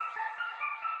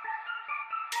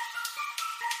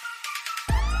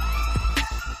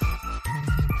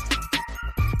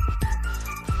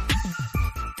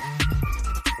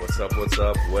What's up? What's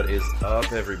up? What is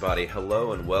up, everybody?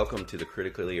 Hello and welcome to the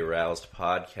Critically Aroused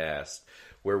podcast,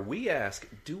 where we ask,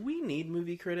 do we need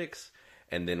movie critics?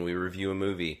 And then we review a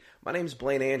movie. My name's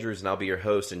Blaine Andrews, and I'll be your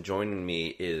host, and joining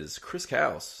me is Chris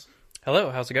Kaus. Hello,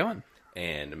 how's it going?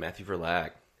 And Matthew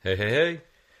Verlag. Hey, hey, hey.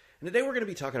 And today we're going to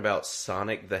be talking about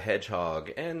Sonic the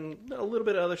Hedgehog, and a little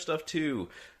bit of other stuff too.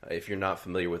 If you're not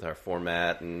familiar with our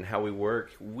format and how we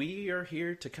work, we are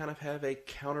here to kind of have a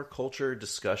counterculture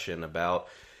discussion about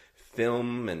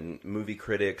film and movie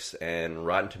critics and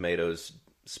Rotten Tomatoes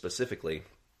specifically.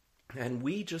 And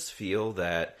we just feel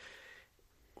that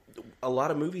a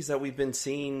lot of movies that we've been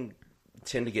seeing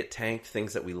tend to get tanked,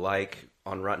 things that we like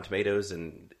on Rotten Tomatoes,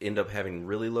 and end up having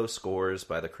really low scores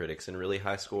by the critics and really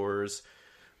high scores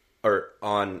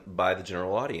by the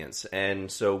general audience.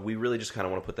 And so we really just kind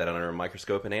of want to put that under a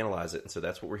microscope and analyze it. And so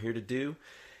that's what we're here to do.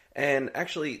 And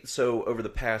actually, so over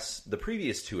the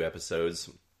previous two episodes,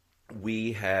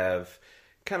 we have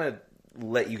kind of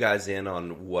let you guys in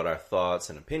on what our thoughts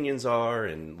and opinions are.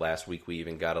 And last week we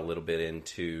even got a little bit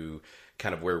into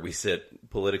kind of where we sit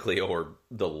politically, or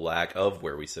the lack of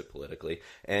where we sit politically.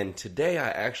 And today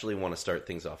I actually want to start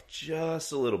things off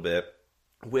just a little bit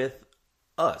with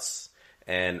us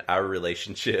and our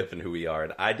relationship and who we are.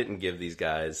 And I didn't give these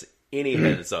guys any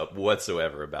heads up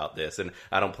whatsoever about this, and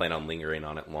I don't plan on lingering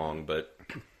on it long, but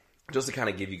just to kind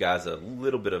of give you guys a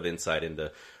little bit of insight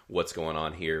into what's going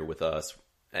on here with us.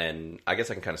 And I guess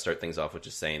I can kind of start things off with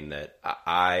just saying that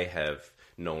I have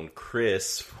known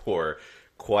Chris for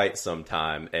quite some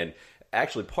time, and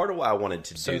actually part of why I wanted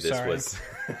to do this was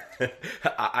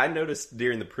I noticed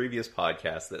during the previous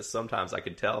podcast that sometimes I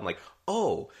could tell, I'm like,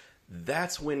 oh,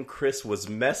 that's when Chris was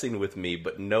messing with me,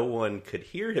 but no one could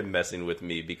hear him messing with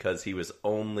me because he was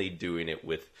only doing it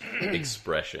with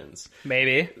expressions.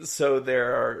 Maybe. So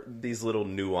there are these little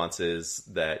nuances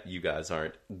that you guys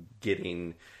aren't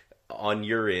getting on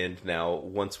your end. Now,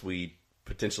 once we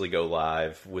potentially go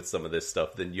live with some of this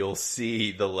stuff, then you'll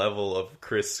see the level of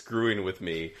Chris screwing with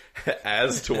me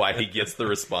as to why he gets the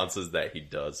responses that he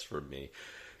does from me.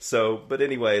 So, but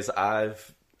anyways,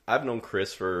 I've known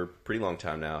Chris for a pretty long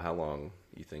time now. How long,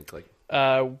 you think? Like,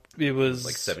 it was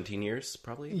like 17 years,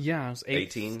 probably? Yeah, it was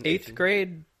 18? Eighth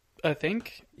grade, I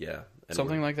think. Yeah. And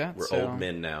something like that. We're old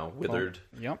men now. Withered,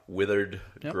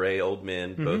 gray old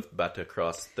men, both about to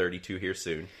cross 32 here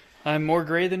soon. I'm more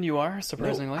gray than you are,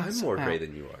 surprisingly. No, I'm more gray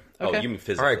than you are. Okay. Oh, you mean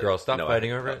physically. All right, girl, stop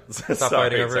fighting over it. Stop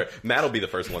fighting over it. Matt will be the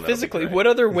first one. Physically, what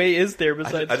other way is there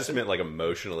besides... I just meant like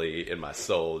emotionally in my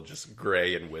soul, just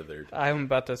gray and withered. I'm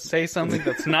about to say something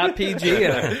that's not PG,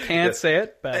 and I can't say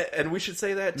it, but... And we should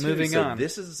say that, too. Moving on.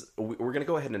 We're going to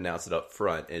go ahead and announce it up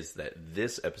front, is that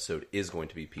this episode is going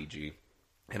to be PG,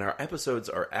 and our episodes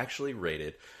are actually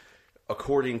rated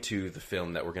according to the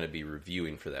film that we're going to be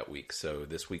reviewing for that week. So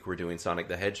this week we're doing Sonic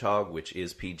the Hedgehog, which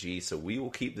is PG. So we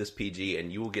will keep this PG,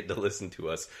 and you will get to listen to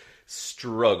us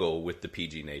struggle with the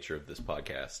PG nature of this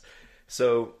podcast.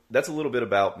 So that's a little bit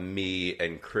about me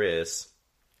and Chris.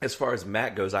 As far as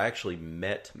Matt goes, I actually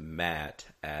met Matt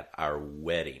at our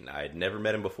wedding. I had never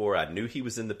met him before. I knew he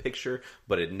was in the picture,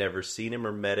 but had never seen him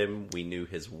or met him. We knew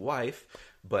his wife,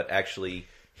 but actually...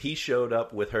 he showed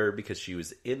up with her because she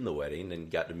was in the wedding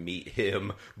and got to meet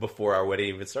him before our wedding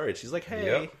even started. She's like,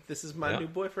 hey, this is my new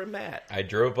boyfriend, Matt. I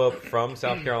drove up from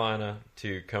South Carolina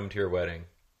to come to your wedding.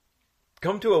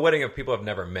 Come to a wedding of people I've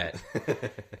never met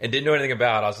and didn't know anything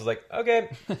about. I was just like, okay.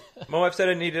 My wife said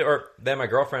I needed, or then my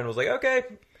girlfriend was like, okay,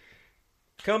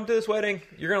 come to this wedding.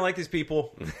 You're going to like these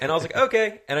people. And I was like,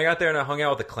 okay. And I got there and I hung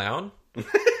out with a clown.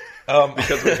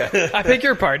 Because I beg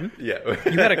your pardon. Yeah,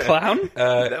 you had a clown.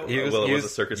 It was a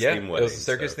circus themed wedding. It was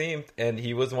circus themed, and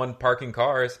he was the one parking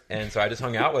cars, and so I just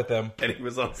hung out with him. And he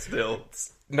was on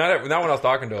stilts. Not when I was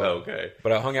talking to him. Okay,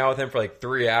 but I hung out with him for like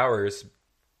 3 hours,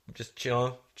 just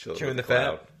chilling the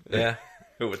fat. Yeah,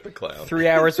 with the clown. 3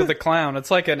 hours with a clown.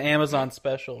 It's like an Amazon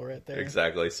special right there.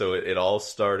 Exactly. So it all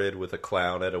started with a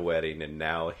clown at a wedding, and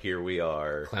now here we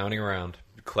are clowning around.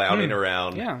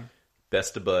 Yeah.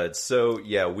 Best of buds. So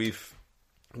yeah,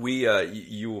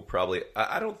 you will probably.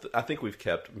 I think we've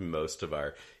kept most of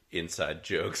our inside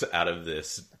jokes out of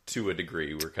this to a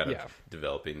degree. We're kind of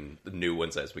developing new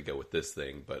ones as we go with this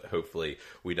thing, but hopefully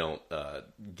we don't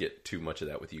get too much of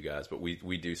that with you guys. But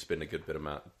we do spend a good bit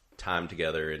of time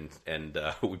together, and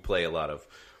we play a lot of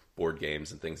board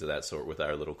games and things of that sort with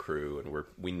our little crew, and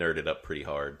we nerd it up pretty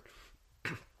hard.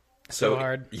 So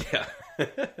hard. Yeah.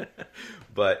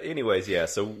 But anyways, yeah,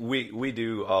 so we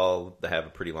do all have a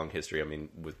pretty long history. I mean,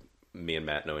 with me and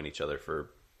Matt knowing each other for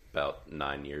about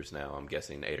 9 years now, I'm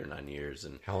guessing 8 or 9 years.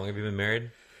 And how long have you been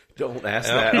married? Don't ask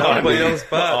No, that no, on, put you on the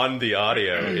spot. on the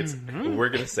audio. We're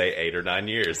going to say 8 or 9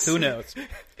 years. Who knows?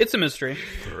 It's a mystery.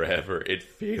 Forever. It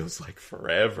feels like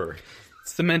forever.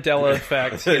 It's the Mandela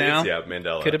effect, you know? Yeah,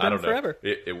 Mandela. Could have I been don't forever.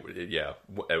 Know. Yeah.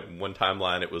 At one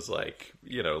timeline, it was like,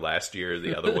 last year.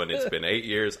 The other one, it's been 8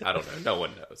 years. I don't know. No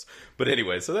one knows. But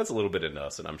anyway, so that's a little bit in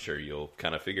us, and I'm sure you'll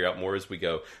kind of figure out more as we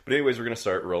go. But anyways, we're going to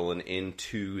start rolling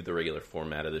into the regular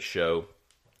format of the show.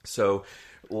 So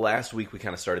last week, we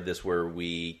kind of started this where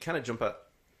we kind of jump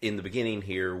up in the beginning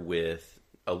here with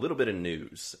a little bit of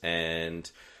news. And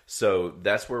so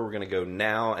that's where we're going to go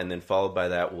now, and then followed by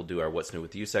that, we'll do our What's New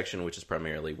With You section, which is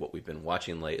primarily what we've been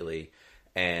watching lately.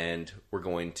 And we're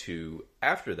going to,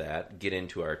 after that, get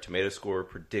into our tomato score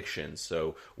predictions.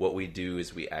 So what we do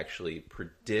is we actually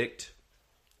predict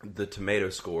the tomato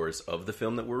scores of the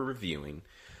film that we're reviewing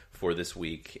for this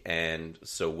week. And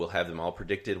so we'll have them all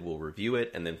predicted, we'll review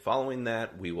it, and then following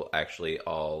that, we will actually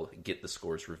all get the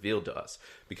scores revealed to us.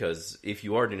 Because if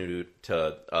you are new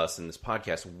to us in this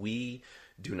podcast, we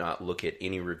do not look at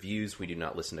any reviews. We do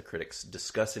not listen to critics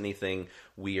discuss anything.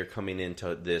 We are coming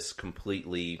into this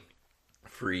completely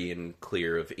free and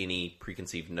clear of any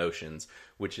preconceived notions,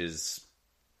 which is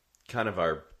kind of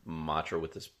our mantra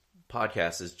with this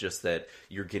podcast, is just that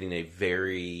you're getting a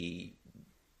very,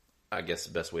 I guess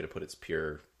the best way to put it is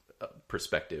pure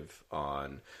perspective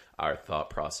on our thought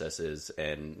processes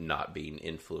and not being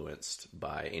influenced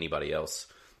by anybody else.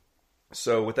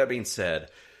 So with that being said,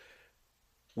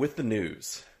 with the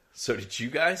news, so did you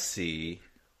guys see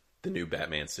the new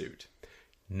Batman suit?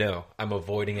 No, I'm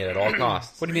avoiding it at all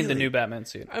costs. What do you mean the new Batman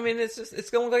suit? I mean, it's going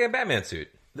to look like a Batman suit.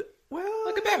 Well,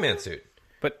 Like a Batman suit.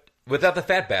 But Without the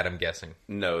fat bat, I'm guessing.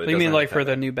 No, it you mean doesn't like have for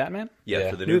that. the new Batman? Yeah,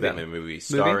 for the new Movie. Batman movie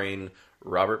starring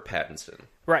Robert Pattinson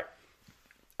Right.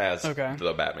 as Okay.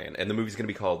 the Batman. And the movie's going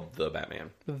to be called The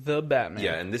Batman. The Batman.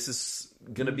 Yeah, and this is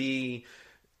going to be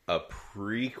a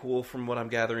prequel from what I'm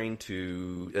gathering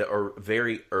to, or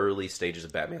very early stages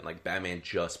of Batman, like Batman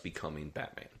just becoming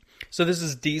Batman. So this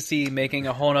is DC making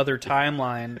a whole other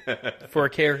timeline for a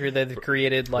character that they've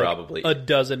created like Probably. a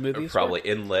dozen movies. Probably,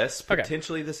 unless Okay.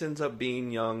 potentially this ends up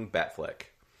being young Batfleck.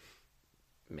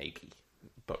 Maybe,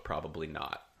 but probably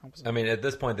not. I mean, at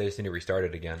this point, they just need to restart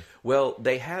it again. Well,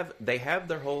 they have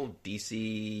their whole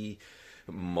DC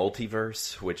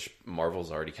multiverse, which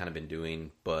Marvel's already kind of been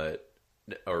doing,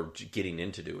 or getting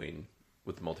into doing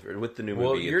with the multiverse, with the new movie.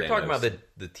 Well, and you're talking Thanos. about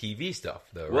the TV stuff,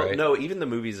 though, Well, right? no, even the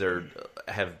movies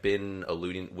have been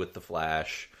alluding with the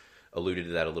Flash, alluded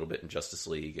to that a little bit in Justice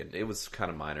League, and it was kind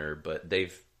of minor, but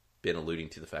they've been alluding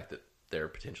to the fact that there are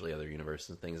potentially other universes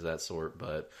and things of that sort.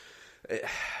 But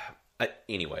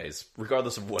anyways,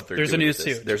 regardless of what they're There's a doing new with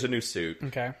this, suit. there's a new suit.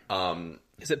 Okay.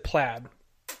 Is it plaid?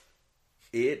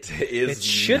 It is. It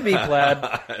should be plaid.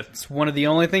 It's one of the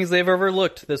only things they've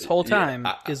overlooked this whole time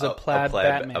is a plaid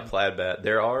Batman. A plaid bat.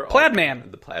 There are Plaid Man.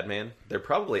 The Plaid Man. There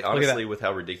probably, at honestly, that. with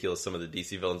how ridiculous some of the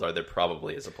DC villains are, there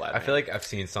probably is a Plaid I Man. feel like I've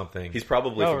seen something. He's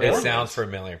probably Oh, from really? It Portland. sounds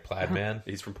familiar. Plaid Man.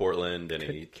 He's from Portland, and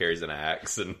he carries an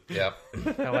axe, and Yep.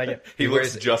 I like it. he He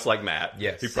looks wears- just like Matt.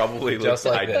 Yes. He probably Just looks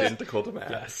like this. identical to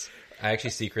Matt. Yes. I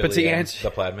actually secretly But to am answer- the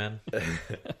Plaid Man.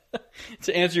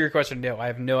 To answer your question, no, I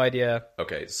have no idea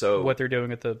Okay, so what they're doing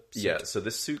with the suit. yeah, so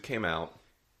this suit came out.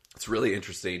 It's really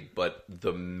interesting, but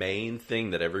the main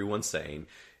thing that everyone's saying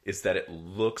is that it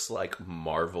looks like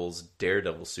Marvel's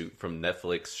Daredevil suit from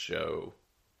Netflix show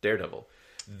Daredevil.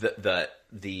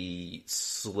 The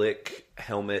slick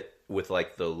helmet with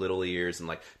like the little ears and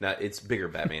like, now it's bigger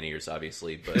Batman ears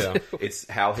obviously, but Yeah. it's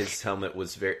how his helmet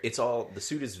was the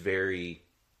suit is very,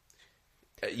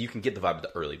 you can get the vibe of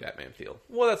the early Batman feel.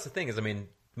 Well, that's the thing is, I mean,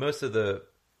 most of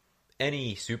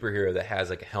any superhero that has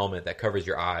like a helmet that covers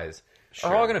your eyes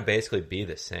are all going to basically be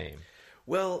the same.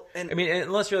 Well, and I mean,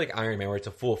 unless you're like Iron Man, where it's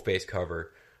a full face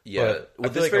cover. yeah, But I well, feel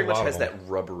this like very a much lot has of that them-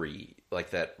 rubbery,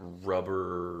 like that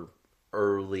rubber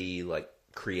early like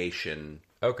creation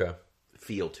Okay,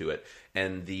 feel to it,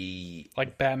 and the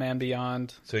Like Batman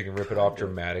Beyond. so you can rip it off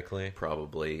dramatically.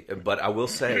 probably. But I will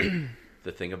say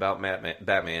the thing about Batman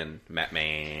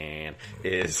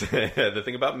is the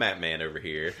thing about Batman over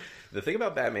here. The thing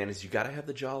about Batman is you got to have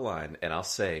the jawline, and I'll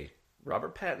say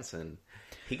Robert Pattinson,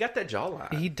 he got that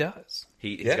jawline. He does.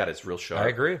 He's Yeah. got his real sharp. I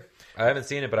agree. I haven't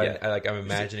seen it, but Yeah. I'm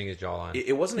imagining his jawline.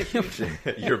 It wasn't a huge.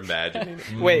 You're imagining.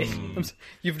 Wait,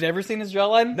 you've never seen his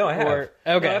jawline? no, I have. Or-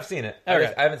 okay. No, I've seen it.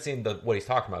 Okay. I haven't seen what he's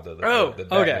talking about though. Oh, the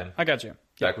okay. Batman. I got you.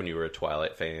 Back when you were a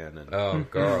Twilight fan, and Oh,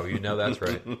 girl, you know that's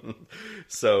right.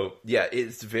 so yeah,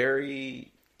 it's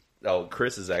very. Oh,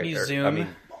 Chris is actually. you zoom? I mean,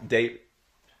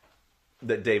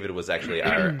 David was actually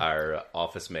our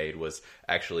office mate was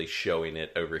actually showing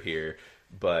it over here,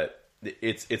 but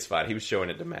It's fine. He was showing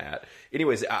it to Matt.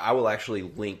 Anyways, I will actually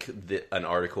link an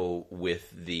article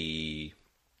with the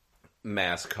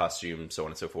mask, costume, so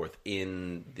on and so forth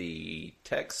in the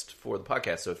text for the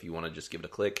podcast. So if you want to just give it a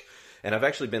click. And I've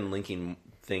actually been linking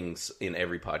things in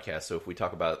every podcast. So if we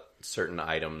talk about certain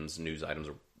items, news items,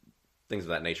 or things of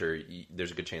that nature,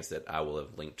 there's a good chance that I will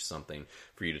have linked something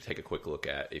for you to take a quick look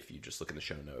at if you just look in the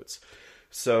show notes.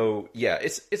 So yeah,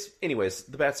 it's anyways,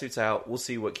 the Batsuit's out. We'll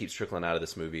see what keeps trickling out of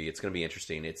this movie. It's going to be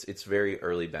interesting. It's very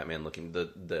early Batman looking.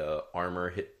 The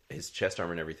armor, his chest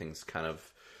armor and everything's kind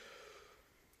of,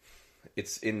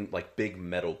 it's in like big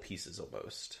metal pieces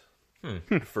almost.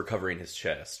 For covering his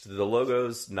chest. The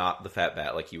logo's not the Fat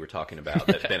Bat like you were talking about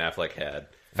that Ben Affleck had.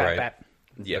 Fat Bat.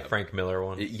 Yeah, the Frank Miller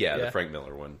one. Yeah, the Frank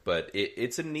Miller one. But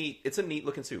it's a neat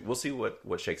looking suit. We'll see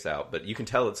what shakes out. But you can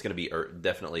tell it's going to be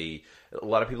definitely. A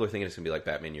lot of people are thinking it's going to be like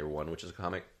Batman Year One, which is a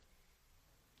comic.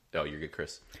 Oh, you're good,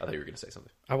 Chris. I thought you were going to say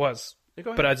something. I was,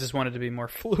 go ahead. but I just wanted to be more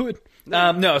fluid.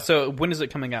 No. So when is it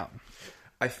coming out?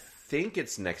 I think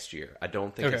it's next year. I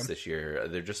don't think it's this year.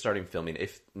 They're just starting filming.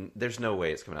 If there's no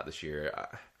way it's coming out this year.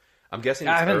 I'm guessing.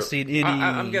 I haven't seen any.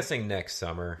 I'm guessing next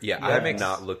summer. Yeah, I have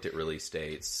not looked at release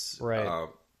dates. Right.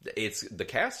 The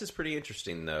cast is pretty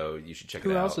interesting though. You should check it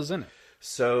Who out. else is in it?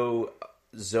 So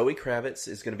Zoe Kravitz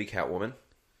is going to be Catwoman.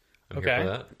 I'm here for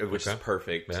that. Which is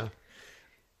perfect. Yeah.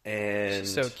 And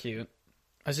She's so cute.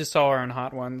 I just saw her on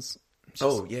Hot Ones.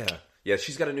 Yeah.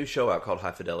 She's got a new show out called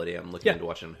High Fidelity. I'm looking into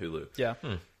watching on Hulu. Yeah.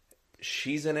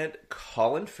 She's in it.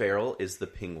 Colin Farrell is the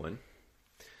Penguin.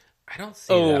 I don't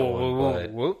see that one,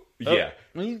 but... Yeah,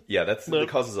 that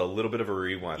causes a little bit of a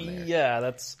rewind there. Yeah,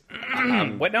 that's...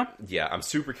 what now? Yeah, I'm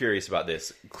super curious about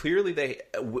this. Clearly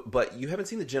but you haven't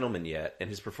seen The Gentleman yet, and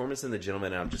his performance in The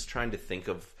Gentleman, and I'm just trying to think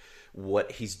of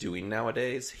what he's doing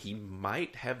nowadays. He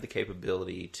might have the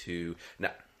capability to...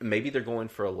 Now, maybe they're going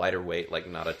for a lighter weight, like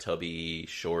not a tubby,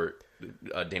 short...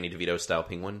 Danny DeVito style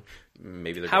Penguin.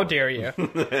 Maybe they're. How dare you?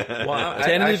 Well,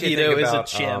 Danny DeVito is a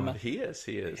gem. He is.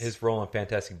 His role in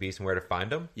Fantastic Beasts and Where to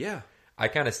Find Them. Yeah, I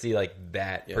kind of see like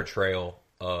that portrayal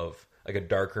of like a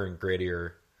darker and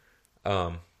grittier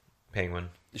Penguin.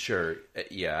 Sure.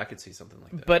 Yeah, I could see something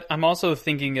like that. But I'm also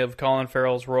thinking of Colin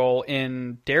Farrell's role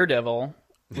in Daredevil,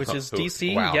 which is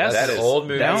DC. Wow, yes, that's old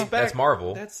movie. That's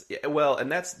Marvel. That's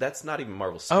that's not even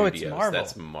Marvel Studios. Oh, it's Marvel.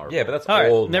 That's Marvel. Yeah, but that's all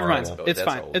old. Right, never Marvel. mind. It's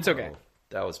fine. It's okay. Marvel.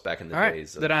 That was back in the all right,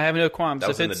 days. Then I have no qualms. That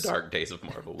was in the dark days of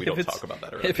Marvel. We don't talk about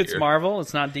that around If it's here. Marvel,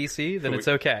 it's not DC, then it's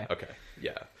okay. Okay,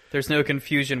 yeah. There's no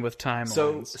confusion with timelines.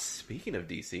 So, speaking of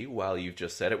DC, while you've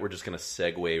just said it, we're just going to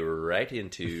segue right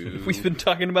into... We've been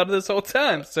talking about it this whole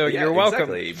time, so you're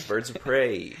welcome. Exactly. Birds of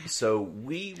Prey. So,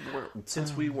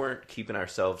 since we weren't keeping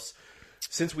ourselves...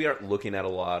 Since we aren't looking at a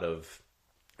lot of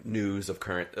news of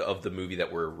the movie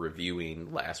that we're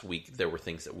reviewing last week, there were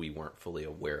things that we weren't fully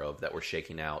aware of that were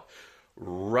shaking out.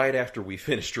 Right after we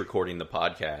finished recording the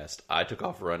podcast, I took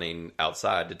off running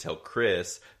outside to tell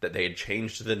Chris that they had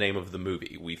changed the name of the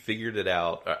movie. We figured it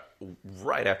out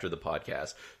right after the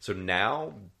podcast. So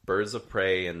now, Birds of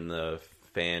Prey and the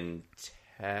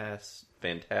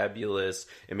Fantabulous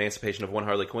Emancipation of One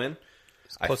Harley Quinn.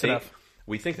 Close enough.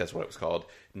 We think that's what it was called.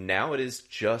 Now it is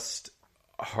just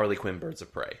Harley Quinn Birds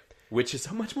of Prey, which is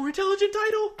a much more intelligent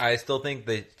title. I still think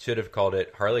they should have called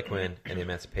it Harley Quinn and the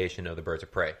Emancipation of the Birds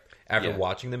of Prey. After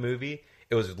watching the movie,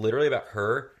 it was literally about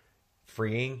her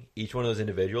freeing each one of those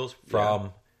individuals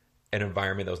from an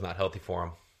environment that was not healthy for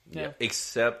them. Yeah.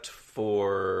 Except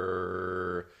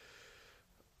for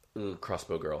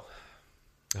Crossbow Girl.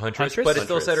 Huntress? But it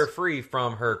still set her free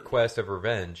from her quest of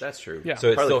revenge. That's true. Yeah.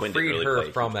 So it Harley still Quinn freed really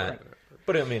her from that.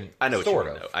 But I mean, I know what sort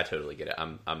you of. mean, though. I totally get it.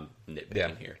 I'm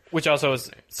nitpicking here. Which also is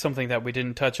something that we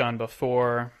didn't touch on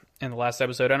before in the last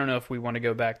episode. I don't know if we want to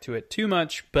go back to it too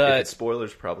much, but... If it's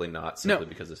spoilers, probably not, simply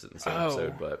because it's in the same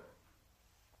episode, but...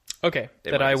 Okay,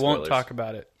 that I won't talk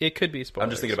about it. It could be spoilers. I'm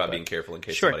just thinking about being careful in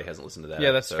case somebody hasn't listened to that.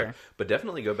 Yeah, that's episode. fair. But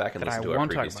definitely go back and listen to our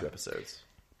previous 2 episodes.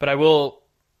 But I will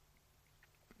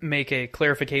make a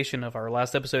clarification of our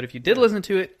last episode. If you did listen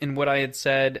to it and what I had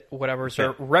said, what I was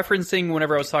referencing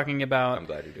whenever I was talking about... I'm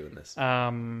glad you're doing this.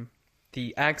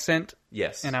 The accent.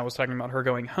 Yes. And I was talking about her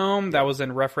going home. That was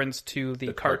in reference to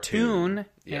the cartoon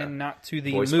and not to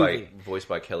the movie. Voiced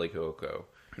by Kelly Coco.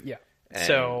 Yeah.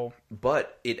 And,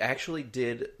 but it actually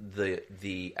did,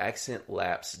 the accent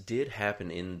lapse did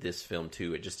happen in this film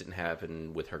too. It just didn't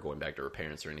happen with her going back to her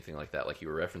parents or anything like that, like you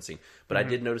were referencing. But I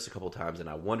did notice a couple times, and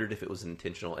I wondered if it was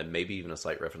intentional and maybe even a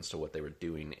slight reference to what they were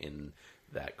doing in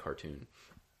that cartoon.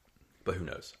 But who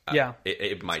knows? Yeah.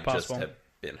 It might just have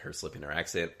been her slipping her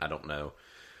accent. I don't know.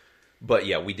 But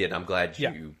yeah, we did. I'm glad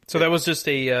Yeah. you. So that was just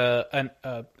an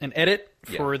edit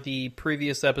Yeah. for the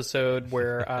previous episode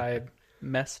where I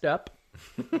messed up.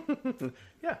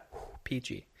 Yeah.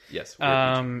 PG. Yes.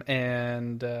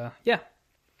 And yeah.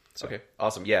 Okay,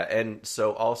 awesome. Yeah, and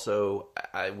so also,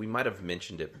 we might have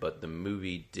mentioned it, but the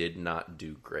movie did not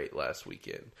do great last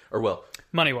weekend. Or, well,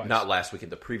 Money-wise. not last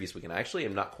weekend, the previous weekend. I actually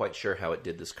am not quite sure how it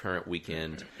did this current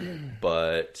weekend,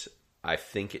 but I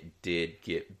think it did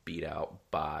get beat out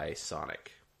by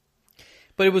Sonic.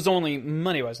 But it was only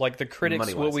money-wise. Like the critics,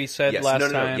 Money-wise. what we said Yes. last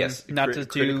No, time, yes. not to do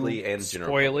Critically and general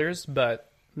spoilers, but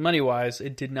money-wise,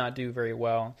 it did not do very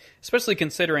well. Especially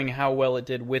considering how well it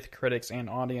did with critics and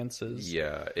audiences.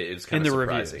 Yeah, it was kind In of the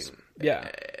surprising. reviews.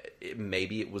 Yeah.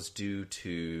 Maybe it was due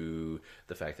to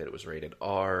the fact that it was rated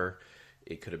R.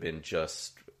 It could have been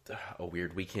just a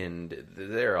weird weekend.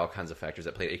 There are all kinds of factors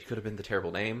that played. It could have been the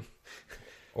terrible name.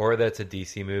 Or that's a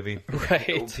DC movie. Right.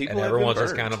 People And have been everyone's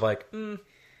just burned. kind of like,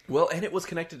 Well, and it was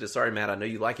connected to. Sorry, Matt, I know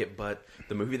you like it, but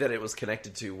the movie that it was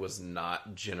connected to was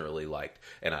not generally liked.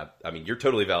 And I mean, you're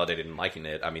totally validated in liking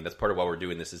it. I mean, that's part of why we're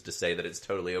doing this is to say that it's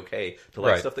totally okay to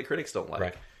like Right. stuff that critics don't like.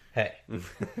 right. Hey,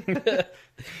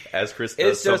 As Chris does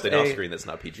It's just something off a screen that's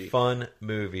not PG. fun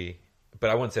movie. But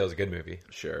I wouldn't say it was a good movie.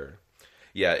 Sure.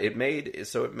 Yeah, it made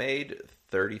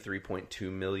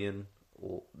 33.2 million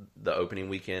the opening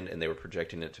weekend, and they were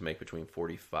projecting it to make between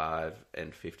 45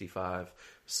 and 55.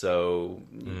 So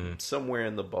somewhere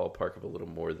in the ballpark of a little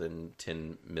more than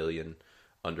 10 million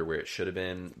under where it should have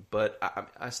been. But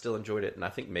I still enjoyed it, and I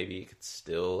think maybe it could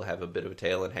still have a bit of a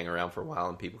tail and hang around for a while,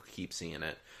 and people could keep seeing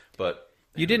it. But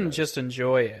You didn't just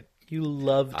enjoy it. You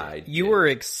loved it. I You did. were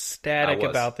I ecstatic was.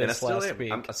 about And I this still last am.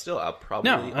 week. I'll probably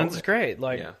No, own that's it. great.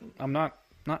 Like, Yeah. I'm not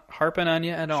harping on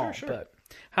you at all. sure. But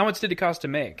how much did it cost to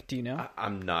make? Do you know?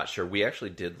 I'm not sure. We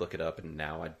actually did look it up, and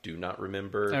now I do not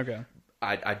remember. Okay.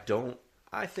 I don't.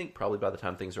 I think probably by the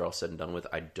time things are all said and done with,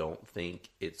 I don't think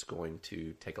it's going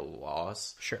to take a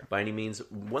loss. Sure. By any means.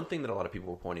 One thing that a lot of people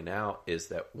were pointing out is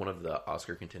that one of the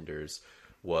Oscar contenders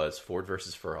was Ford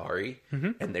versus Ferrari,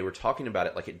 and they were talking about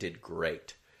it like it did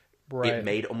great. Right. It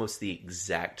made almost the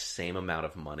exact same amount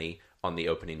of money on the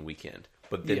opening weekend.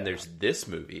 But then Yeah. there's this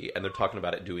movie, and they're talking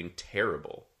about it doing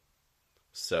terrible.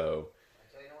 So,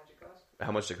 I tell you how much it cost?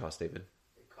 how much did it cost, David?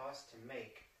 It cost to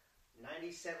make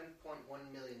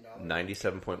 $97.1 million.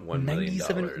 $97.1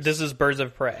 million. This is Birds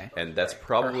of Prey. And that's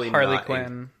probably Or Harley not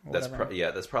Quinn, that's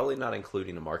whatever. that's probably not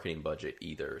including a marketing budget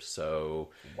either. So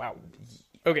Wow.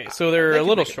 Okay, so they're They a can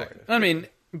little make it short. back. I mean,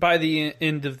 by the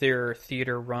end of their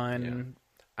theater run,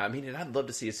 I mean, and I'd love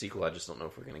to see a sequel. I just don't know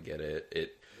if we're going to get it. You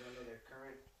want to know their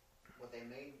current, what they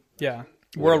made? yeah,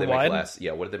 What did they make worldwide.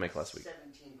 what did they make last week?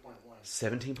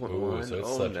 17.1. 17.1. Ooh, so it's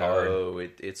oh slipped no,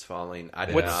 it's falling. I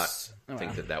did What's- not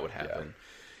think wow. that would happen.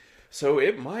 So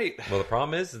it might. Well, the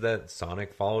problem is that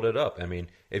Sonic followed it up. I mean,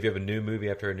 if you have a new movie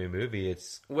after a new movie,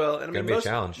 it's Well, and I gonna mean, be a most,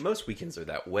 challenge. most weekends are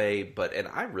that way, and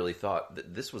I really thought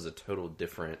that this was a total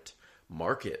different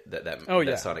market that Oh,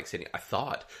 yeah. Sonic's hitting. I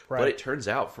thought, Right. but it turns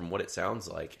out from what it sounds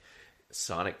like,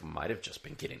 Sonic might have just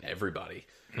been getting everybody.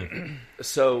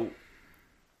 So,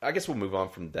 I guess we'll move on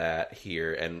from that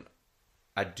here, and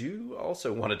I do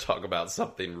also want to talk about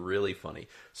something really funny.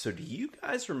 So, do you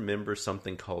guys remember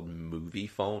something called Movie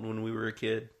Phone when we were a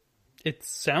kid? It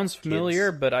sounds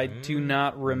familiar, but I do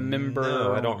not remember.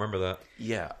 no, I don't remember that.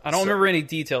 Yeah, I don't so- remember any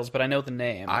details, but I know the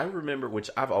name. I remember, which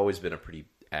I've always been a pretty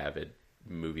avid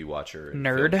movie watcher, and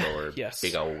Nerd. film goer, Yes.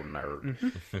 big old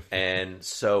nerd. And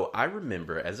so I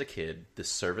remember as a kid, the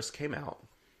service came out.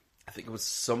 I think it was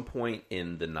some point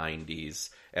in the 90s,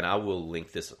 and I will link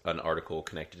an article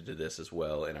connected to this as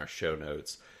well in our show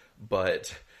notes.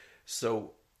 But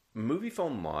so Movie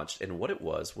Phone launched, and what it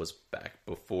was back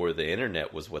before the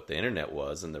internet was what the internet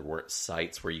was, and there weren't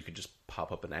sites where you could just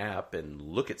pop up an app and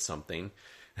look at something.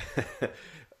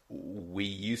 We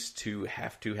used to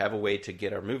have a way to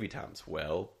get our movie times.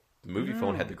 Well, Movie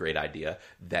Phone had the great idea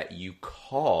that you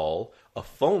call a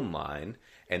phone line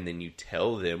and then you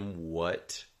tell them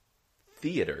what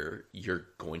theater you're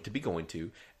going to be going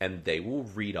to, and they will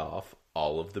read off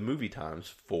all of the movie times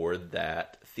for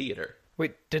that theater.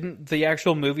 Wait, didn't the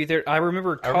actual movie theater? I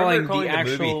remember calling, the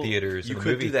actual movie theaters. You the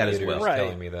could movie do that as theaters well. Right.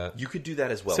 telling me that. You could do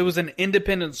that as well. So it was an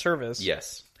independent service.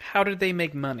 Yes. How did they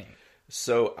make money?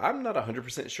 So I'm not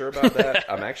 100% sure about that.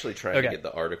 I'm actually trying to Okay. get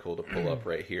the article to pull up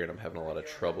right here, and I'm having a lot of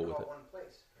trouble with it. One place.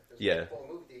 If there's Yeah. multiple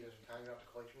movie theaters in town, you don't have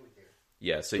to call each movie theater.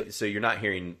 Yeah, so you're not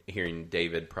hearing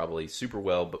David probably super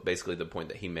well, but basically the point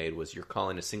that he made was you're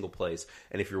calling a single place,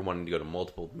 and if you're wanting to go to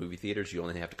multiple movie theaters, you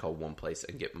only have to call one place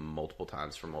and get multiple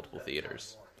times from multiple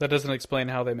theaters. That doesn't explain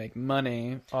how they make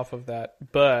money off of that,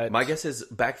 but My guess is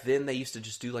back then they used to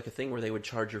just do like a thing where they would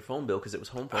charge your phone bill because it was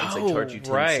home phones. They Oh, charge you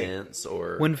 10 right. cents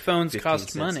or When phones 15 cost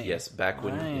cents. money. Yes, back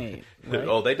when. Right.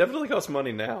 Oh, they definitely cost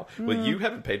money now. Well, you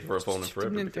haven't paid for a phone in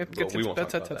forever. Well, we won't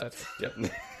talk about that.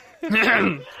 Yep.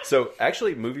 So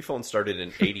actually, movie phone started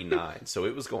in '89, so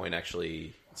it was going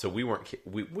actually. So we weren't.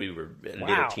 We were little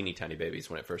Wow. teeny tiny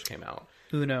babies when it first came out.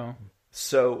 Uno.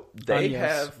 So they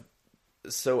Yes. have.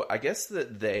 So I guess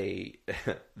that they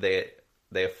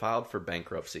have filed for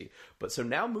bankruptcy, but so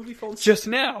now movie phones. Just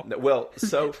now. Well,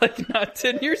 so Like not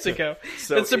 10 years ago.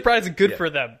 So That's surprising. Good yeah. for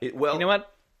them. Well- you know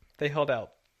what? They held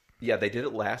out. yeah, they did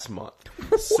it last month.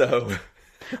 So.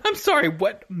 I'm sorry,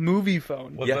 what movie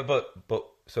phone? Well, Yeah. but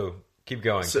so keep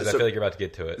going because I So- feel like you're about to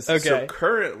get to it. Okay. So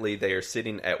currently they are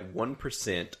sitting at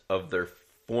 1% of their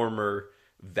former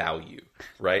value,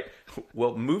 right?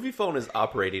 Well, Moviephone is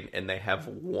operating and they have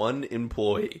one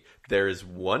employee. There is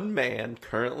one man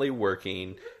currently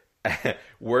working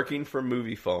for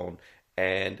Moviephone,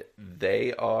 and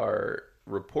they are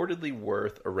reportedly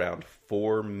worth around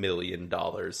 $4 million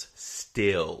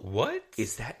still. What?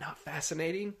 Is that not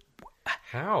fascinating?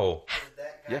 How? Did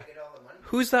that guy Yeah. get all the money?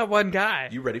 Who's that one guy?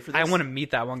 You ready for I this? want to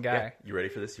meet that one guy. Yeah. You ready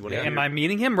for this? You want to Am I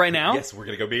meeting him right now? Yes, we're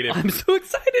going to go meet him. I'm so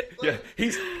excited. Yeah,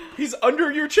 he's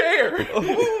under your chair.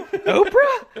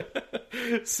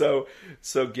 Oprah? So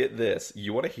get this.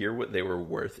 You want to hear what they were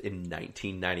worth in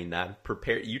 1999?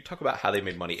 Prepare. You talk about how they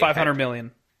made money. 500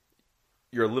 million.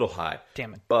 You're a little high.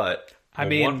 Damn it. But I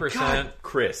mean, 1%.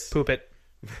 Chris. poop it.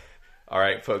 All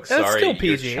right, folks. That's sorry, still your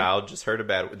PG. child just heard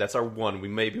about it. That's our one.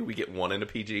 We get one in a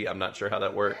PG. I'm not sure how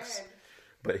that works,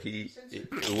 but we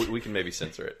can maybe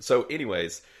censor it. So,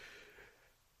 anyways,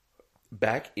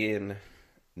 back in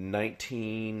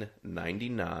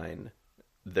 1999,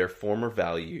 their former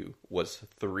value was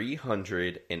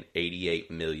 $388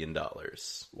 million.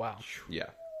 Wow. Yeah.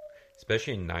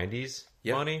 Especially in 90s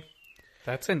Yeah. money.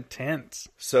 That's intense.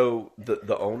 So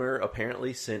the owner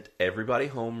apparently sent everybody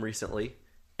home recently,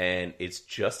 and it's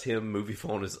just him.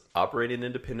 Moviephone is operating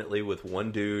independently with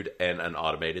one dude and an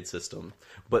automated system.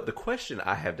 But the question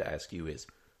I have to ask you is,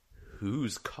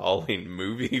 who's calling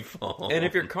Moviephone? And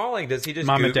if you're calling, does he just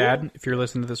Mom and Google? Dad, if you're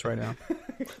listening to this right now,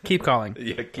 keep calling.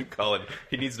 yeah, keep calling.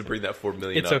 He needs to bring that $4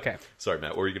 million. It's up. okay. Sorry,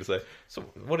 Matt. What were you going to say? So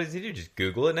what does he do? Just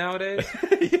Google it nowadays?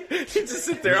 He just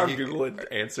sits there on Google and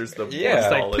answers the Yeah.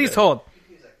 It's like, please hold.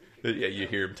 Yeah, you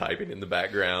hear him typing in the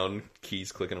background,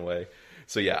 keys clicking away.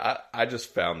 So yeah, I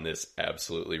just found this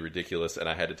absolutely ridiculous, and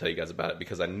I had to tell you guys about it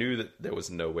because I knew that there was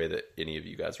no way that any of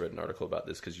you guys read an article about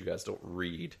this because you guys don't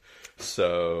read.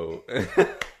 So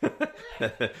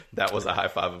that was a high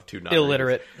five of 2 9.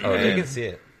 Illiterate. Oh, they can see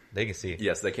it. They can see it.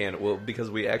 Yes, they can. Well,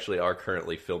 because we actually are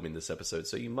currently filming this episode,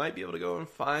 so you might be able to go and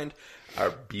find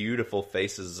our beautiful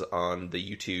faces on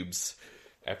the YouTubes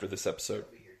after this episode.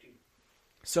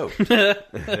 So,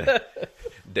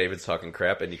 David's talking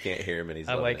crap, and you can't hear him, and he's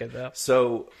I loving like it, though.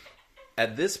 So,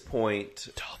 at this point,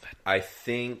 I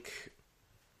think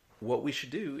what we should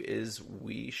do is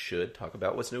we should talk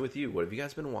about what's new with you. What have you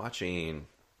guys been watching?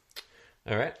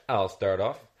 All right, I'll start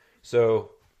off.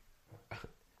 So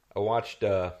I watched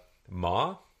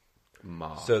Ma.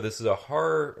 Ma. So this is a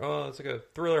horror. It's like a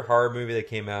thriller horror movie that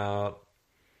came out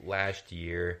last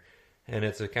year, and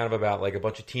it's kind of about like a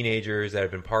bunch of teenagers that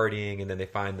have been partying, and then they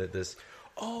find that this.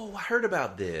 Oh, I heard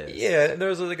about this. Yeah, and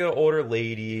there's like an older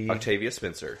lady. Octavia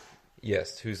Spencer.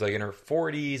 Yes, who's like in her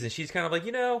 40s, and she's kind of like,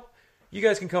 you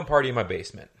guys can come party in my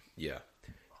basement, Yeah.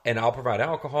 and I'll provide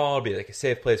alcohol. It'll be like a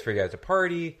safe place for you guys to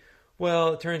party.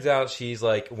 Well, it turns out she's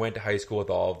like went to high school with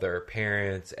all of their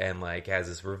parents and like has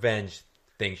this revenge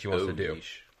thing she wants to do.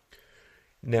 yeesh.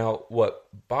 Now, what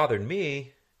bothered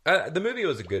me, the movie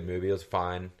was a good movie. It was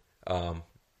fine.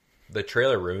 The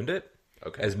trailer ruined it.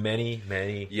 Okay. As many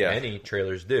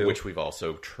trailers do. Which we've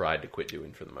also tried to quit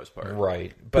doing for the most part.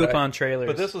 right. Poop on trailers.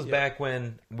 But this was back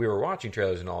when we were watching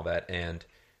trailers and all that, and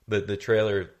the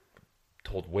trailer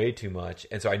told way too much,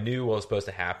 and so I knew what was supposed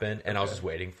to happen, and I was just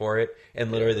waiting for it.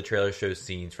 And literally, the trailer shows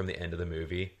scenes from the end of the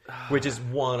movie, which is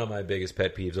one of my biggest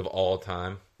pet peeves of all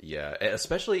time. Yeah,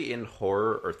 especially in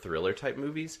horror or thriller type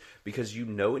movies, because you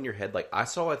know in your head, like I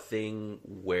saw a thing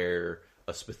where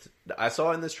I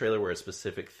saw in this trailer where a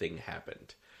specific thing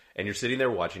happened, and you're sitting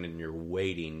there watching and you're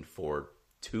waiting for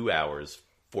 2 hours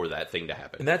for that thing to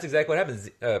happen. And that's exactly what happened.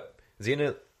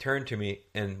 Xena turned to me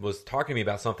and was talking to me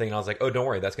about something, and I was like, "Oh, don't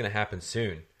worry, that's going to happen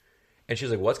soon." And she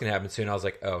was like, "What's going to happen soon?" I was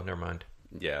like, "Oh, never mind,"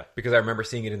 Yeah, because I remember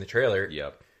seeing it in the trailer.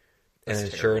 yep. And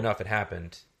then sure enough, it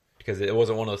happened. Because it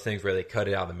wasn't one of those things where they cut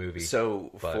it out of the movie. So,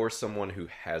 for someone who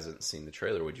hasn't seen the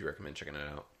trailer, would you recommend checking it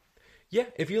out? Yeah,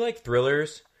 if you like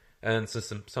thrillers and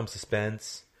some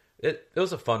suspense, it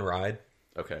was a fun ride.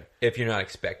 Okay. If you're not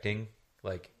expecting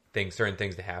like certain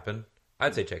things to happen,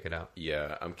 I'd say check it out.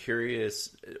 Yeah, I'm curious.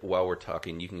 While we're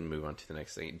talking, you can move on to the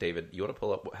next thing. David, you want to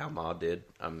pull up how Ma did?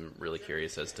 I'm really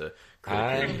curious as to.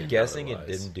 I'm guessing it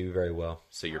didn't do very well.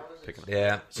 So you're picking.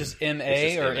 Yeah, It's just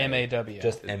M.A. or M.A.. M.A.W.?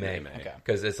 just It's M.A. M.A.. Okay.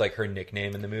 Because it's like her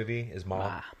nickname in the movie is Mom.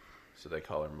 Ma. So they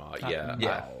call her Ma. Yeah,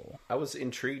 Yeah. I was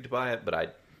intrigued by it, but I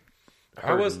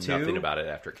I was heard too. nothing about it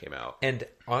after it came out. And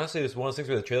honestly, it was one of those things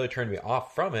where the trailer turned me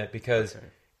off from it because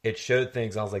it showed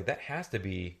things. I was like, that has to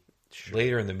be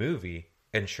later in the movie.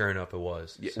 And sure enough, it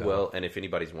was. Yeah, So- well, and if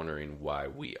anybody's wondering why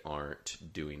we aren't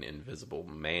doing Invisible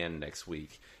Man next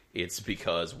week, it's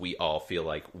because we all feel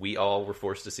like we all were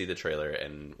forced to see the trailer,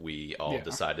 and we all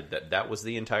decided that was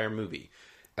the entire movie.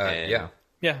 And- yeah.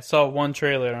 Yeah, saw one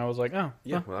trailer and I was like, oh,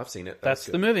 Yeah, well, well, I've seen it. that's was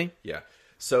the good. movie. Yeah.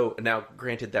 So now,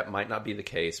 granted, that might not be the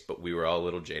case, but we were all a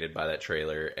little jaded by that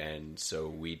trailer, and so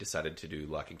we decided to do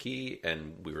Lock and Key,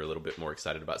 and we were a little bit more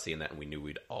excited about seeing that, and we knew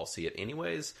we'd all see it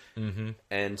anyways. Mm-hmm.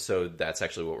 And so that's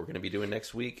actually what we're going to be doing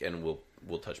next week, and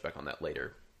we'll touch back on that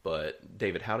later. But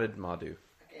David, how did Ma do?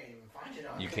 I can't even find it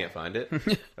on You there. can't find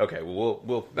it? Okay, well,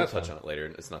 we'll touch fine. on it later.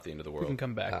 It's not the end of the We world. can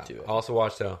come back to I it. also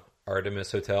watched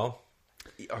Artemis Hotel.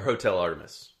 Our Hotel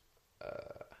Artemis.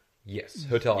 Yes,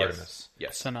 Hotel Yes. Artemis.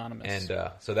 Yes. Synonymous.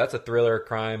 And so that's a thriller,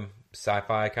 crime,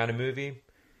 sci-fi kind of movie,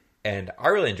 and I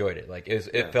really enjoyed it. Like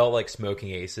it felt like Smoking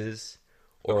Aces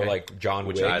or Okay. like John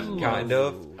Which Wick, I love. kind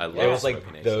of. I love it was like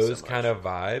Smoking Aces those so kind much. of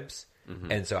vibes,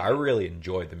 and so I really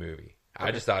enjoyed the movie.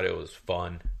 I just thought it was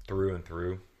fun through and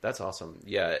through. That's awesome.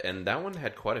 Yeah, and that one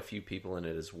had quite a few people in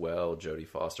it as well. Jodie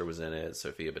Foster was in it,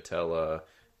 Sophia Boutella,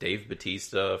 Dave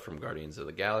Bautista from Guardians of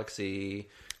the Galaxy.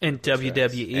 In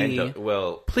WWE. And,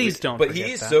 well, Please don't But forget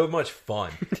he's that. so much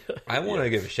fun. I want to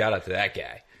give a shout out to that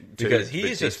guy because To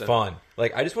he's just Bautista. fun.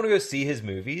 Like I just want to go see his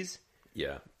movies.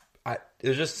 Yeah.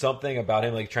 There's just something about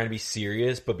him, like trying to be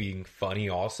serious but being funny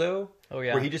also. Oh,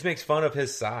 yeah. where he just makes fun of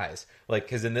his size. Like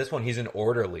because in this one he's an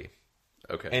orderly,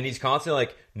 Okay. and he's constantly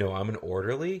like, "No, I'm an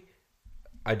orderly.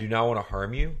 I do not want to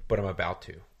harm you, but I'm about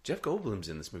to." Jeff Goldblum's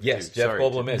in this movie. Yes, too. Jeff Sorry.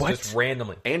 Goldblum is What? just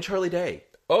randomly. and Charlie Day.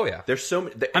 Oh yeah, There's so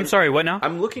many. I'm sorry, what now?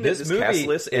 I'm looking This at this cast movie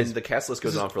list, and is- the cast list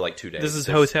goes on for like 2 days. This is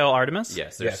There's- Hotel Artemis?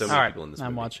 Yes, there's Yes. so All many right, people in this I'm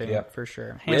movie. watching Yeah. for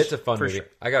sure. it's a fun for movie. sure.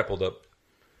 I got it pulled up.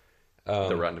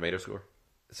 The Rotten Tomato score.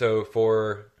 So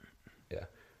for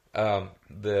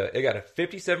it got a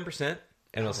 57%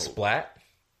 and a splat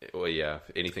Well, yeah,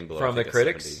 anything below from I the think, a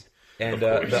critics, 70. and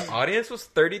Of course. the audience was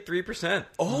 33%.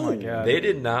 Oh my God. They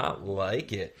did not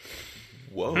like it,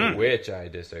 Whoa, which I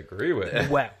disagree with.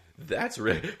 Wow. that's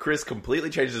really Chris completely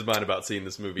changed his mind about seeing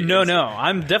this movie. No, It's- no,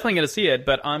 I'm definitely going to see it,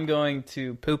 but I'm going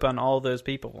to poop on all those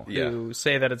people who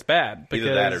say that it's bad. Because,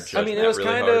 Either that or judge I mean, it Matt was really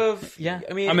kind hard. of Yeah.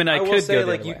 I mean, I mean, I will could say go the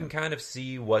like other you way. can kind of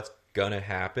see what's gonna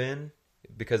happen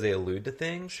because they allude to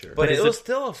things. Sure. But But is it was it-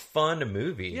 still a fun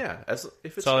movie. Yeah, if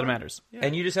it's that's all that fun. matters. Yeah.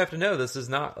 And you just have to know this is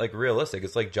not like realistic.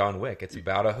 It's like John Wick. It's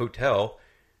about a hotel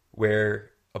where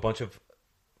a bunch of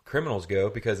criminals go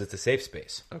because it's a safe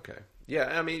space. Okay.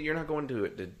 Yeah, I mean, you're not going to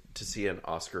it to see an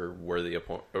Oscar-worthy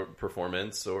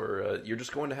performance, or you're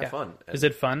just going to have fun. Is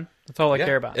it fun? That's all I Yeah,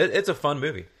 care about. it's a fun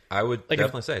movie. I would Like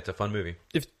definitely say it's a fun movie.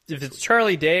 If it's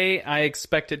Charlie Day, I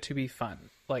expect it to be fun.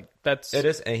 Like that's It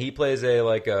is, and he plays a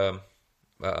like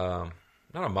not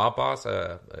a mob boss,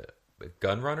 a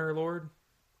gun runner lord,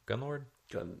 gun lord.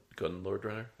 Gun Lord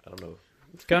Runner? I don't know.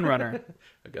 Gunrunner.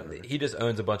 A gun runner. He just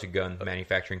owns a bunch of gun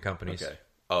manufacturing companies. Okay.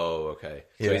 Oh, okay.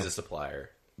 So Yeah. he's a supplier.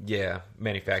 Yeah,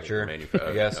 manufacturer. I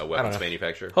I guess. a I don't weapons know.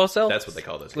 manufacturer. Wholesale? That's what they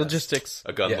call those guys. Logistics.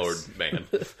 A gun Yes. lord man.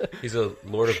 He's a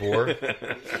Lord of War.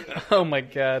 Oh my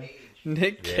God.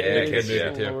 Nick Yeah, Cage. good movie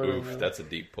Yeah. too. Lord. Oof, that's a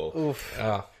deep pull. Oof.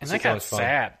 Ah, And it's that so got much fun.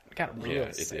 sad. It got real Yeah,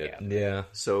 it sad. did. Yeah.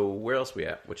 So where else we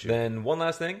at? What you? Then one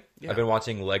last thing. Yeah. I've been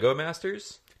watching Lego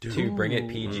Masters to bring it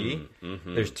PG.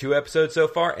 Mm-hmm. There's 2 episodes so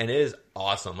far, and it is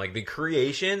awesome. Like the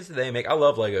creations they make. I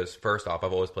love Legos. First off,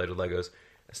 I've always played with Legos.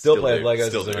 Still play with do. Legos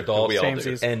Still as an do. adult. We all Same do.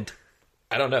 season. And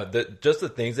I don't know, just the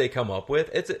things they come up with.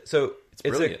 It's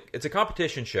brilliant. a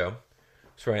competition show.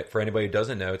 For anybody who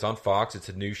doesn't know, it's on Fox. It's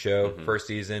a new show, Mm-hmm. first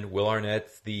season. Will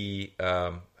Arnett's the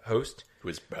host. Who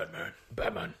is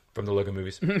Batman? From the Lego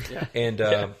movies. And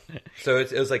so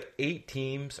it was like 8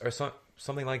 teams or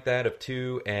something like that of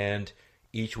 2, and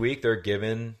each week they're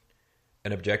given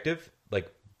an objective,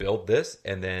 like build this,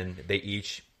 and then they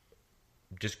each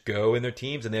just go in their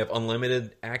teams, and they have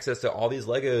unlimited access to all these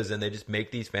Legos, and they just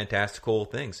make these fantastical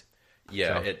things.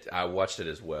 Yeah, So- I watched it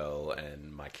as well,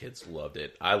 and my kids loved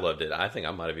it. I loved it. I think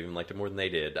I might have even liked it more than they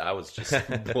did. I was just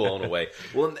blown away.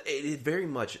 Well, and it very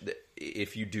much,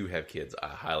 if you do have kids, I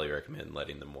highly recommend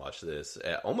letting them watch this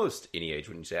at almost any age.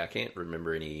 When you say, I can't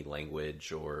remember any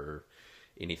language or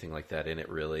anything like that in it,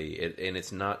 really. And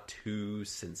it's not too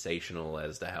sensational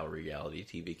as to how reality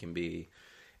TV can be.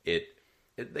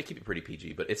 They keep it pretty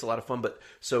PG, but it's a lot of fun. But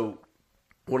so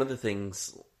one of the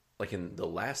things, like in the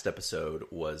last episode,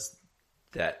 was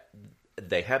that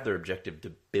they have their objective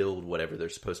to build whatever they're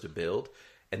supposed to build,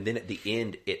 and then at the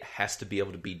end, it has to be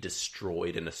able to be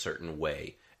destroyed in a certain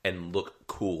way and look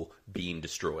cool being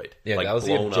destroyed. Yeah, like that was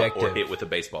the blown up or objective. hit with a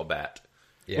baseball bat.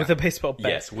 Yeah. With a baseball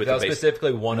bat. Yes, with that a was base-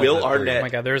 specifically one Will of the three. Arnett. Oh my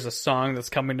god, there's a song that's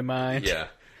coming to mind. Yeah,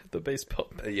 The baseball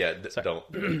bat. yeah. Don't.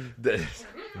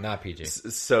 Not PG.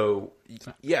 So,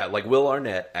 yeah, like Will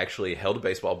Arnett actually held a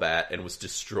baseball bat and was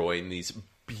destroying these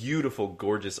beautiful,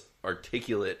 gorgeous,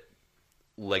 articulate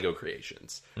Lego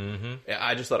creations. Mm-hmm.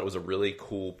 I just thought it was a really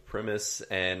cool premise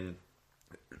and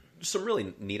some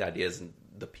really neat ideas. And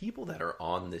the people that are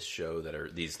on this show that are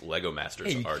these Lego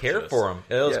masters Yeah, you are care just, for them.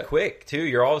 It was Yeah. quick too.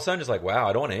 You're all of a sudden just like, wow,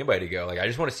 I don't want anybody to go. Like, I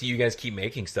just want to see you guys keep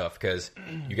making stuff because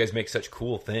you guys make such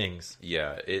cool things.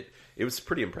 Yeah, it was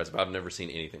pretty impressive. I've never seen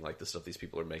anything like the stuff these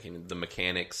people are making. The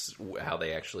mechanics, how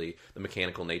they actually, the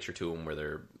mechanical nature to them, where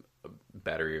they're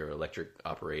battery or electric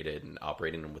operated and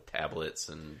operating them with tablets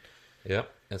and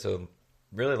Yep. And so,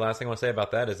 really, the last thing I want to say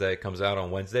about that is that it comes out on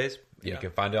Wednesdays. And Yeah. You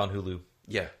can find it on Hulu.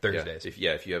 yeah, Thursdays.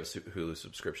 Yeah. If you have a Hulu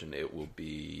subscription, it will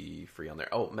be free on there.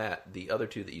 Oh, Matt, the other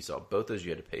two that you saw, both those you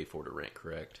had to pay for to rent,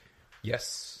 correct?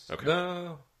 Yes. Okay.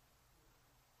 No.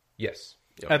 Yes.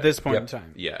 Okay. At this point Yep. in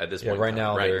time. Yeah, at this Yeah. point, Right in now,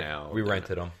 time. Right they're- now, we they're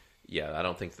rented not. them. Yeah, I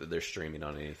don't think that they're streaming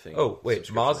on anything. Oh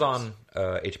wait, Ma's subscription-wise.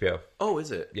 on HBO. Oh,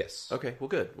 is it? Yes. Okay, well,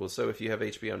 good. Well, so if you have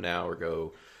HBO Now or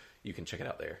Go, you can check it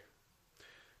out there.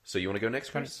 So you want to go next,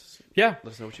 Chris? Yeah.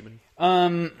 Let us know what you've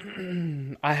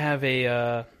been. I have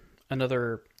a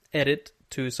another edit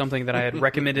to something that I had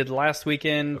recommended last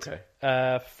weekend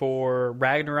Okay. for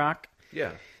Ragnarok.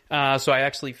 Yeah. So I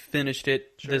actually finished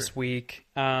it this week,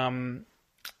 and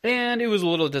it was a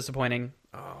little disappointing.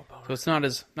 Oh, bummer. So it's not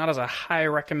as a high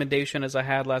recommendation as I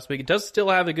had last week. It does still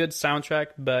have a good soundtrack,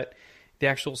 but the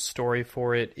actual story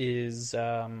for it is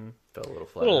Fell a little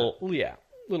flat.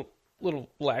 little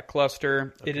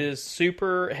lackluster. It is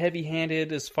super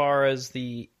heavy-handed as far as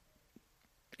the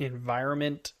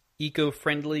environment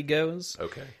eco-friendly goes.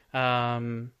 Okay.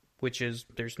 Which is,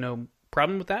 there's no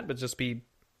problem with that, but just be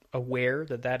aware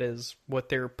that is what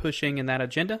they're pushing in that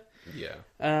agenda. Yeah.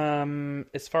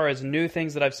 As far as new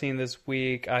things that I've seen this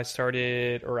week, I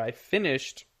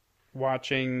finished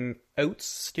watching Oats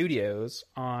Studios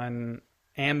on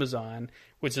Amazon,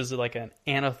 which is like an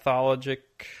anthology.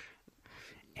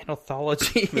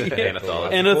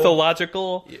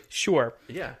 Anthological. Sure.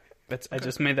 Yeah. I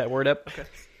just made that word up.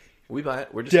 We buy it.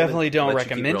 We're just Definitely gonna don't let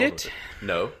you keep recommend rolling it. with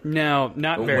No. No,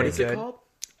 not very What is good. it called?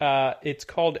 It's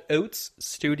called Oats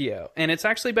Studio, and it's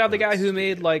actually about the guy who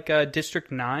made like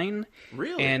District 9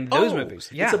 Really? and those Oh, movies.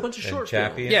 Yeah, It's a bunch of And short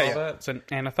Chappie films. and yeah, all yeah. that? It's an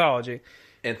anthology.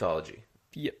 Anthology.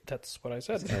 Yep, that's what I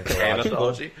said.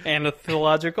 Anthology.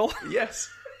 Anthological. Yes.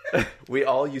 We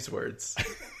all use words.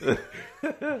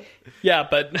 Yeah,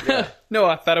 but no,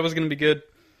 I thought it was going to be good.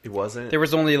 It wasn't. There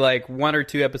was only like 1 or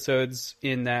 2 episodes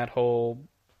in that whole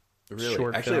Really?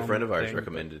 short Actually, a film friend of ours thing.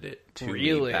 recommended it to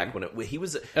Really? me back when he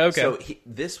was Okay. So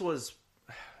this was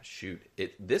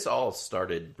this all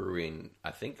started brewing,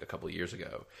 I think, a couple of years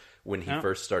ago when he Oh.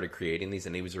 first started creating these,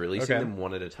 and he was releasing Okay. them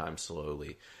one at a time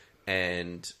slowly,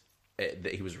 and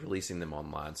he was releasing them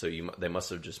online. So they must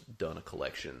have just done a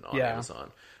collection on Yeah.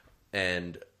 Amazon,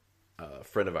 and. A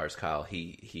friend of ours, Kyle,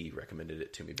 he recommended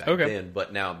it to me back Okay. then,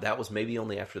 but now that was maybe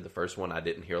only after the first one. I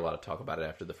didn't hear a lot of talk about it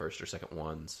after the first or second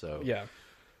one. So yeah.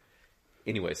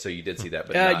 anyway, so you did see that,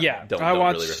 but Yeah, don't I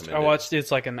watched. really recommend I it. watched.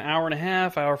 It's like an hour and a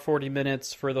half, hour 40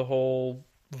 minutes for the whole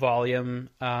volume.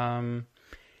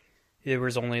 There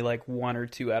was only like 1 or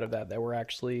 2 out of that were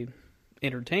actually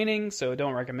entertaining, so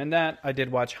don't recommend that. I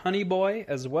did watch Honey Boy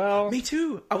as well. Me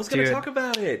too. I was going to Dude. talk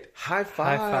about it. High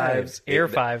fives. High fives. Air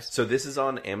fives. So this is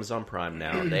on Amazon Prime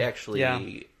now. They actually Yeah.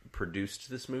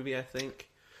 produced this movie, I think.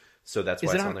 So that's Is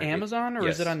why it it's on there. Amazon or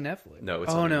Yes. is it on Netflix? No,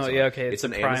 it's oh on no, Amazon. yeah, okay. It's the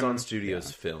an Prime- Amazon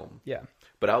Studios film. Yeah.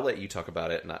 But I'll let you talk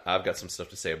about it, and I've got some stuff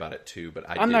to say about it too. But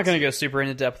I'm not going to go super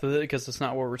into depth with it because it's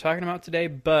not what we're talking about today.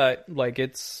 But like,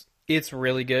 it's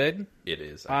really good. It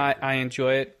is. I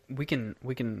enjoy it. We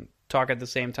can talk at the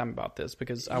same time about this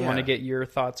because I want to Yeah. get your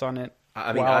thoughts on it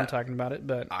I mean, while I'm talking about it.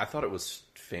 But I thought it was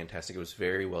fantastic. It was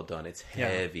very well done. It's Yeah.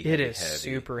 heavy. It heavy, is heavy.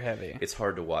 super heavy. It's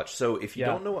hard to watch. So if you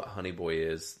Yeah. don't know what Honey Boy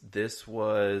is, this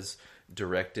was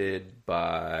directed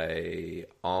by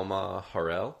Alma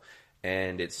Harrell,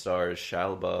 and it stars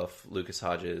Shia LaBeouf, Lucas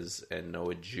Hodges, and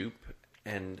Noah Jupe.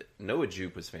 And Noah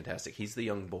Jupe was fantastic. He's the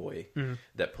young boy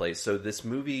that plays. So this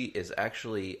movie is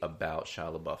actually about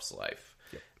Shia LaBeouf's life.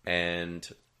 And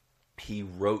he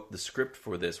wrote the script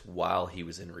for this while he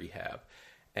was in rehab.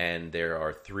 And there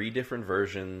are two different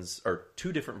versions of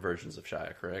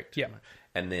Shia, correct? Yeah.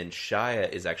 And then Shia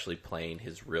is actually playing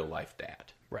his real life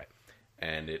dad. Right.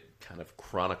 And it kind of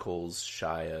chronicles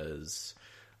Shia's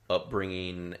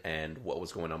upbringing and what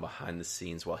was going on behind the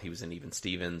scenes while he was in Even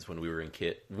Stevens when we were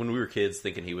kids,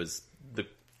 thinking he was the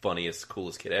funniest,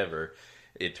 coolest kid ever.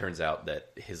 It turns out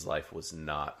that his life was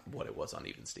not what it was on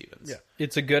Even Stevens. Yeah.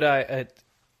 It's a good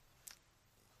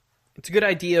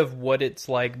idea of what it's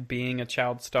like being a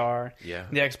child star. Yeah.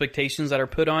 The expectations that are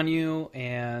put on you,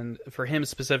 and for him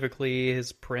specifically,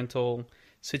 his parental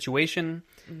situation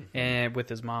and with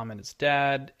his mom and his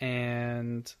dad.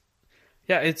 And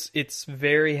yeah, it's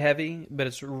very heavy, but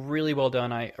it's really well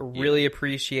done. I really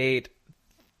appreciate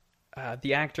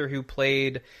the actor who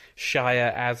played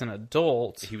Shia as an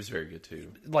adult. He was very good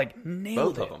too. Like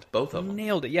nailed it. Both of them.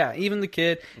 Nailed it. Yeah, even the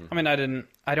kid. I mean,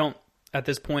 I don't at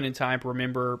this point in time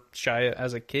remember Shia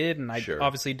as a kid, and I Sure.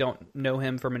 obviously don't know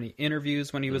him from any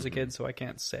interviews when he was a kid, so I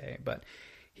can't say. But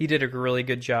he did a really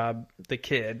good job, the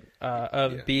kid,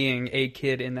 of being a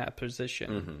kid in that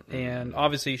position. And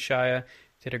obviously Shia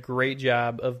did a great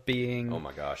job of being Oh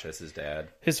my gosh, that's his dad.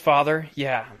 his father.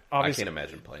 Yeah, obviously. I can't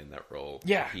imagine playing that role.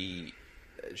 Yeah.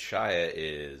 Shia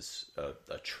is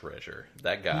a treasure.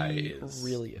 That guy is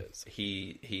really is.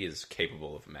 He is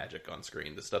capable of magic on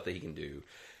screen. The stuff that he can do.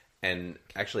 And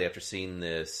actually, after seeing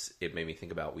this, it made me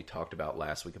think about, we talked about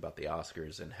last week about the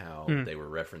Oscars and how they were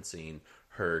referencing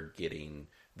her getting,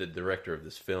 the director of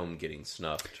this film getting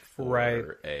snuffed for Right.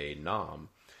 a nom.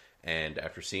 And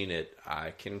after seeing it,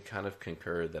 I can kind of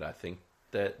concur that I think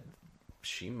that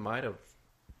she ought to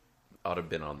have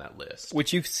been on that list.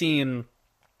 Which you've seen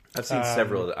I've seen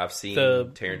several. I've seen the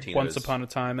Tarantino's. Once Upon a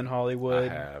Time in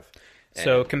Hollywood. I have.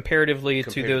 So And comparatively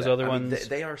compared to those that, other I mean, ones,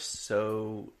 they are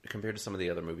so, compared to some of the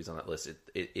other movies on that list,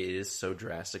 it is so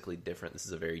drastically different. This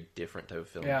is a very different type of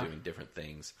film, Yeah. doing different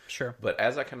things. Sure. But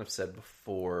as I kind of said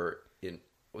before, in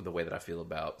the way that I feel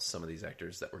about some of these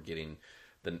actors that were getting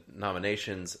the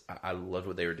nominations, I loved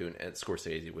what they were doing. And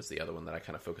Scorsese was the other one that I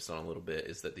kind of focused on a little bit,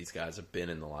 is that these guys have been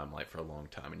in the limelight for a long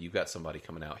time. And you've got somebody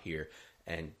coming out here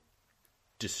and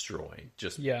destroying,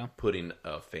 just putting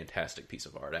a fantastic piece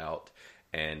of art out.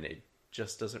 And it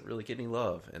just doesn't really get any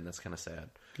love. And that's kind of sad.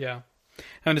 Yeah.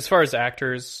 And as far as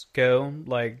actors go,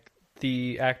 like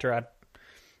the actor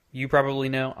you probably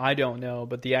know, I don't know,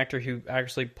 but the actor who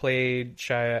actually played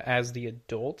Shia as the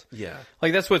adult, Yeah.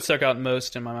 like that's what stuck out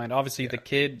most in my mind. Obviously, the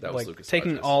kid, that was like Lucas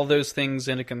taking Hodges. all those things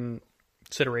into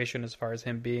consideration as far as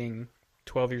him being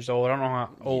 12 years old. I don't know how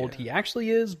old he actually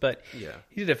is, but Yeah.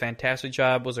 he did a fantastic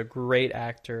job, was a great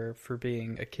actor for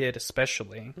being a kid,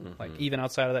 especially. Like, even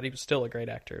outside of that, he was still a great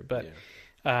actor. But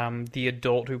the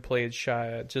adult who played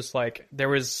Shia, just like, there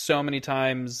was so many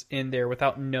times in there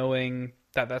without knowing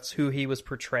that that's who he was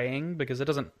portraying, because it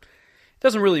doesn't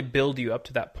really build you up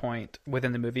to that point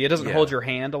within the movie. It doesn't hold your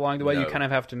hand along the way. You No. kind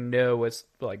of have to know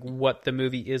like what the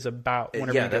movie is about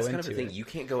whenever you go that's into kind of the thing. it. You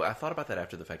can't go. I thought about that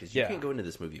after the fact. You can't go into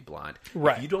this movie blind.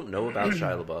 Right. If you don't know about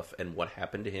Shia LaBeouf and what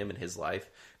happened to him in his life,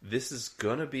 this is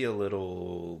gonna be a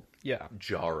little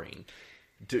jarring.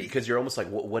 Because you're almost like,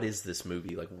 what is this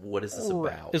movie? Like, what is this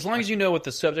about? As long as you know what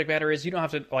the subject matter is, you don't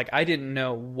have to, like, I didn't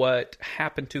know what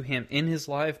happened to him in his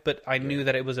life, but I knew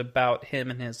that it was about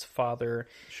him and his father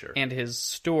and his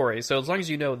story. So as long as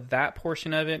you know that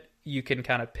portion of it, you can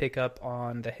kind of pick up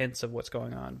on the hints of what's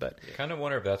going on. But I kind of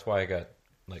wonder if that's why I got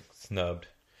like snubbed,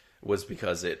 was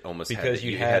because it almost because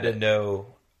you had to know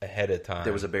ahead of time.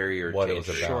 There was a barrier what to it was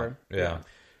entry. about. Sure. Yeah.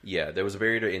 Yeah, there was a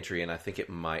barrier to entry, and I think it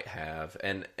might have.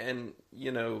 And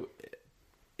you know,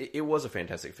 it was a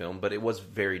fantastic film, but it was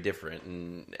very different.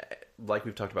 And like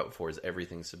we've talked about before, is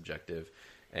everything's subjective.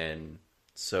 And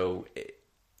so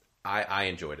I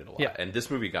enjoyed it a lot. Yeah. And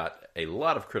this movie got a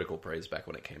lot of critical praise back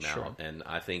when it came out. And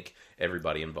I think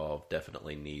everybody involved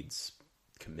definitely needs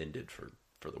commended for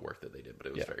the work that they did. But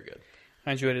it was very good.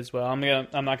 I enjoyed it as well. I'm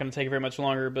not gonna take it very much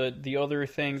longer, but the other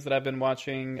things that I've been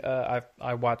watching,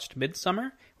 I watched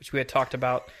Midsommar, which we had talked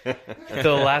about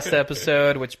the last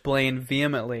episode, which Blaine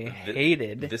vehemently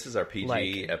hated. This is our PG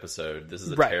Like- episode. This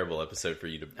is a Right. terrible episode for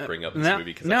you to bring up this no,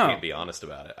 movie because no. I can't be honest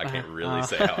about it. I can't really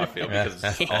say how I feel because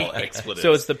it's all expletives.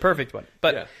 So it's the perfect one.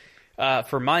 But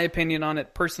for my opinion on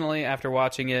it, personally, after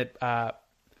watching it,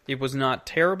 It was not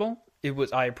terrible.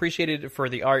 I appreciated it for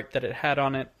the art that it had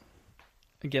on it.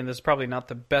 Again, this is probably not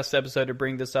the best episode to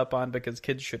bring this up on because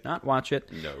kids should not watch it.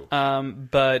 No.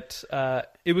 But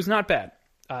it was not bad.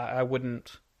 I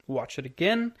wouldn't watch it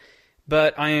again,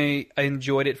 but I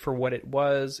enjoyed it for what it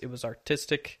was. It was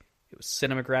artistic. It was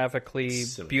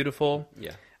cinemagraphically beautiful.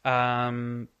 Yeah.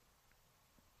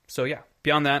 So yeah,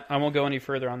 beyond that, I won't go any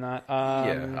further on that.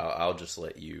 I'll just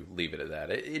let you leave it at that.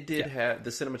 It did have, the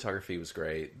cinematography was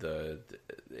great.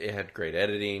 It had great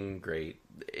editing,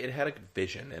 it had a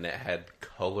vision, and it had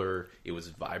color. It was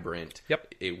vibrant.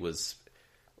 Yep. It was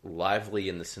lively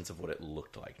in the sense of what it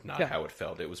looked like, not how it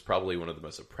felt. It was probably one of the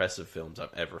most oppressive films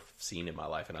I've ever seen in my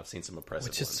life, and I've seen some oppressive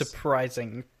which is ones.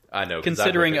 surprising. I know,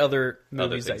 considering other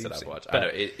movies things that I've seen. watched. But I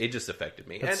know it just affected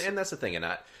me, and that's the thing. And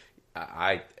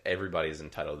everybody is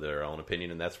entitled to their own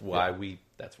opinion, and that's why we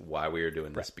are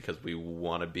doing this, because we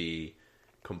want to be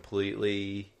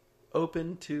completely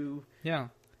open to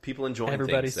people enjoying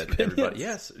everybody's things that opinions. everybody.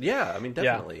 Yes, yeah, I mean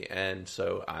definitely, and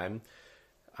so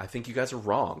I think you guys are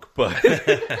wrong, but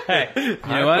hey, you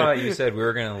know what? thought you said we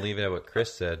were going to leave it at what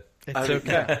Chris said. It's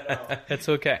okay. It's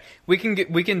okay. We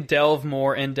can delve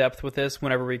more in depth with this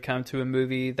whenever we come to a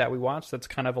movie that we watch that's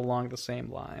kind of along the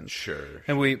same lines. Sure.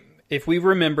 And if we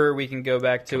remember, we can go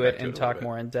back to it and talk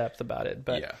more in depth about it.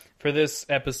 But for this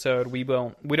episode, we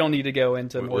don't need to go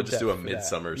into more. We'll just depth do a for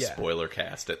Midsummer that. spoiler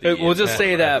cast at the end. We'll just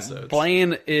say that episodes.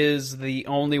 Blaine is the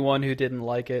only one who didn't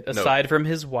like it, aside from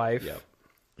his wife,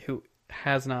 who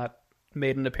has not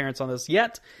made an appearance on this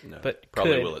yet, but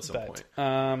probably could, will at some but,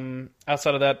 point.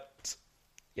 Outside of that,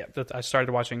 I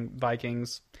started watching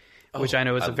Vikings, which I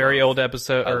know is I a very love- old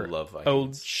episode I or love Vikings.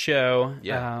 old show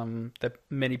Yeah. that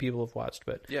many people have watched,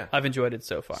 but Yeah. I've enjoyed it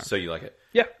so far. So you like it?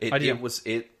 Yeah, I do.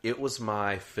 It was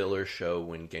my filler show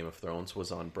when Game of Thrones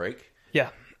was on break. Yeah.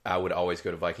 I would always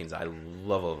go to Vikings. I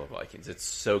love Vikings. It's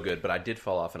so good, but I did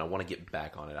fall off, and I want to get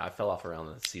back on it. I fell off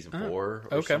around season 4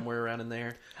 or somewhere around in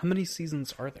there. How many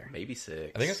seasons are there? Maybe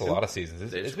 6. I think it's a lot of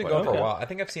seasons. It's been quite going for a okay. while. I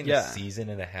think I've seen Yeah. a season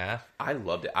and a half, I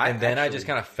loved it. and then I just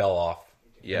kind of fell off.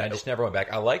 Yeah. And I just never went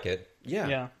back. I like it. Yeah.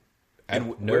 Yeah. I have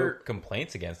And no we're-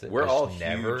 complaints against it. we're I just all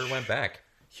never huge- went back.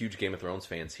 Huge Game of Thrones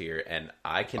fans here, and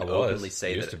I can I was. openly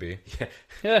say Used that to be.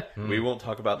 Yeah. we won't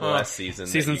talk about the last season.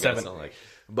 that Season you guys 7. don't like.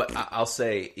 But I'll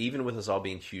say, even with us all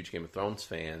being huge Game of Thrones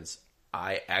fans,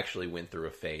 I actually went through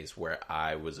a phase where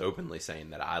I was openly saying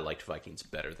that I liked Vikings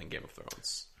better than Game of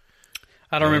Thrones.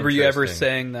 I don't remember you ever Interesting.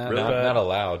 saying that. Really? but Not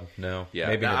allowed. No. Yeah.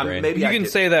 Maybe in Now, the brain. maybe you I can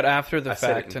did- say that after the I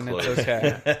said it fact, in and it's close.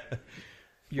 okay.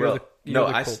 You're the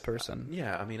I cool s- person.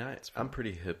 Yeah, I mean, I'm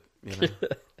pretty hip. You know,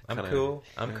 I'm kinda- cool.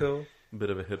 I'm cool. bit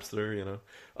of a hipster. You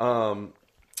know.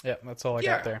 Yeah, that's all I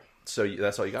got there. So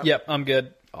that's all you got? Yep, I'm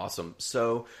good. Awesome.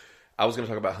 So I was going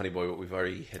to talk about Honey Boy, but we've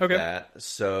already hit Okay. that.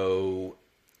 So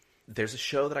there's a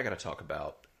show that I got to talk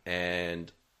about,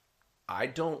 and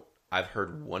I've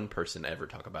heard one person ever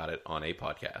talk about it on a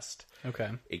podcast. Okay.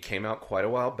 It came out quite a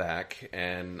while back,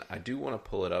 and I do want to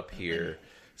pull it up here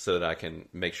so that I can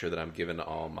make sure that I'm giving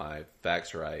all my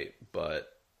facts right,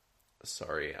 but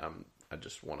sorry, I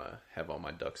just want to have all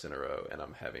my ducks in a row, and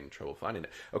I'm having trouble finding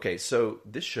it. Okay, so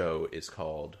this show is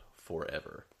called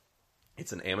Forever.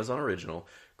 It's an Amazon original.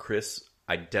 Chris,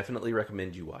 I definitely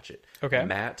recommend you watch it. Okay.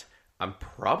 Matt, I'm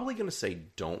probably going to say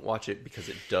don't watch it because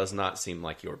it does not seem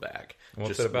like your bag. What's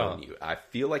Just it about? warn you. I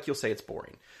feel like you'll say it's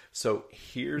boring. So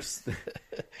here's...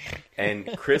 and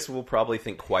Chris will probably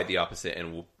think quite the opposite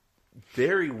and will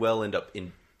very well end up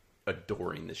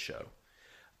adoring this show.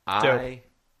 I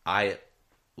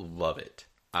love it.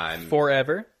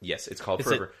 Forever? Yes, it's called Is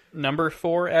Forever. it number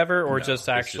forever or No, just it's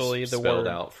actually just the spelled word?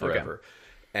 out Forever.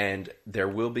 And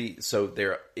there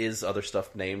is other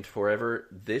stuff named Forever.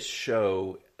 This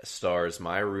show stars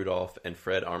Maya Rudolph and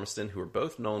Fred Armisen, who are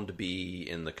both known to be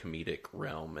in the comedic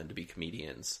realm and to be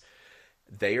comedians.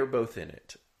 They are both in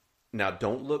it. Now,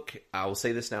 don't look, I will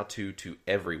say this now too, to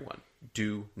everyone.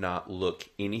 Do not look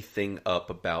anything up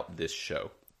about this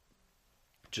show.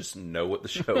 Just know what the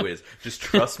show is. Just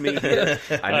trust me.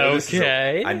 I know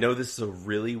Okay. I know this is a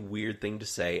really weird thing to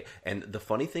say. And the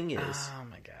funny thing is... Oh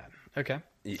my god. Okay.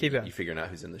 You, Keep going. You figuring out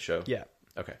who's in the show? Yeah.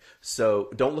 Okay. So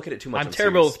don't look at it too much. I'm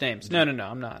terrible serious. with names. No,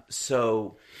 I'm not.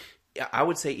 So yeah, I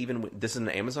would say even this is an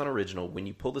Amazon original. When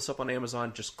you pull this up on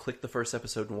Amazon, just click the first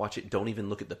episode and watch it. Don't even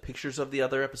look at the pictures of the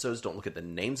other episodes. Don't look at the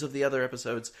names of the other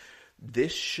episodes.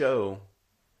 This show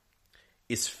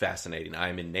is fascinating. I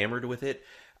am enamored with it.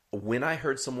 When I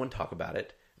heard someone talk about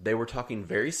it, they were talking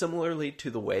very similarly to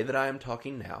the way that I am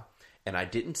talking now. And I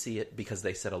didn't see it because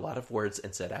they said a lot of words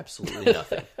and said absolutely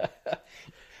nothing.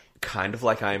 Kind of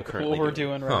like I am currently What we're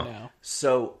doing right Huh. now.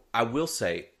 So I will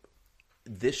say,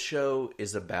 this show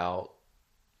is about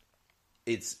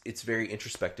it's very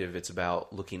introspective. It's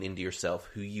about looking into yourself,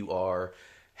 who you are,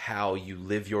 how you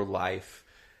live your life,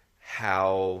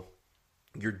 how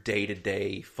your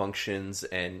day-to-day functions,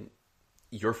 and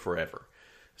you're forever.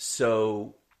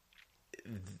 So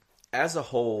as a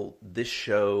whole, this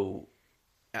show,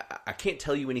 I can't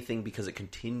tell you anything because it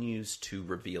continues to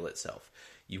reveal itself.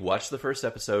 You watch the first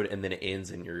episode and then it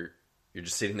ends and you're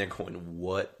just sitting there going,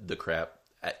 what the crap?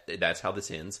 That's how this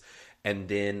ends. And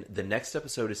then the next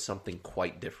episode is something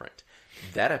quite different.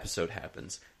 That episode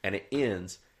happens and it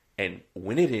ends, and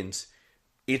when it ends,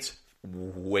 it's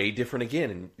way different again.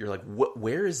 And you're like,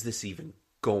 where is this even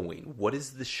going? What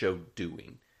is the show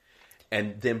doing?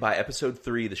 And then by episode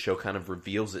 3, the show kind of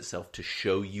reveals itself to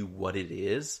show you what it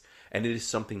is. And it is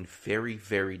something very,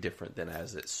 very different than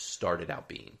as it started out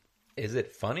being. Is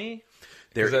it funny?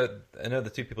 I I know the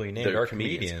two people you named are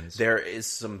comedians. There is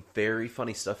some very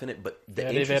funny stuff in it, but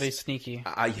very sneaky.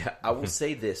 I will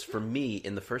say this. For me,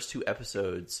 in the first 2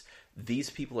 episodes, these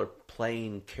people are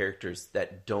playing characters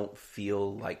that don't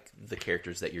feel like the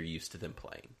characters that you're used to them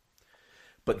playing.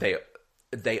 But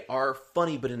they are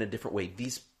funny, but in a different way.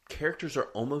 These characters are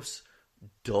almost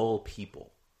dull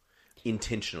people,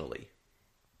 intentionally.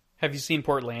 Have you seen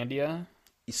Portlandia?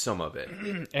 Some of it.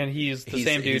 And he's the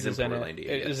same dude who's in it. Portlandia,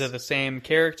 Is yes. it the same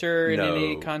character in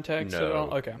any context at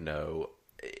all? Okay. No.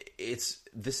 It's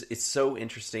so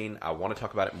interesting. I want to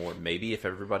talk about it more. Maybe if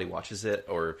everybody watches it,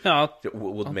 or No,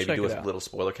 we'll I'll maybe check do it a out. little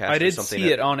spoiler cast. I or did something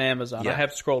see it on Amazon. Yeah. I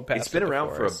have scrolled past it. It's been around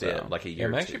before, for a bit, like a year.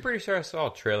 I'm or actually two. pretty sure I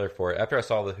saw a trailer for it after I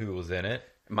saw who was in it.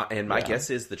 My guess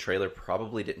is the trailer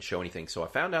probably didn't show anything, so I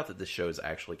found out that this show is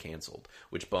actually canceled,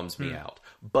 which bums me out.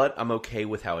 But I'm okay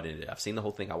with how it ended. I've seen the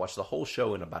whole thing. I watched the whole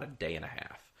show in about a day and a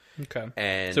half. Okay.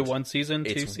 And so 1 season,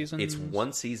 2 seasons? It's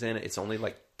 1 season. It's only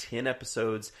like 10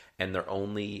 episodes, and they're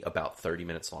only about 30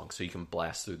 minutes long, so you can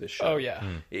blast through this show. Oh, yeah.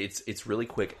 It's really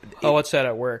quick. I'll watch that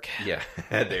at work. Yeah,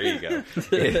 there you go.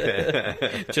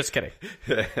 Just kidding.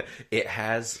 It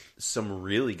has some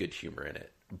really good humor in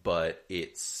it, but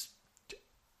it's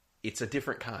a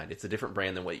different kind. It's a different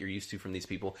brand than what you're used to from these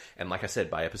people. And like I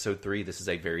said, by episode 3, this is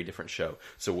a very different show.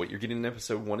 So what you're getting in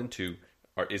episode 1 and 2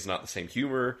 is not the same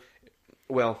humor.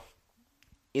 Well,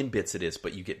 in bits it is,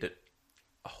 but you get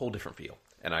a whole different feel.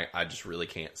 And I just really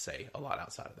can't say a lot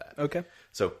outside of that. Okay.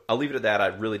 So I'll leave it at that. I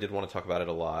really did want to talk about it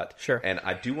a lot. Sure. And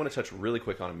I do want to touch really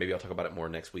quick on it. Maybe I'll talk about it more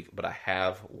next week. But I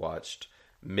have watched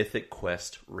Mythic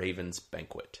Quest Raven's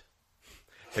Banquet.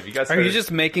 Have you guys Are heard you of-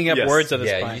 just making up Yes. words at this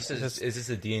Yeah, point? you said, is this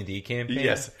a D&D campaign?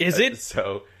 Yes. Is it?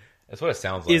 So That's what it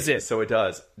sounds like. Is it? So it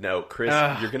does. No, Chris,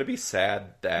 Ugh. you're going to be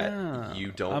sad that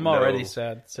you don't I'm know. already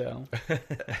sad, so.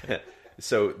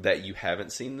 So that you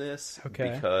haven't seen this.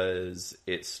 Okay. Because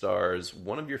it stars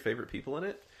one of your favorite people in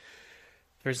it.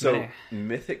 There's So many.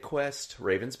 Mythic Quest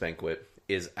Raven's Banquet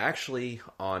is actually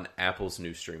on Apple's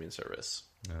new streaming service.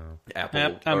 No. Apple.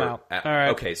 Yep, I'm or- out. All right.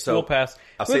 Okay, so we'll pass.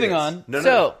 I'll say Moving this. on. No.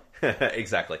 So,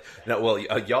 exactly. No, well,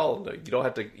 y'all, you don't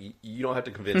have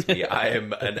to convince me. I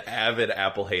am an avid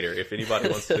Apple hater. If anybody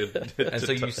wants to, And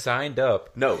so you signed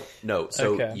up. no.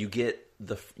 So Okay. you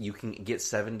can get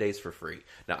 7 days for free.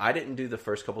 Now, I didn't do the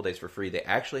first couple days for free. They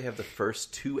actually have the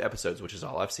first 2 episodes, which is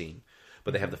all I've seen.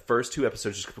 But they have the first 2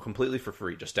 episodes just completely for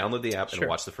free. Just download the app and Sure.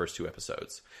 watch the first 2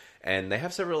 episodes. And they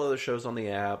have several other shows on the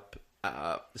app.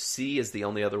 C is the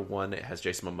only other one. It has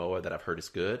Jason Momoa that I've heard is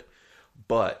good.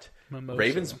 But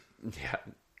Mimosa.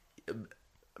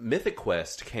 Mythic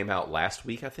Quest came out last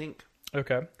week, I think.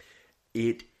 okay.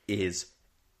 It is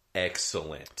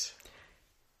excellent.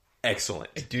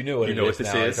 Excellent. Do you know what you it know is what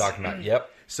this now? is? You're talking about. Yep.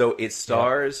 So it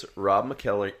stars Rob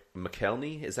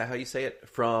McElhenney. Is that how you say it?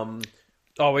 From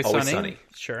Always Always Sunny. Sunny.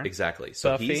 Sure. Exactly.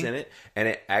 So Buffy. he's in it, and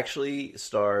it actually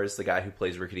stars the guy who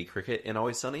plays Rickety Cricket in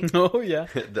Always Sunny. Oh, yeah.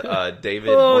 David.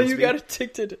 Oh, Hornsby. you got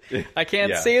addicted. I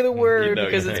can't Yeah. say the word You know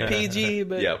because you it's can. PG,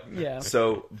 but Yep. yeah.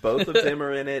 So both of them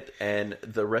are in it, and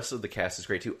the rest of the cast is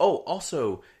great too. Oh,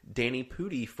 also Danny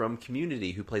Pudi from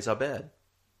Community, who plays Abed.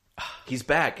 He's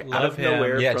back out Love of him.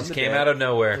 nowhere. Yeah, from just the came dead. out of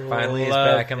nowhere. Finally, he's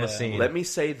Love back on the him. scene. Let me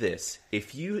say this: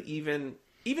 if you even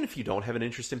if you don't have an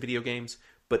interest in video games,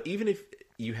 but even if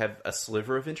you have a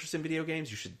sliver of interest in video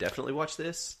games, you should definitely watch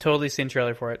this. Totally seen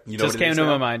trailer for it. You know Just what it came is to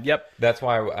now? my mind. Yep. That's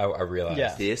why I realized.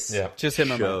 Yeah. This Yeah. Just hit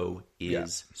my show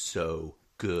is so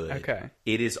good. Okay.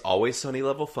 It is Always Sunny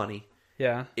level funny.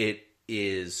 Yeah. It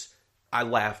is. I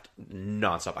laughed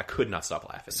nonstop. I could not stop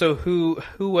laughing. So who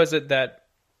was it that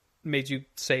made you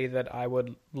say that I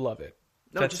would love it?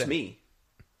 no, That's just it. me.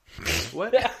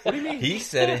 What? What do you mean? He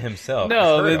said it himself.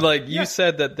 No, I heard him. like you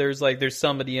said that there's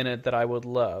somebody in it that I would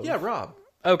love. Yeah, Rob.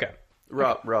 Okay.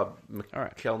 Rob All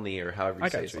right. McElhenney, or however you I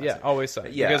say got his you. last Yeah, name. Always Sunny.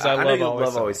 Yeah, because I know love you Always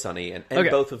love Sunny. Always Sunny, and Okay.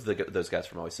 both of those guys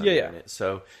from Always Sunny Yeah, are in yeah. it.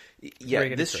 So, yeah, Very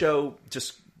good this intro. show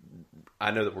just. I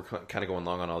know that we're kind of going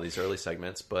long on all these early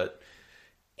segments, but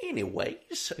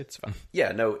anyways, It's fun.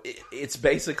 yeah, no, it's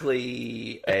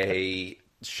basically a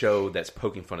show that's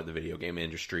poking fun at the video game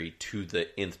industry to the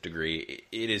nth degree.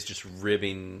 It is just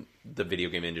ribbing the video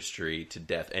game industry to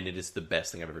death, and it is the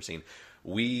best thing I've ever seen.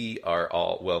 We are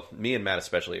all, well, me and Matt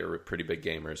especially are pretty big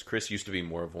gamers. Chris used to be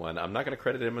more of one. I'm not going to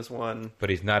credit him as one. But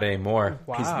he's not anymore.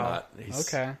 Wow. He's not. He's,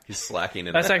 Okay. He's slacking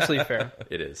in That's that. actually fair.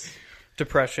 It is.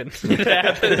 Depression. It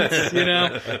happens, you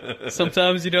know.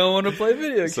 Sometimes you don't want to play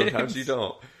video games. Sometimes you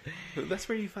don't. That's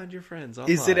where you find your friends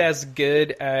online. Is it as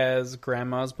good as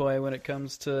Grandma's Boy when it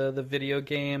comes to the video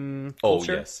game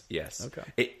culture? Oh, yes. Okay.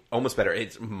 It almost better.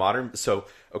 It's modern. So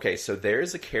there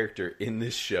is a character in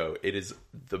this show. It is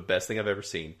the best thing I've ever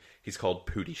seen. He's called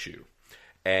Pooty Shoe.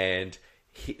 And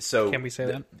Can we say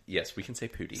that? Yes, we can say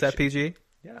Pooty Is that Shoe. PG?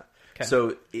 Yeah. Okay.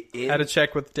 So Had to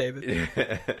check with David.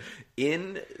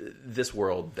 in this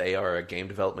world, they are a game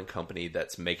development company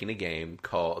that's making a game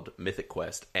called Mythic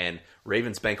Quest, and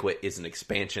Raven's Banquet is an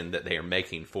expansion that they are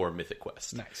making for Mythic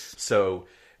Quest. Nice. So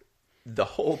the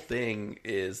whole thing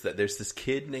is that there's this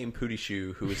kid named Pooty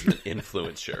Shoe who is an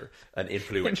influencer.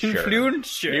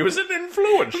 Influencer. He was an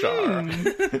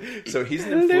influencer. So he's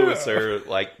an influencer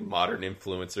like modern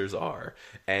influencers are.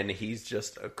 And he's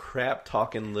just a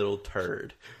crap-talking little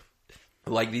turd.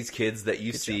 Like these kids that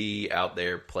you see out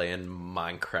there playing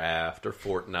Minecraft or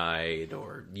Fortnite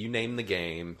or you name the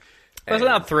game. Let's And-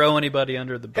 not throw anybody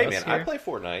under the bus Hey man, here. I play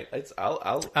Fortnite.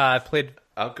 I'll I've played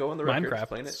go on the record Minecraft,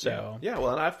 playing it. so- Yeah,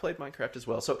 well, and I've played Minecraft as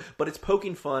well. So, but it's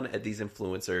poking fun at these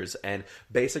influencers, and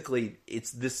basically, it's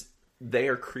this. They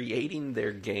are creating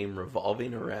their game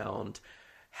revolving around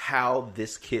how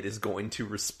this kid is going to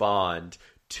respond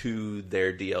to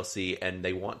their DLC, and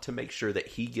they want to make sure that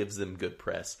he gives them good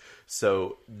press.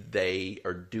 So they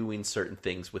are doing certain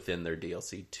things within their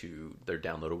DLC to their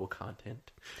downloadable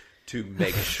content to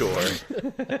make sure.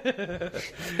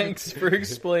 Thanks for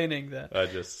explaining that. I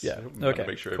just Yeah. wanted Okay, to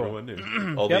make sure cool. everyone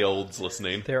knew. All Yep. the olds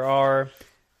listening. They're not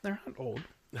old.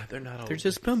 They're not old. They're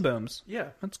just boom booms.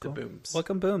 Yeah, That's the cool. booms.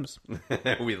 Welcome booms.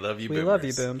 We love you. We boomers. love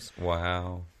you, booms.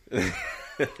 Wow.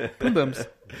 Boom booms.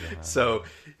 So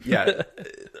yeah,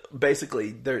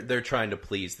 basically they're trying to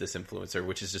please this influencer,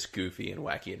 which is just goofy and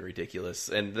wacky and ridiculous,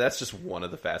 and that's just one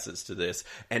of the facets to this.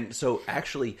 And so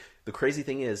actually, the crazy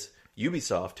thing is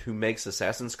Ubisoft, who makes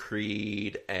Assassin's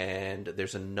Creed, and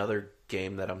there's another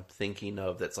game that I'm thinking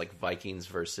of that's like Vikings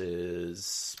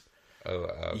versus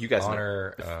you guys know.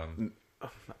 Honor.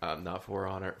 Not For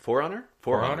Honor. For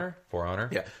Honor.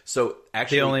 Yeah. So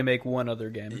actually, They only make one other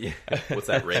game. yeah. What's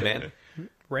that? Rayman.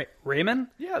 Rayman?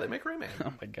 Yeah, they make Rayman.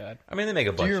 Oh my god. I mean, they make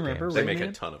a bunch you of remember games. They make a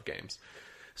Rayman? ton of games.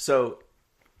 So,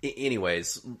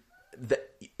 anyways,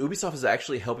 Ubisoft is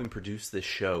actually helping produce this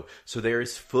show. So there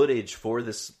is footage for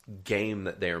this game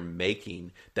that they're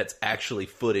making that's actually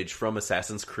footage from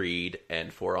Assassin's Creed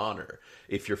and For Honor.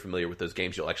 If you're familiar with those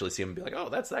games, you'll actually see them and be like, oh,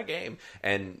 that's that game.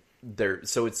 And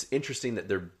so it's interesting that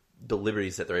the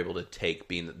liberties that they're able to take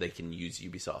being that they can use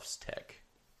Ubisoft's tech.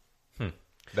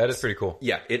 That is pretty cool.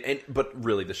 Yeah, but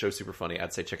really, the show's super funny.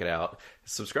 I'd say check it out.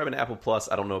 Subscribing to Apple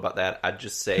Plus. I don't know about that. I'd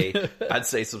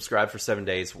say subscribe for 7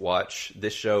 days, watch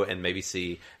this show, and maybe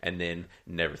see, and then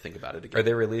never think about it again. Are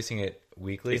they releasing it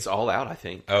weekly? It's all out, I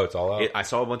think. Oh, it's all out? I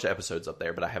saw a bunch of episodes up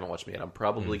there, but I haven't watched them yet. I'm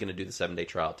probably going to do the 7-day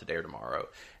trial today or tomorrow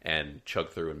and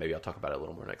chug through, and maybe I'll talk about it a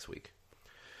little more next week.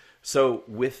 So,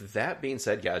 with that being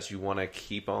said, guys, you want to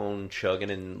keep on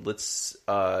chugging, and let's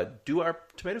do our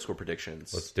tomato score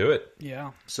predictions. Let's do it.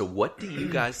 Yeah. So, what do you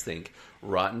guys think the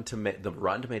Rotten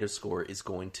Tomatoes score is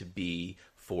going to be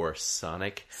for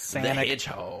Sonic the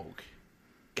Hedgehog?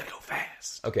 Gotta go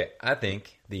fast. Okay, I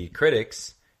think the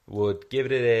critics would give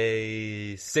it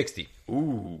a 60.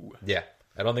 Ooh. Yeah,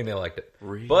 I don't think they liked it.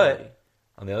 Really? But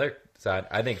on the other side,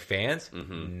 I think fans,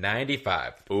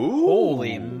 95. Ooh.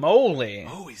 Holy moly.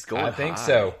 Oh, he's going I think high.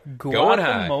 so. Going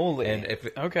high. Guacamole. And if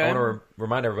Okay. I want to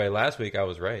remind everybody, last week I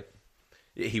was right.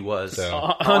 He was. So-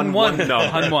 On one number.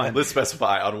 on one. Let's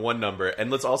specify on one number.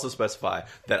 And let's also specify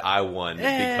that I won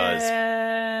because,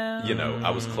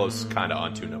 I was close kind of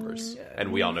on two numbers.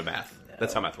 And we all know math.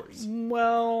 That's how math works.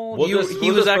 Well, We'll he just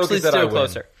was actually focus that I still win.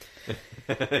 closer.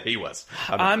 He was.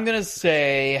 I'm going to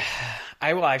say,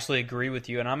 I will actually agree with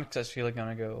you, and I'm actually going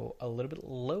to go a little bit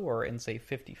lower and say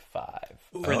 55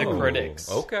 for the Oh, critics.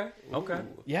 Okay.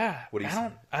 Yeah. What do you say?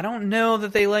 I don't know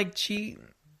that they like cheat.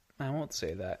 I won't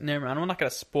say that. Never mind. I'm not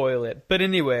going to spoil it. But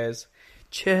anyways,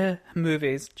 Che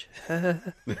movies.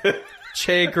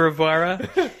 Che Guevara.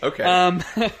 Okay.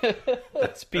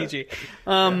 That's PG.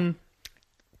 The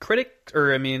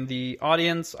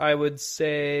audience, I would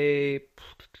say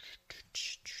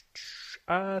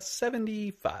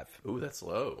 75. Ooh, that's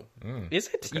low. Is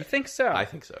it? You think so? I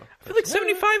think so. I feel like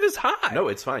 75 is high. No,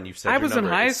 it's fine. You've said I your was in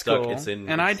number. high It's stuck. school, It's in,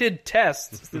 and I did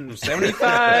tests.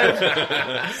 75.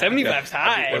 75's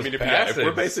high. I mean, if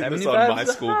we're basing this on 75's my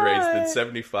school grades, high. then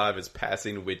 75 is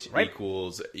passing, which Right.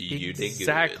 equals you did good.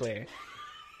 Exactly.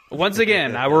 Once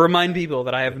again, I will remind people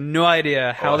that I have no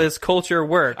idea how this culture I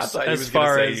works thought he as was going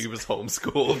far to say as... he was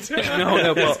homeschooled.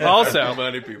 No, well, also, I'm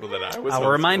reminding people that I was I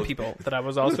will remind homeschooled. people that I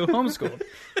was also homeschooled.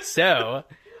 So,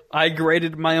 I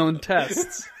graded my own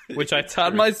tests, which I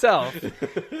taught myself.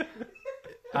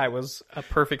 I was a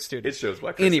perfect student. It shows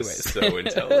why Chris Anyways. is so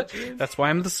intelligent. That's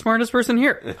why I'm the smartest person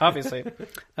here, obviously.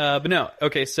 But no,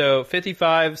 okay, so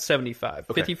 55, 75.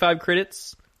 Okay. 55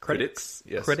 critics. Critics,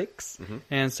 yes. Critics.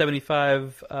 And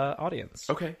 75 audience.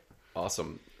 Okay,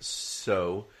 awesome.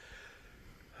 So,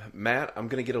 Matt, I'm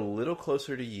going to get a little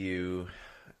closer to you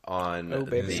on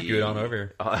baby. Scoot on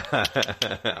over.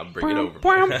 I'll bring it over.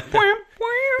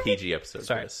 PG episode.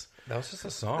 Sorry. Chris. That was just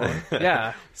a song.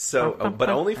 Yeah. So, but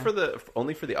only for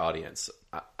the audience.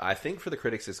 I think for the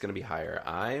critics, it's going to be higher.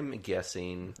 I'm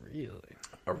guessing Really?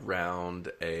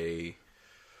 around a.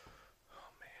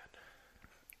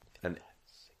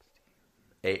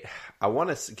 I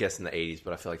want to guess in the 80s,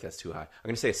 but I feel like that's too high. I'm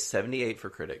going to say a 78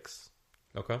 for critics.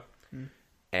 Okay.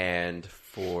 And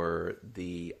for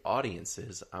the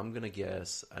audiences, I'm going to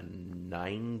guess a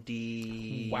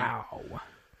 93. Wow.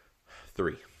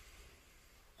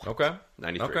 Okay.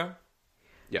 93. Okay.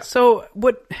 Yeah. So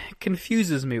what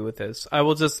confuses me with this, I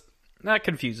will just, not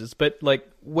confuses, but like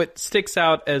what sticks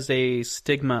out as a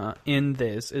stigma in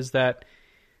this is that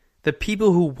the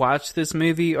people who watch this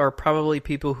movie are probably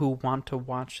people who want to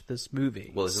watch this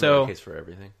movie. Well, isn't so, that the case for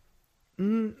everything?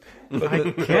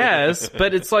 I guess,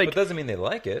 but it's like, But doesn't mean they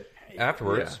like it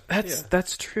afterwards.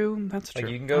 that's true. That's true.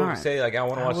 Like you can go All right. say like I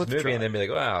want to I'll watch this movie withdraw. and then be like,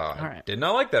 wow, I right. did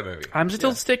not like that movie. I'm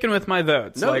still sticking with my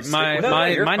votes. No, like stick my with it. my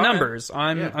No, you're my fine. numbers.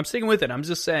 I'm Yeah. I'm sticking with it. I'm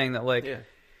just saying that like Yeah.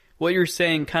 what you're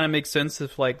saying kind of makes sense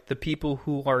if like the people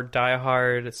who are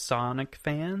diehard Sonic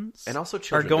fans And also are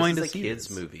children. going This to is a see kids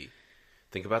this. movie.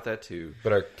 Think about that too.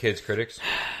 But are kids critics?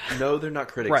 No, they're not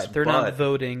critics. Right, they're but not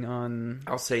voting on.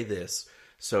 I'll say this.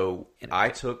 So I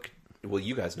took. Well,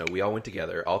 you guys know we all went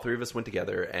together. All three of us went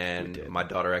together, and my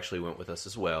daughter actually went with us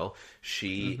as well.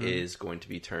 She is going to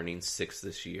be turning 6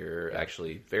 this year,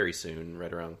 actually very soon,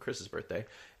 right around Chris's birthday.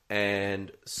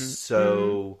 And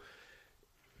so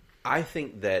I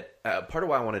think that part of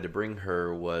why I wanted to bring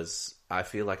her was I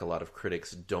feel like a lot of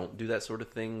critics don't do that sort of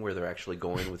thing where they're actually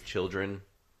going with children,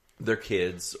 their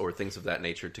kids, or things of that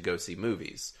nature to go see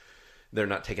movies. They're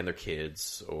not taking their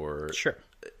kids or... Sure.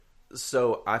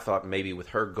 So I thought maybe with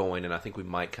her going, and I think we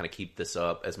might kind of keep this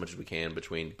up as much as we can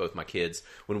between both my kids,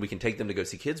 when we can take them to go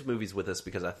see kids' movies with us,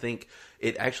 because I think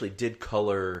it actually did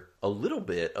color a little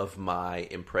bit of my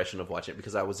impression of watching it,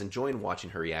 because I was enjoying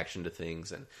watching her reaction to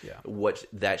things and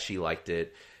that she liked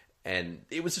it, and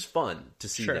it was just fun to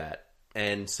see that.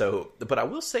 And so, but I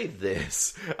will say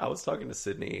this. I was talking to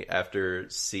Sydney after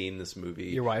seeing this movie.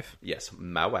 Your wife? Yes,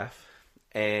 my wife.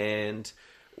 And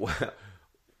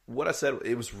what I said,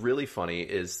 it was really funny,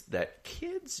 is that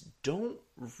kids don't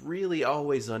really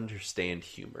always understand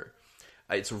humor.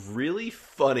 It's really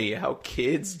funny how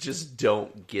kids just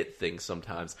don't get things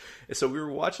sometimes. And so we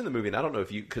were watching the movie, and I don't know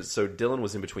if you... So Dylan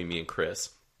was in between me and Chris.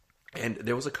 And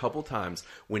there was a couple times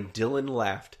when Dylan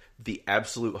laughed the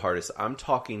absolute hardest. I'm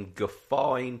talking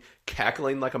guffawing,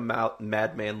 cackling like a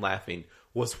madman laughing,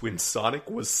 was when Sonic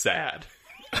was sad.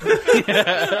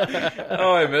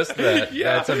 Oh, I missed that.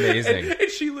 Yeah. That's amazing. And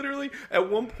she literally, at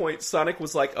one point, Sonic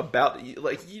was like about,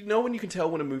 like, you know when you can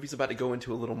tell when a movie's about to go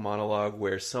into a little monologue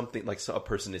where something, like a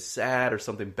person is sad or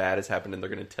something bad has happened and they're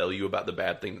going to tell you about the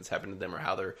bad thing that's happened to them or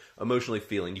how they're emotionally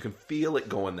feeling. You can feel it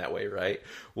going that way, right?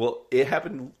 Well, it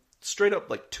happened straight up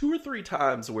like 2 or 3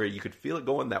 times where you could feel it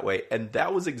going that way, and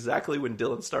that was exactly when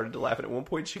Dylan started to laugh. And at one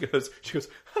point she goes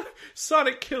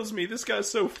Sonic kills me, this guy's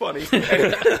so funny.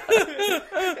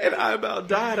 And I about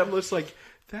died. I'm just like,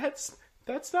 that's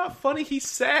not funny, he's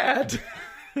sad.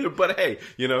 But hey,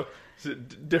 you know,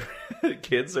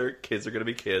 kids are gonna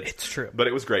be kids. It's true. But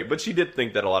it was great. But she did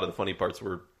think that a lot of the funny parts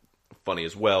were funny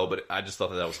as well, but I just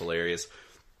thought that was hilarious.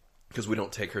 Because we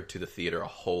don't take her to the theater a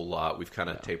whole lot. We've kind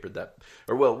of tapered that.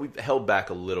 Or, well, we've held back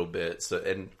a little bit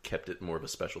and kept it more of a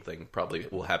special thing. Probably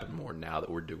will happen more now that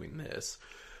we're doing this.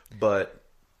 But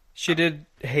She did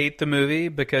hate the movie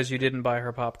because you didn't buy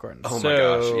her popcorn. Oh so my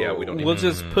gosh, yeah, we don't need We'll to-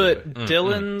 just put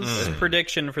Dylan's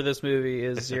prediction for this movie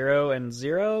is 0 and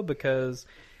 0 because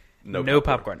no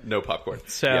popcorn. No popcorn.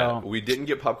 So- yeah, we didn't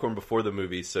get popcorn before the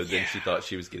movie, so then she thought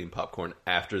she was getting popcorn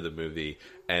after the movie.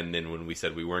 And then when we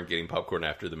said we weren't getting popcorn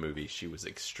after the movie, she was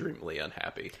extremely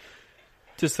unhappy.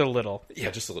 just a little. Yeah,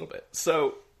 just a little bit.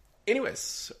 So,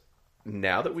 anyways,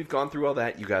 now that we've gone through all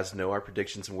that, you guys know our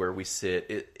predictions and where we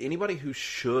sit. Anybody who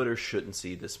should or shouldn't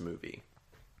see this movie?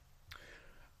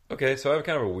 Okay, so I have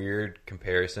kind of a weird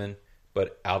comparison,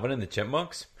 but Alvin and the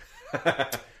Chipmunks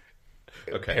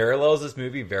Okay. parallels this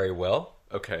movie very well.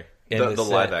 Okay. In The the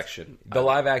live sense- action. The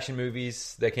live action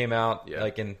movies that came out Yeah.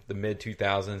 like in the mid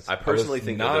 2000s. I personally was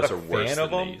think not that those a are worse fan than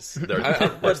of them. these. They're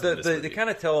But worse than this they movie. kind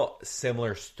of tell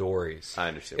similar stories. I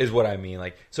understand. Is what I mean.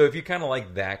 Like, so if you kind of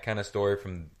like that kind of story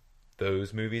from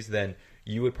those movies, then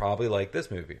you would probably like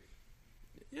this movie.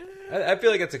 Yeah. I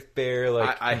feel like it's a fair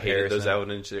like. I hated those comparison.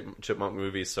 Alvin and Chipmunk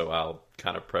movies, so I'll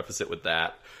kind of preface it with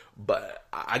that. But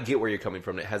I get where you're coming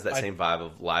from. It has that same vibe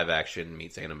of live action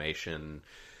meets animation.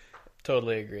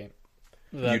 Totally agree.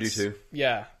 You do too?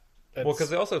 Yeah. Well, because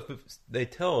they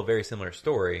tell a very similar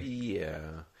story. Yeah.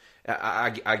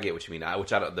 I get what you mean.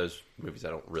 Those movies I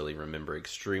don't really remember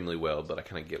extremely well, but I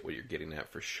kind of get what you're getting at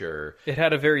for sure. it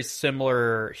had a very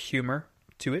similar humor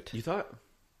to it. You thought?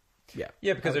 Yeah.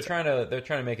 Yeah, because they're trying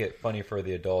to make it funny for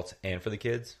the adults and for the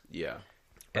kids. Yeah.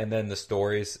 And then the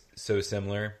story's so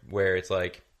similar where it's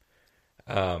like,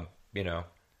 you know,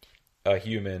 a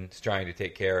human's trying to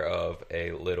take care of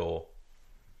a little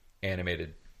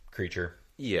animated creature.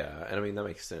 Yeah, and I mean that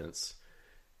makes sense.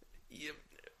 Yeah,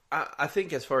 I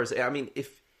think as far as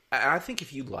I think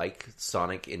if you like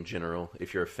Sonic in general,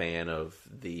 if you're a fan of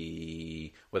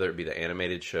whether it be the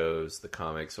animated shows, the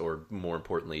comics, or more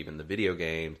importantly even the video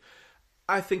games,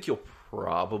 I think you'll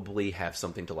probably have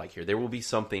something to like here. There will be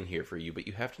something here for you, but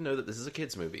you have to know that this is a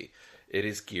kids movie. It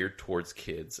is geared towards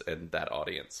kids and that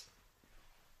audience.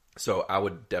 So I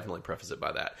would definitely preface it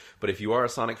by that. But if you are a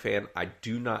Sonic fan, I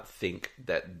do not think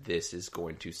that this is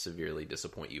going to severely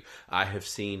disappoint you. I have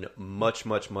seen much,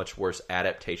 much, much worse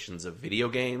adaptations of video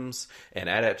games and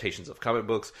adaptations of comic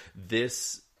books.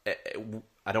 This,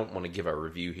 I don't want to give our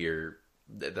review here.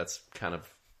 That's kind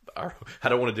of I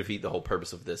don't want to defeat the whole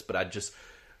purpose of this, but I just,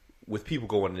 with people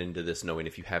going into this knowing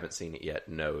if you haven't seen it yet,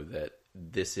 know that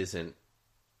this isn't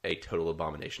a total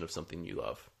abomination of something you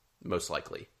love, most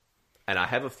likely. And I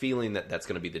have a feeling that that's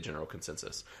going to be the general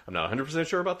consensus. I'm not 100%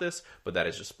 sure about this, but that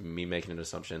is just me making an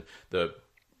assumption.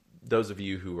 Those of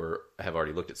you who have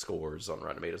already looked at scores on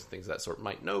Rotten Tomatoes and things of that sort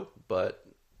might know, but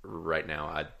right now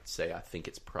I'd say I think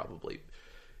it's probably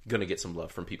going to get some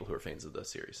love from people who are fans of the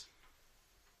series.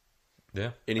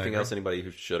 Yeah. Anything else? Anybody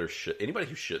who anybody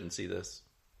who shouldn't see this?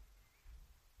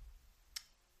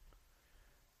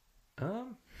 I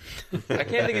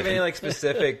can't think of any like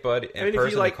specific, but If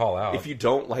person you like, to call out. if you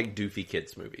don't like doofy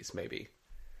kids movies, maybe.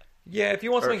 Yeah, if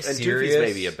you want something And serious, doofy's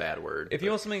maybe a bad word. If you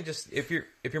want something, just if you're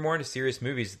more into serious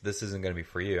movies, this isn't going to be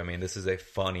for you. I mean, this is a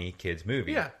funny kids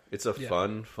movie. yeah, it's a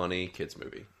fun, funny kids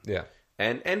movie, Yeah.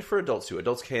 and for adults too.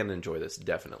 Adults can enjoy this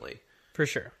definitely. For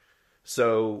sure.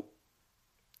 So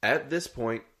at this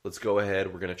point, let's go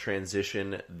ahead. We're going to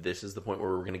transition. This is the point where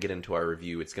we're going to get into our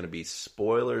review. It's going to be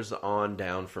spoilers on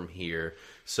down from here.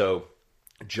 So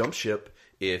jump ship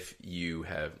if you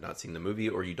have not seen the movie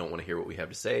or you don't want to hear what we have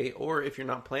to say. Or if you're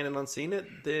not planning on seeing it,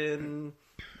 then,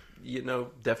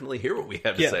 definitely hear what we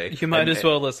have to say. You might as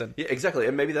well listen. Yeah, exactly.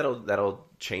 And maybe that'll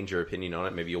change your opinion on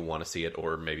it. Maybe you'll want to see it,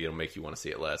 or maybe it'll make you want to see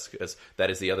it less. Because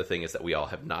that is the other thing, is that we all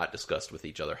have not discussed with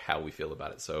each other how we feel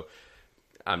about it. So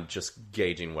I'm just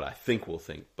gauging what I think we'll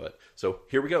think. But so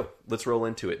here we go. Let's roll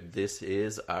into it. This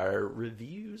is our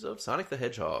reviews of Sonic the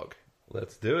Hedgehog.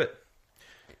 Let's do it.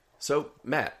 So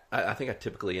Matt, I think I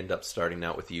typically end up starting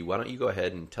out with you. Why don't you go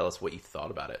ahead and tell us what you thought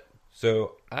about it?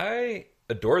 So I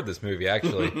adored this movie.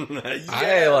 Actually,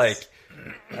 Yes!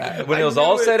 when it was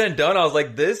all said and done, I was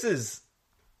like, "This is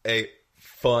a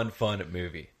fun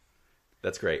movie."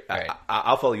 That's great. Right.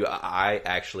 I'll follow you. I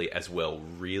actually, as well,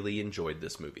 really enjoyed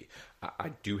this movie.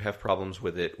 I do have problems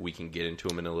with it. We can get into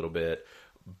them in a little bit.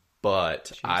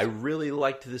 But I really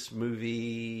liked this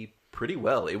movie pretty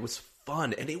well. It was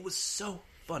fun, and it was so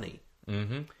funny.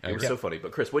 Mm-hmm. It was so funny.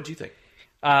 But Chris, what did you think?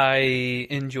 I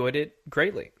enjoyed it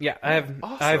greatly. Yeah, I have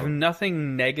Awesome.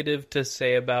 nothing negative to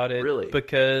say about it, Really?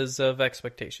 because of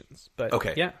expectations. But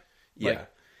Okay. yeah, Yeah.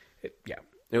 yeah.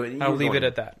 You were I'll leave it going-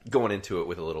 at that. Going into it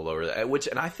with a little lower,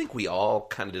 and I think we all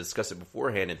kind of discussed it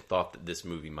beforehand and thought that this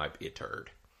movie might be a turd.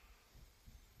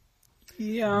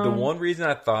 Yeah. The one reason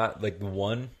I thought, like, the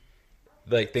one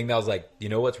thing that was like, you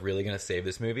know what's really going to save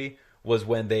this movie was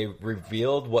when they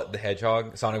revealed what the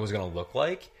Hedgehog Sonic was going to look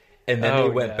like, and then they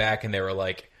went back and they were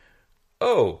like,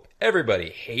 "Oh, everybody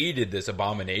hated this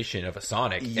abomination of a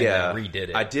Sonic," and then redid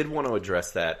it. I did want to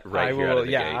address that right here out of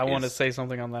the gate. I want to say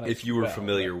something on that. If you were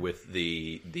familiar with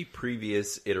the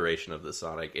previous iteration of the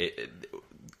Sonic,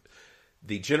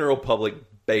 the general public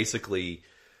basically,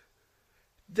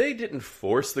 they didn't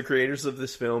force the creators of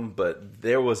this film, but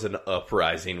there was an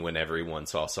uprising when everyone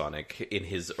saw Sonic in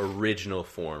his original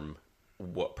form.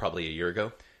 What, probably a year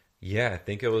ago? Yeah, I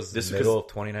think it was middle of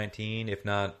 2019, if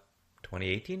not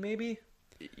 2018, maybe.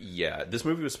 Yeah, this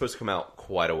movie was supposed to come out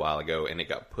quite a while ago, and it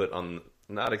got put on,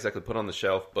 not exactly put on the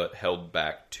shelf, but held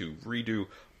back to redo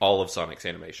all of Sonic's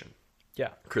animation. Yeah.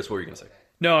 Chris, what were you going to say?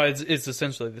 No, it's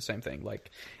essentially the same thing. Like,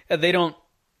 they don't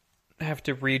have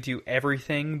to redo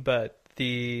everything, but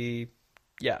they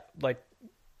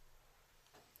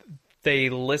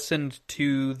listened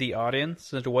to the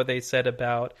audience and to what they said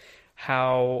about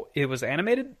how it was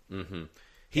animated. Mm-hmm.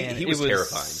 He was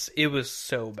terrifying. It was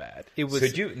so bad. It was.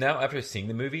 Could you now, after seeing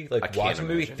the movie, like watching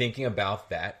the movie, thinking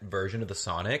about that version of the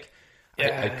Sonic?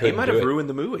 Yeah, it might have ruined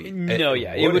the movie. No,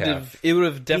 it would have. It would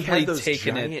have definitely he had those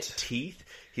taken giant teeth.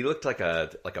 He looked like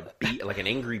an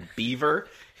angry beaver.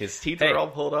 His teeth were all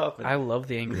pulled up. I love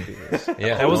the Angry Beavers.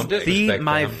 Yeah, that was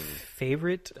my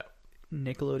favorite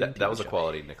Nickelodeon. That was a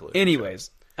quality Nickelodeon.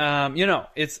 Anyways.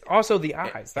 It's also the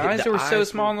eyes. The eyes were so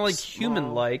small and like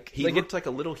human-like. He looked like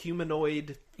a little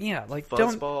humanoid. Yeah, like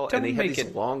fuzzball, and he had these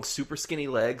it long, super skinny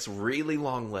legs, really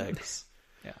long legs.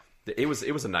 Yeah, it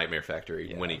was a nightmare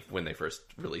factory when they first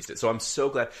released it. So I'm so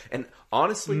glad. And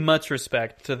honestly, much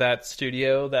respect to that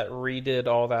studio that redid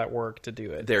all that work to do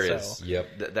it. There is,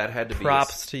 yep, that had to be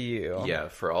props to you. Yeah,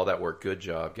 for all that work. Good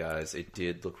job, guys. It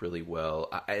did look really well.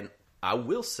 And I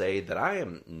will say that I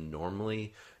am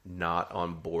normally not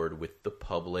on board with the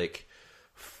public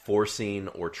forcing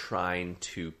or trying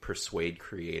to persuade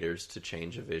creators to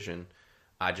change a vision.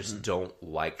 I just don't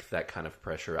like that kind of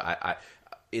pressure.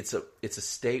 It's a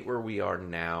state where we are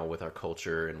now with our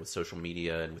culture and with social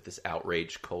media and with this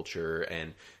outrage culture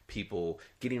and people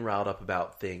getting riled up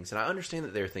about things. And I understand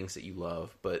that there are things that you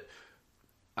love, but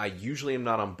I usually am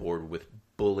not on board with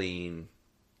bullying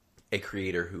a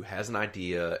creator who has an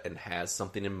idea and has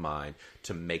something in mind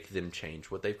to make them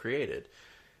change what they've created.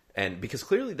 And because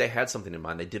clearly they had something in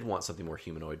mind, they did want something more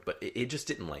humanoid, but it just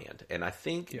didn't land. And I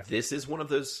think this is one of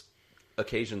those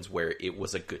occasions where it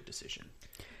was a good decision.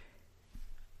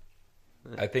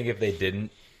 I think if they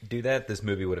didn't do that, this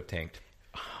movie would have tanked.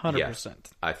 100%.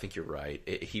 I think you're right.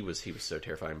 He was so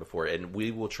terrifying before, and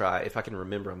we will try. If I can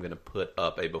remember, I'm going to put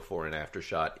up a before and after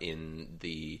shot an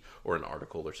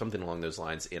article or something along those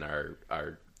lines in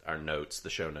our notes, the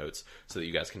show notes, so that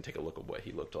you guys can take a look at what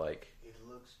he looked like. It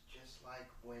looks just like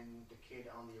when the kid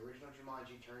on the original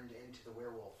Jumanji turned into the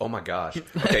werewolf. Oh my gosh!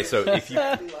 Okay, so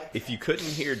if you couldn't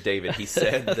hear David, he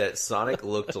said that Sonic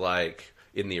looked like,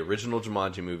 in the original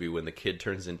Jumanji movie, when the kid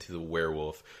turns into the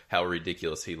werewolf, how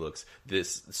ridiculous he looks.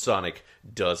 This Sonic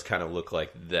does kind of look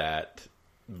like that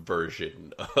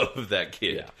version of that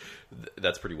kid. Yeah.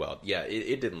 That's pretty wild. Yeah,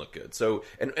 it didn't look good. So,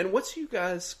 and what's you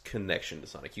guys' connection to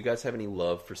Sonic? You guys have any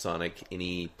love for Sonic?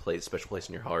 Any special place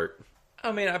in your heart?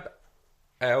 I mean,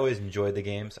 I always enjoyed the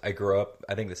games. I grew up,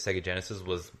 I think the Sega Genesis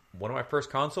was one of my first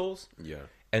consoles. Yeah.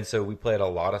 And so we played a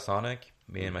lot of Sonic,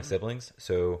 me and my siblings.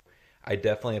 So I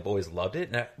definitely have always loved it.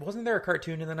 And wasn't there a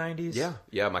cartoon in the 90s?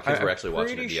 Yeah, my kids were actually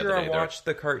watching it the other day. I'm pretty sure I watched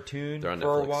the cartoon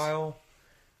for a while.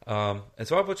 And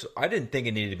so I didn't think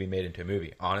it needed to be made into a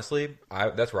movie. Honestly,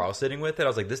 that's where I was sitting with it. I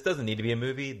was like, this doesn't need to be a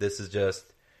movie. This is just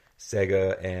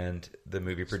Sega and the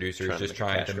movie producers just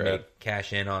trying to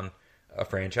cash in on a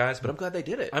franchise. But I'm glad they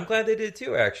did it. I'm glad they did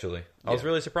too, actually. I was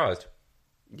really surprised.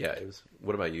 Yeah, it was.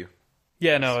 What about you?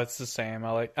 Yeah, no, it's the same.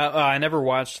 I never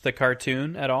watched the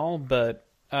cartoon at all, but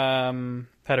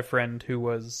had a friend who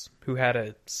had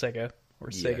a Sega or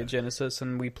Sega Genesis,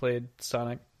 and we played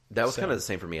Sonic. That was kind of the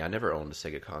same for me. I never owned a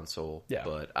Sega console,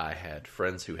 but I had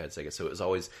friends who had Sega, so it was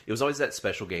always that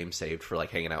special game saved for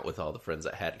like hanging out with all the friends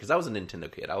that had. Because I was a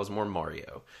Nintendo kid, I was more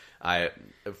Mario.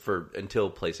 Until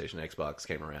PlayStation, Xbox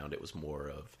came around, it was more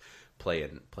of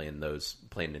playing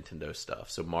Nintendo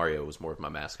stuff. So Mario was more of my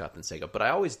mascot than Sega. But I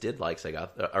always did like Sega.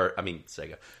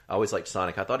 I always liked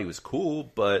Sonic. I thought he was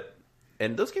cool,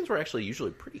 and those games were actually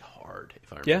usually pretty hard,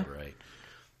 if I remember right.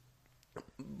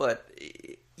 But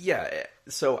yeah,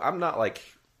 so I'm not like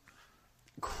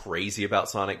crazy about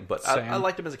Sonic, but I Same.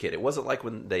 liked him as a kid. It wasn't like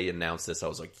when they announced this, I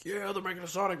was like, yeah, they're making a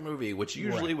Sonic movie, which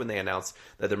usually when they announce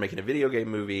that they're making a video game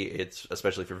movie, it's,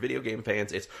 especially for video game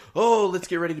fans, it's, oh, let's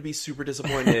get ready to be super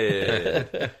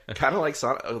disappointed. Kind of like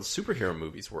Sonic, superhero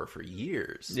movies were for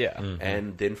years. Yeah.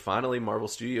 And then finally Marvel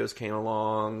Studios came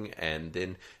along, and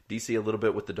then DC a little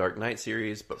bit with the Dark Knight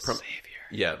series, but Savior.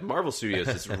 yeah, Marvel Studios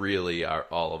is really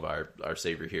all of our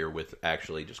savior here with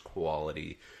actually just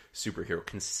quality superhero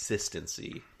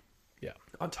consistency. Yeah.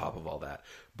 On top of all that.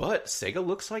 But Sega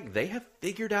looks like they have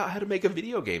figured out how to make a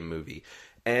video game movie.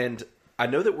 And I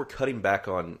know that we're cutting back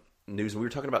on news. We were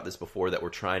talking about this before, that we're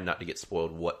trying not to get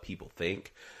spoiled what people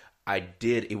think.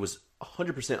 It was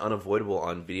 100% unavoidable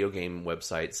on video game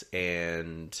websites,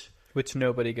 and Which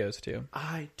nobody goes to,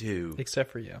 I do.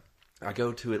 except for you. I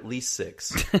go to at least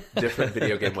 6 different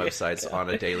video game websites on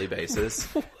a daily basis,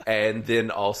 and then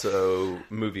also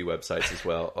movie websites as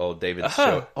well. Oh, David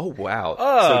showed. Oh, wow!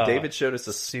 So David showed us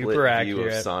a split Super view of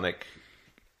accurate. Sonic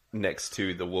next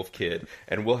to the Wolf Kid,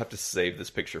 and we'll have to save this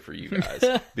picture for you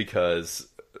guys because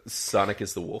Sonic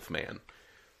is the Wolf Man.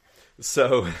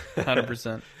 So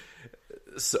 100%.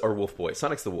 or Wolf Boy.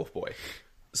 Sonic's the Wolf Boy.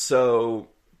 So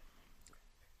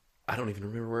I don't even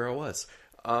remember where I was.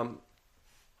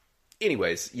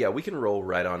 Anyways, yeah, we can roll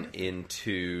right on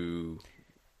into...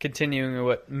 Continuing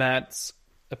what Matt's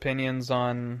opinions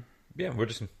on... Yeah, we're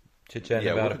just chit-chatting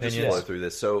Yeah, about we'll just opinions. flow through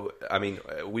this. So, I mean,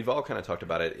 we've all kind of talked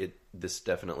about it. This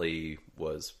definitely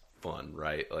was fun,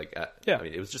 right? Like, Yeah. I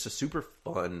mean, it was just a super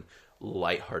fun,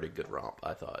 lighthearted, good romp,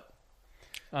 I thought.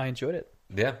 I enjoyed it.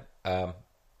 Yeah.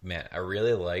 Man, I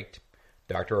really liked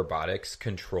Dr. Robotic's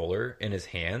controller in his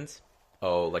hands.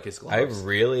 Oh, like his I gloves.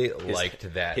 really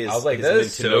liked that. his- I was like, his that is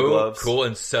Nintendo so gloves. cool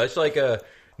and such like a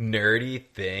nerdy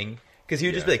thing. Because he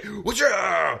would just be like,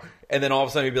 "Whatcha?" And then all of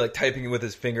a sudden he'd be like typing with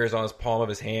his fingers on his palm of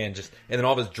his hand, and then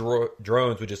all of his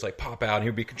drones would just like pop out, and he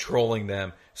would be controlling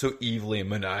them so evilly and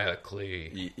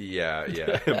maniacally. Yeah.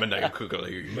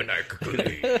 Maniacally.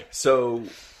 Maniacally. So,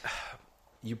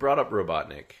 you brought up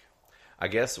Robotnik. I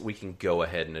guess we can go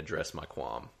ahead and address my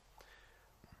qualm.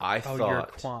 I Oh, thought... your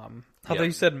Quam. I Yeah. thought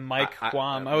you said Mike I-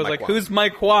 Quam. I was Mike like, Quam. who's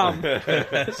Mike Quam?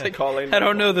 It's like, Calling I don't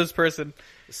Quam. know this person.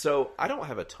 So I don't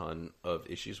have a ton of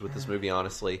issues with this movie,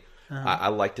 honestly. Uh-huh. I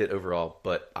liked it overall,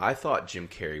 but I thought Jim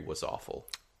Carrey was awful.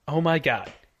 Oh my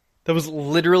god. That was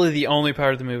literally the only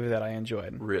part of the movie that I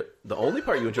enjoyed. The only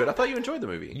part you enjoyed, I thought you enjoyed the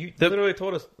movie. You The- literally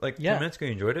told us like 2 Yeah. minutes ago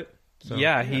you enjoyed it. So.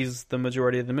 Yeah, he's the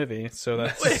majority of the movie, so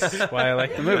that's why I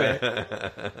like the movie.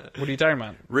 What are you talking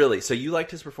about? Really? So you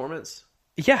liked his performance?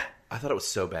 Yeah. I thought it was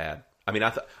so bad. I mean,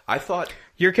 I thought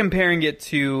You're comparing it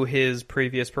to his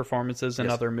previous performances in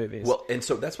Yes. other movies. Well, and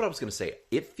so that's what I was going to say.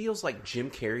 It feels like Jim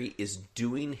Carrey is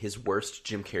doing his worst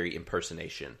Jim Carrey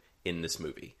impersonation in this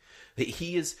movie.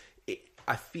 He is.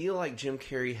 I feel like Jim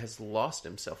Carrey has lost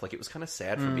himself. Like, it was kind of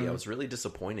sad for me. I was really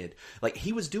disappointed. Like,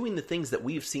 he was doing the things that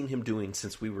we've seen him doing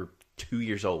since we were 2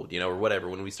 years old, or whatever,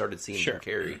 when we started seeing Sure.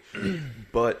 Jim Carrey.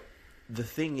 But the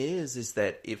thing is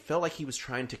that it felt like he was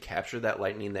trying to capture that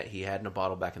lightning that he had in a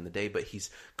bottle back in the day, but he's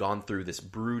gone through this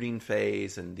brooding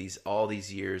phase and all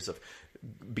these years of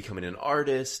becoming an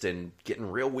artist and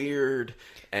getting real weird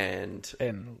and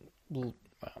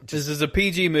this is a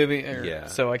PG movie, Yeah.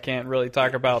 so I can't really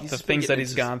talk about He's the been things that getting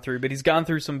he's into gone through, but he's gone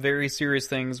through some very serious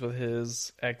things with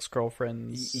his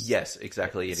ex-girlfriends. yes,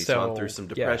 exactly. And he's So, gone through some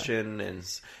yeah. depression and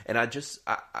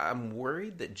I'm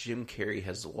worried that Jim Carrey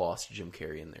has lost Jim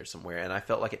Carrey in there somewhere. And I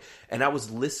felt like it. And I was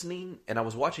listening and I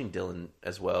was watching Dylan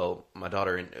as well, my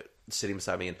daughter, and sitting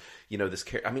beside me, and this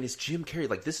I mean, it's Jim Carrey.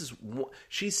 Like, this is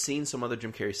she's seen some other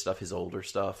Jim Carrey stuff, his older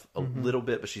stuff, a little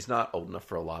bit, but she's not old enough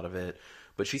for a lot of it.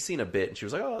 But she's seen a bit, and she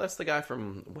was like, "Oh, that's the guy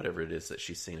from whatever it is that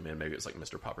she's seen him in. Maybe it was like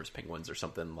Mr. Popper's Penguins or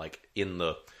something, like in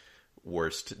the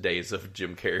worst days of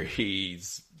Jim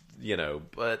Carrey's,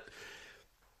 But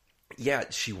yeah,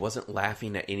 she wasn't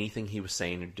laughing at anything he was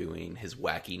saying or doing. His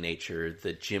wacky nature,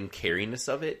 the Jim Carrey-ness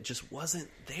of it, just wasn't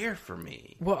there for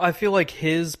me. Well, I feel like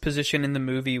his position in the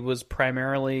movie was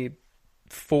primarily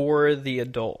for the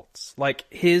adults. Like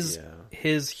his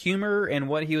humor and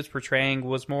what he was portraying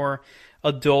was more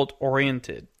adult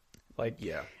oriented. Like,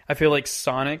 Yeah. I feel like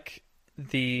Sonic,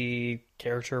 the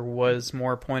character, was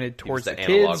more pointed towards the the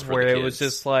analog kids, for where the it was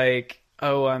kids. just like,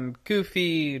 oh, I'm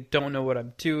goofy, don't know what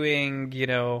I'm doing.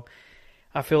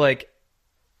 I feel like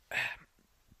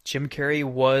Jim Carrey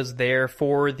was there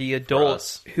for the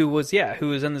adults who was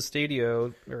in the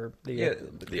studio or the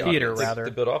theater audience. rather.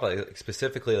 To build off like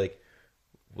specifically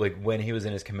like when he was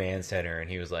in his command center and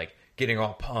he was like getting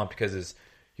all pumped because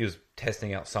he was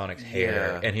testing out Sonic's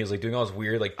hair Yeah. and he was like doing all this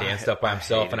weird like dance stuff by I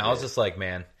himself, and hated I was it. just like,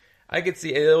 man, I could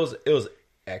see it was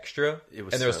extra. It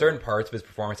was and there were so- certain parts of his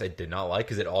performance I did not like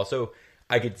because it also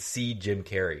I could see Jim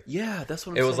Carrey. Yeah, that's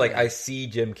what I'm It was saying. like I see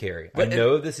Jim Carrey. But- I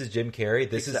know this is Jim Carrey.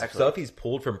 This Exactly. is stuff he's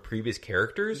pulled from previous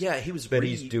characters. Yeah, he was that re-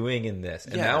 he's doing in this,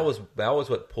 and Yeah. that was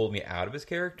what pulled me out of his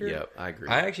character. Yeah, I agree.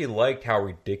 I actually liked how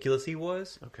ridiculous he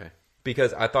was Okay.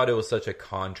 because I thought it was such a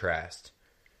contrast,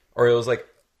 or it was like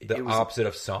the It was- opposite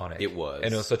of Sonic. It was.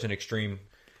 and it was such an extreme.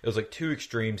 It was like two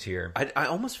extremes here. I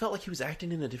almost felt like he was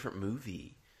acting in a different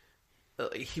movie.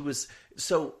 He was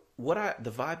the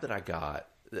vibe that I got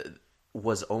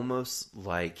was almost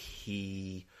like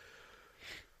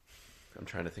I'm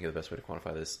trying to think of the best way to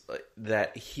quantify this.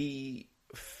 That he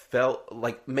felt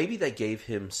like maybe they gave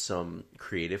him some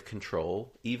creative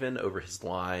control even over his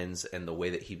lines and the way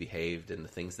that he behaved and the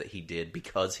things that he did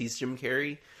because he's Jim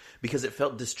Carrey. Because it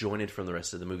felt disjointed from the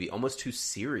rest of the movie, almost too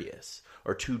serious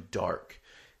or too dark,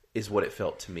 is what it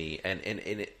felt to me. And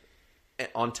it,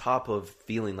 on top of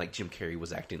feeling like Jim Carrey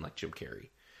was acting like Jim Carrey.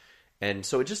 And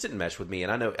so it just didn't mesh with me.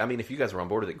 And I mean, if you guys were on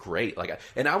board with it, great.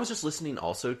 And I was just listening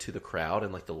also to the crowd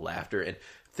and like the laughter and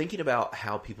thinking about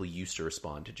how people used to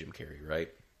respond to Jim Carrey, right?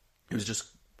 It was just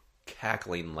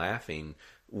cackling, laughing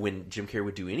when Jim Carrey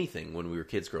would do anything when we were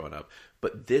kids growing up.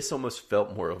 But this almost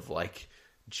felt more of like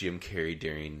Jim Carrey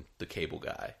during The Cable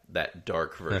Guy, that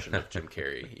dark version of Jim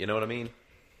Carrey. You know what I mean?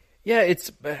 Yeah,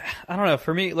 it's I don't know.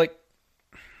 For me, like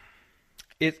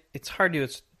it's hard to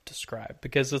describe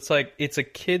because it's like it's a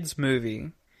kids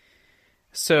movie.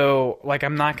 So like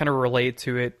I'm not going to relate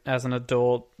to it as an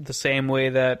adult the same way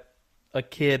that a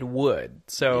kid would.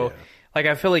 So Yeah. like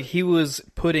I feel like he was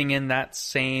putting in that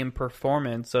same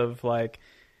performance of like,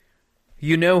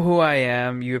 you know who I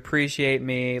am, you appreciate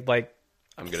me, like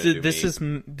I'm gonna do this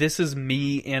me. this is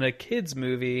me in a kids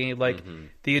movie. Like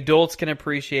the adults can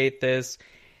appreciate this.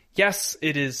 Yes,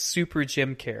 it is super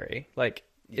Jim Carrey. Like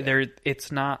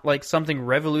it's not like something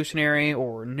revolutionary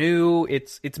or new.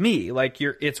 It's me. Like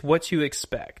it's what you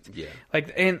expect. Yeah.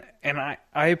 Like and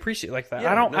I appreciate like that.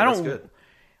 Yeah, I don't that's good.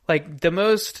 like the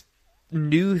most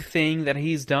new thing that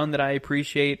he's done that I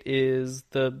appreciate is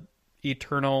the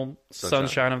Eternal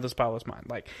Sunshine of the Spotless Mind.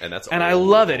 Like And that's I old,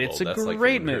 love it. old. It's a That's like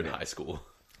great from when we were movie. in high school.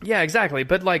 Yeah, exactly.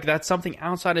 But like that's something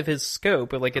outside of his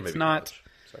scope. But like it's Maybe not. much.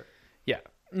 Sorry. Yeah.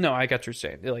 No, I got what you're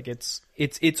saying. Like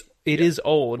it is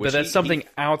old, Which but that's he- something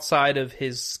outside of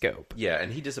his scope. Yeah,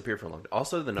 and he disappeared for a long time.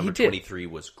 Also, the number did. 23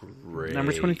 was great.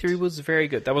 Number 23 was very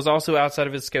good. That was also outside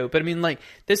of his scope. But I mean, like,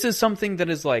 this is something that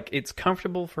is like, it's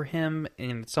comfortable for him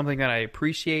and it's something that I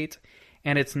appreciate.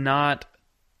 And it's not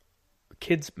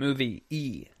kids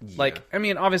movie Like, I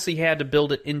mean, obviously he had to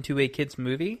build it into a kids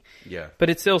movie. Yeah.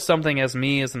 But it's still something as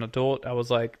me as an adult, I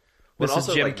was like, this Well, is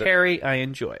also, Jim like, Carrey. I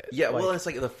enjoy it. Yeah, Like, well, it's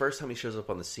like the first time he shows up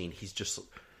on the scene, he's just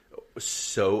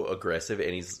so aggressive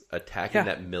and he's attacking Yeah.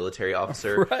 that military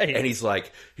officer. Right. And he's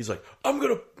like,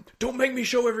 don't make me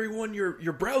show everyone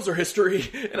your browser history.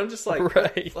 And I'm just like,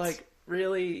 Right. like,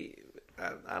 really?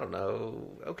 I don't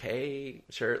know. Okay,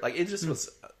 sure. Like, it just was,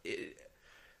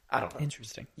 I don't know.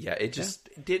 interesting. Yeah, it just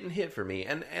didn't hit for me.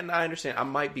 And I understand. I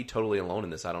might be totally alone in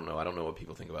this. I don't know. I don't know what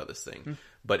people think about this thing.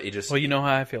 But it just... Well, you know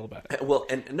how I feel about it. Well,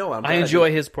 and no, I'm I glad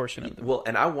enjoy his portion of it. Well,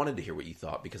 and I wanted to hear what you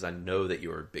thought because I know that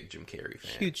you're a big Jim Carrey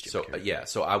fan. Huge Jim so, Carrey. yeah,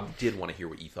 so I did want to hear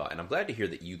what you thought, and I'm glad to hear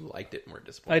that you liked it and were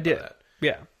disappointed I did. by that.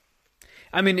 Yeah.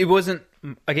 I mean, it wasn't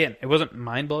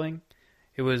mind blowing.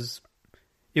 It was,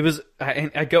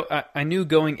 I knew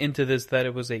going into this that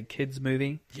it was a kids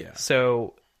movie. Yeah.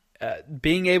 So,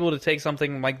 being able to take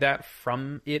something like that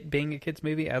from it being a kids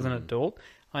movie as an adult,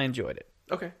 I enjoyed it.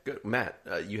 Okay, good. Matt,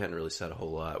 you hadn't really said a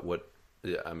whole lot.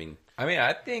 I mean,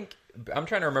 I think I'm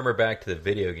trying to remember back to the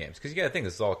video games because you got to think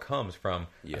this all comes from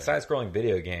Yeah. a side-scrolling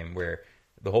video game where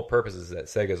the whole purpose is that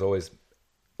Sega's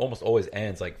almost always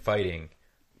ends like fighting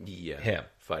yeah. him.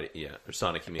 Fight, yeah. Or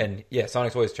Sonic, you mean? And yeah,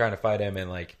 Sonic's always trying to fight him and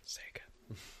like Sega.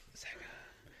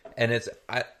 And it's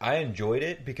I enjoyed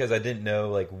it because I didn't know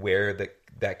like where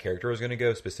that character was going to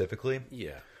go specifically.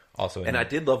 yeah. Also, And I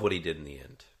did love what he did in the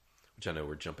end, which I know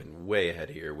we're jumping way ahead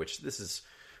here, which this is...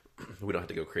 We don't have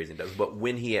to go crazy into it, but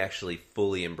when he actually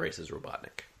fully embraces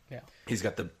Robotnik. Yeah. He's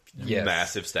got the Yes.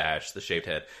 massive stash, the shaved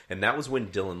head, and that was when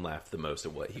Dylan laughed the most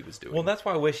at what he was doing. well, that's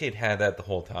why I wish he'd had that the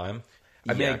whole time.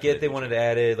 I mean, Yeah, I I get could they do wanted to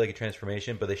add it like a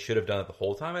transformation, but they should have done it the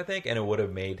whole time, I think, and it would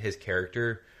have made his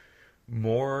character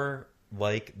more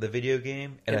like the video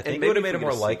game, and I And think it maybe would have if made we it get more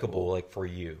a sequel- likable, like for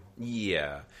you.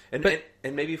 Yeah, and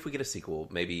maybe if we get a sequel,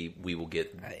 maybe we will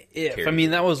get. If I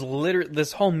mean, that was literally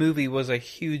this whole movie was a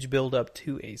huge build up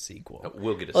to a sequel.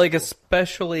 We'll get a like sequel.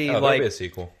 especially Oh, there'll like be a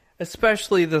sequel.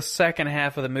 Especially the second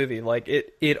half of the movie. Like,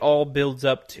 it all builds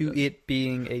up to it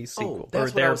being a sequel. Oh,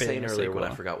 that's or what I there was being saying a earlier sequel.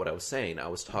 when I forgot what I was saying. I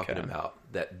was talking Okay. about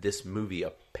that this movie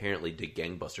apparently did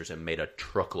gangbusters and made a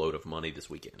truckload of money this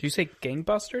weekend. Do you say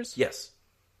gangbusters? Yes.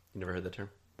 You never heard that term?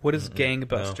 What is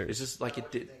gangbusters? It's just like it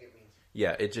I did. think it means.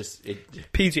 Yeah,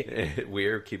 it PG.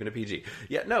 we're keeping it PG.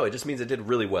 Yeah, no, it just means it did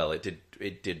really well. It did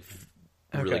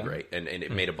really Okay. great, and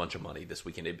it made a bunch of money this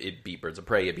weekend. It beat Birds of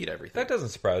Prey. It beat everything. That doesn't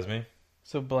surprise me.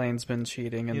 So Blaine's been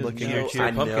cheating and He's looking cheating. at Cheer,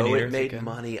 I pumpkin know eater. it made Okay.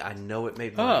 money. I know it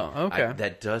made money. Oh, okay.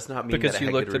 That does not mean Because that it you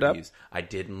had looked good it up? reviews. I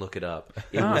didn't look it up.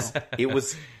 It Oh.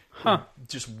 was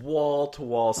just wall to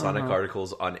wall Sonic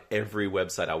articles on every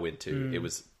website I went to. It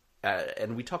was,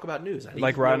 and we talk about news. I need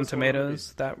like to know Rotten what's going on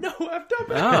with Tomatoes. That news. No, I've done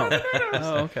Oh. that.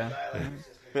 Oh, okay.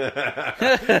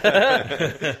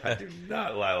 I do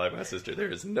not lie like my sister. There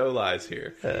is no lies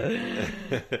here. For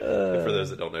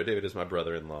those that don't know, David is my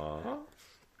brother-in-law.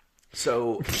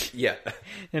 So, yeah,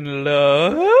 In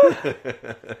love.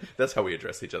 that's how we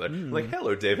address each other. Like,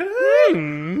 hello, David.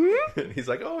 And he's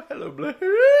like, oh, hello, Blair.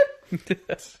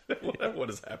 What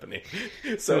is happening?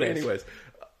 So, It is. anyways,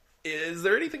 is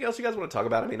there anything else you guys want to talk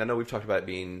about? I mean, I know we've talked about it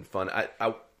being fun.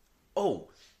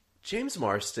 James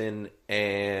Marston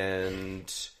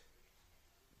and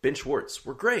Ben Schwartz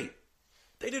were great.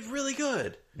 They did really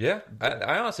good. Yeah,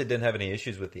 I honestly didn't have any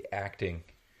issues with the acting.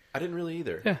 I didn't really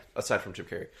either. Yeah. Aside from Jim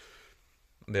Carrey.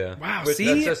 Yeah. Wow, But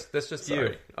see? that's just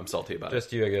Sorry. you. I'm salty about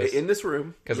Just it. you, I guess. In this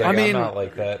room. Because I mean- I'm not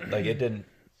like that. Like, it didn't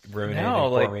ruin No,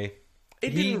 anything like- for me. It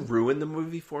didn't ruin the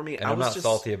movie for me. And I I'm was not just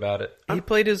salty about it. He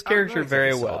played his character I'm not very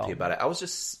exactly well. salty about it. I was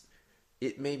just...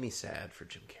 It made me sad for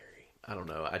Jim Carrey. I don't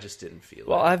know. I just didn't feel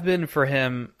Well, it. I've been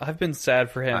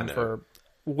sad for I him know. for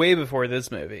way before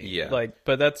this movie. Yeah. Like,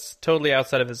 but that's totally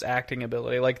outside of his acting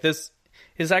ability. Like his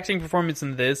acting performance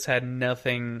in this had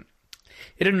nothing.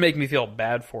 It didn't make me feel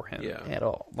bad for him at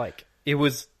all. Like it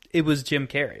was Jim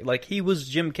Carrey. Like he was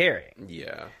Jim Carrey.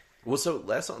 Yeah. Well, so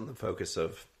less on the focus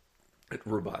of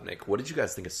Robotnik. What did you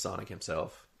guys think of Sonic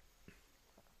himself?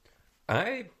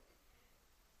 I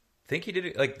think he did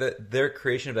it. Like, their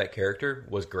creation of that character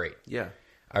was great. Yeah.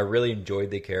 I really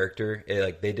enjoyed the character.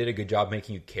 They did a good job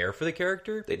making you care for the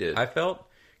character. They did. I felt,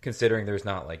 considering there's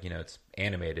not, like, it's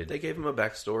animated. They gave him a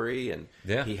backstory, and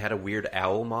he had a weird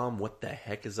owl mom. What the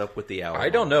heck is up with the owl I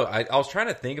don't mom? know. I was trying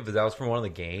to think if that was from one of the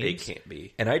games. It can't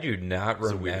be. And I do not It's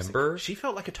the weirdest thing. remember. She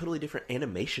felt like a totally different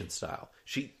animation style.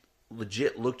 She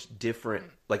legit looked different,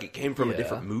 like it came from a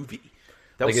different movie.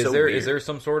 That Like, was so weird. is there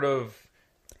some sort of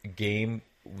game?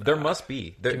 There must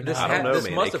be. This I don't know, this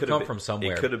man. must It have could've come been- from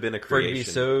somewhere. it could have been a For it to be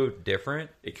creation. so different.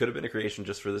 It could have been a creation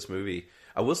just for this movie.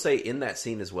 I will say, in that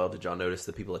scene as well, did y'all notice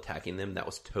the people attacking them? That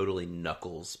was totally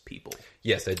Knuckles people.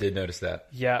 Yes, I did notice that.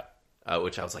 Yeah.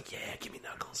 Which I was like, yeah, give me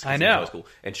Knuckles. 'cause I that know. was cool.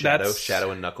 And Shadow, That's- Shadow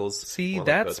and Knuckles. See, Well,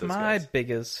 that's both those my guys.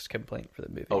 biggest complaint for the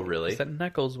movie. Oh, really? Is that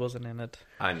Knuckles wasn't in it.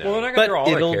 I know. Well, they're not But gonna throw all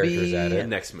their it'll characters be at it.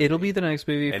 Next movie. It'll be the next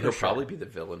movie, and for he'll sure. probably be the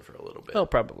villain for a little bit. Oh,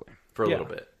 probably For a Yeah.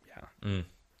 little bit. Yeah.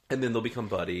 And then they'll become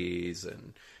buddies,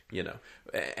 and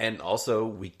and also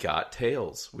we got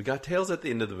Tails. We got Tails at the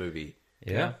end of the movie.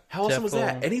 Yeah. How awesome was that?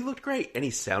 Definitely. And he looked great, and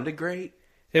he sounded great.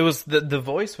 It was the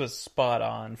voice was spot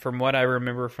on from what I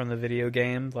remember from the video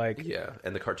game. Like Yeah,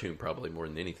 and the cartoon probably more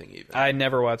than anything. Even I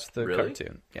never watched the Really?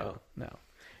 cartoon. Yeah, Oh. no.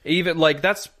 Even like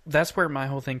that's where my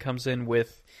whole thing comes in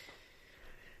with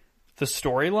the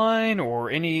storyline or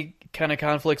any kind of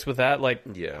conflicts with that. Like,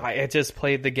 Yeah. I just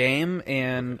played the game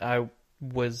and I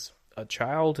was a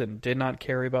child and did not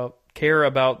care about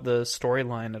the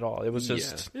storyline at all. It was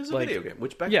just it was a like, video game.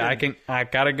 Which back yeah, then, I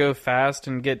gotta go fast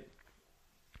and get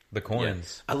The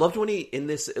coins. I loved when he in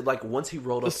this once he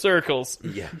rolled the up. circles.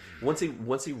 Yeah, once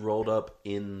he rolled up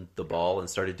in the ball and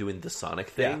started doing the Sonic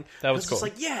thing. Yeah, that was I cool. just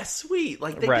like, yeah, sweet.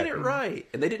 Like they Right. did it right,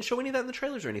 and they didn't show any of that in the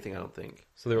trailers or anything. I don't think.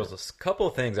 So there was a couple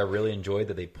of things I really enjoyed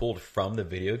that they pulled from the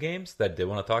video games that I did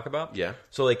want to talk about. Yeah.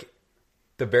 So like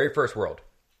the very first world,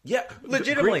 Yeah,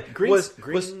 legitimately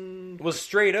was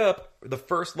straight up the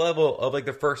first level of like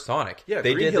the first Sonic. Yeah,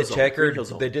 they Green did Hill the Zone, checkered. Green Hill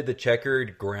Zone. They did the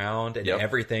checkered ground and Yep.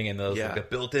 everything, and those Yeah. like the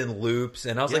built-in loops.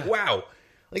 And I was Yeah. like, wow,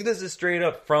 like this is straight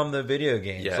up from the video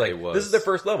games. Yeah, like it was. this is the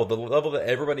first level, the level that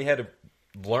everybody had to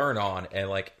learn on and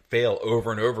like fail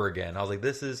over and over again. I was like,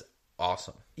 this is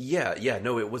awesome. Yeah,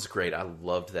 no, it was great. I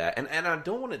loved that, and I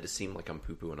don't want it to seem like I'm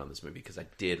poo pooing on this movie because I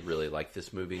did really like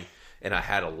this movie, and I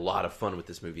had a lot of fun with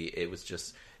this movie. It was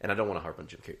just, and I don't want to harp on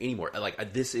Jim Carrey anymore.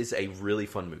 This is a really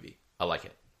fun movie. I like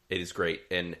it. It is great,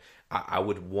 and I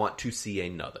would want to see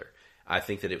another. I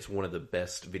think that it's one of the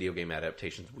best video game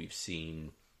adaptations we've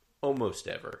seen almost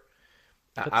ever.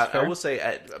 I fair. will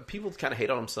say, people kind of hate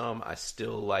on them some. I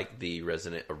still like the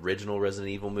original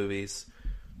Resident Evil movies.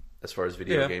 as far as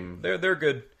video game. They're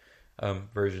good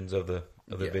versions of the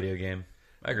Yeah. video game.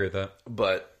 I agree with that.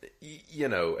 But, you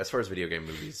know, as far as video game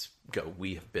movies go,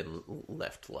 we have been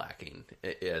left lacking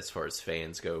as far as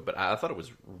fans go. But I thought it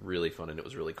was really fun, and it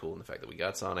was really cool in the fact that we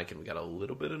got Sonic, and we got a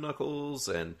little bit of Knuckles,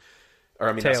 or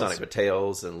I mean, Tails. not Sonic, but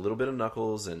Tails, and a little bit of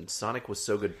Knuckles, and Sonic was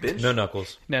so good. Bench, No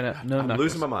Knuckles. No, I'm Knuckles.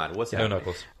 losing my mind. What's No happening?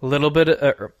 Knuckles. A little bit,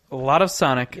 a lot of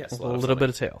Sonic, Yes, a a lot of little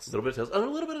bit Sonic. of Tails. A little bit of Tails, and a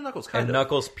little bit of Knuckles, kind And of.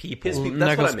 Knuckles people. His people.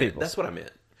 That's Knuckles what I meant. peoples. That's what I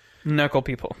meant. Knuckle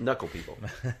people. Knuckle people.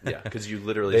 Yeah, because you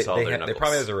literally saw their They knuckles.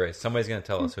 probably has a race. Somebody's going to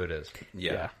tell us who it is.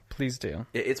 Yeah. Please do.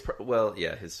 It's well,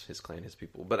 yeah, his clan, his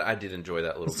people. But I did enjoy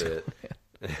that a little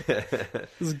bit.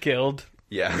 This guild.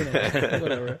 Yeah.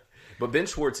 Whatever. But Ben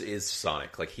Schwartz is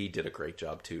Sonic. Like, he did a great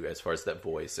job too, as far as that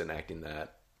voice and acting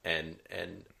that. And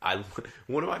I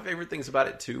one of my favorite things about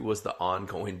it too was the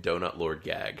ongoing Donut Lord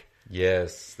gag.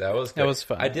 Yes, that was good. That was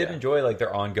fun. I did Yeah. enjoy like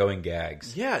their ongoing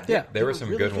gags. Yeah, there were some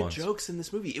really good ones. jokes in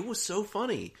this movie. It was so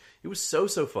funny. It was so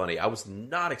funny. I was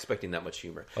not expecting that much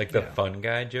humor. Like the fun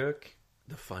guy joke.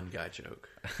 The fun guy joke.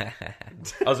 I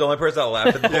was the only person that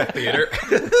laughed in the whole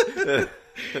theater.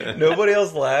 Nobody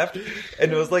else laughed,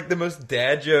 and it was like the most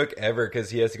dad joke ever because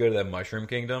he has to go to that Mushroom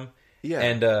Kingdom. Yeah.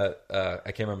 and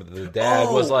I can't remember. The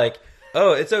dad was like,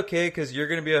 "Oh, it's okay because you're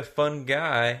gonna be a fun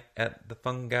guy at the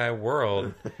Fun Guy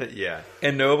World," Yeah.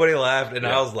 and nobody laughed, and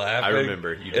Yeah. I was laughing. I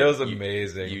remember. You It did. was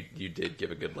amazing. You did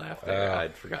give a good laugh there.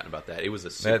 I'd forgotten about that. It was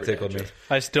a super That tickled dad me. joke.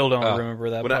 I still don't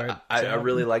remember that When part. I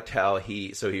really liked how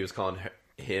he was calling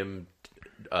him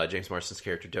James Marsden's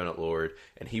character Donut Lord,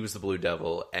 and he was the Blue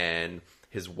Devil, and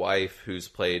his wife, who's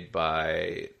played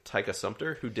by Taika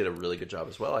Sumter, who did a really good job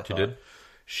as well. I thought did?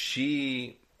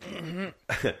 she.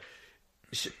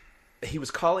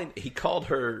 He called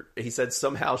her. He said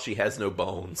somehow she has no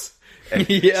bones. And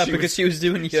Yeah, because she was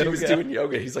doing She was yoga. doing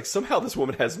yoga. He's like, somehow this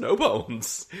woman has no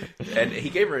bones, and he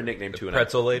gave her a nickname too.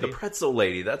 Pretzel lady? The pretzel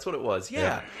lady. That's what it was.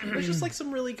 Yeah, there's just like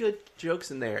some really good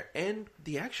jokes in there, and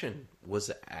the action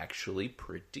was actually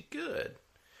pretty good.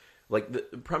 Like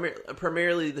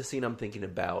primarily the scene I'm thinking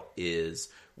about is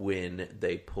when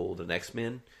they pulled an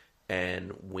X-Men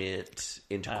and went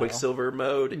into Quicksilver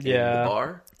mode in the Yeah.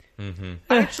 bar. Mm-hmm.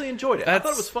 I actually enjoyed it. I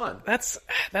thought it was fun. That's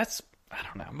I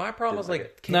don't know. My problem was like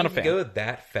like, can Not a you fan. go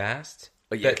that fast?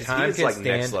 Yeah, that because he is can like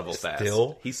stand next level fast.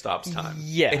 still. He stops time.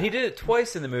 Yeah. And he did it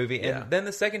twice in the movie, and Yeah. then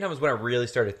the second time was when I really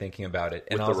started thinking about it,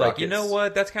 and With I the was like, you rockets. know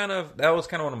what? That was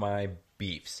kind of one of my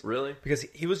beefs, Really? because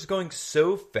he was going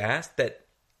so fast that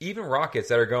even rockets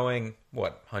that are going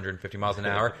 150 miles an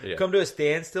hour Yeah. come to a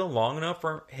standstill long enough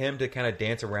for him to kind of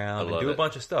dance around and love do a it.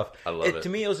 bunch of stuff. I love it. To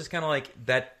me, it was just kind of like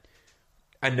that.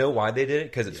 I know why they did it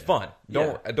because it's fun.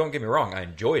 Don't get me wrong, I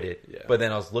enjoyed it. Yeah. But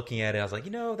then I was looking at it, I was like,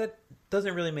 that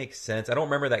doesn't really make sense. I don't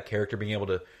remember that character being able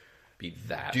to Be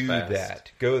that do fast.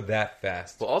 that, go that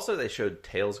fast. Well, also they showed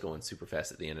Tails going super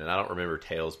fast at the end, and I don't remember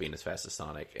Tails being as fast as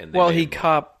Sonic. And Well, he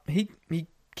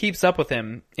keeps up with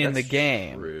him in That's the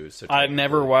game. true, so I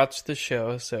never technically- watched the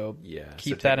show, so Yeah,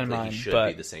 keep so that in technically mind. He should But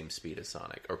be the same speed as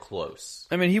Sonic or close.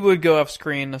 I mean, he would go off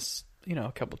screen,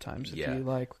 a couple times if Yeah, he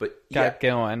but got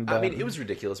going. But I mean, it was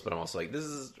ridiculous, but I'm also like, this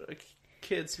is a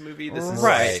kids movie. This is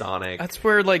Right. Sonic. That's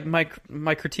where like my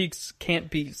critiques can't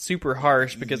be super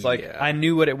harsh because like Yeah. I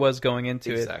knew what it was going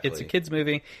into Exactly. it. It's a kids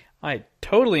movie. I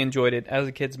totally enjoyed it as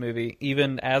a kids movie.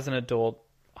 Even as an adult,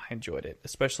 I enjoyed it.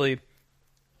 Especially,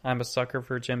 I'm a sucker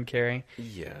for Jim Carrey,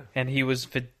 Yeah, and he was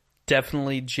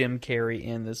definitely Jim Carrey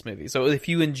in this movie. So if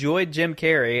you enjoyed Jim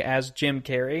Carrey as Jim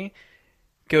Carrey,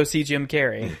 go see Jim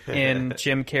Carrey in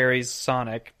Jim Carrey's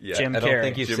Sonic. Yeah, Jim I don't Carrey.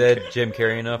 think you Jim- said Jim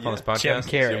Carrey enough on this podcast. Jim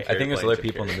Carrey. I think there's playing other Jim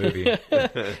people in Carrey.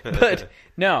 the movie. But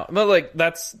no, but like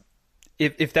that's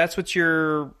if that's what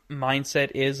your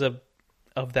mindset is of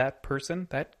that person,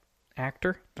 that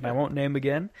actor, that I won't name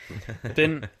again,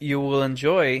 then you will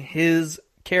enjoy his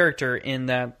character in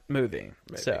that movie.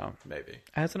 maybe, So maybe,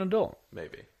 as an adult,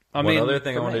 maybe. I One mean, other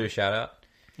thing I for wanted me, to shout out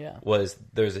yeah, was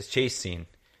there's this chase scene,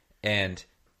 and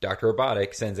Dr.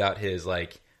 Robotic sends out his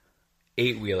like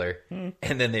 8-wheeler, and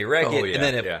then they wreck Oh, it, yeah, and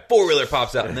then a yeah. 4-wheeler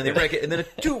pops out, and then they wreck it, and then a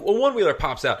 1-wheeler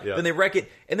pops out, Yeah. then they wreck it,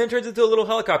 and then turns into a little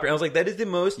helicopter. And I was like, that is the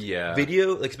most Yeah.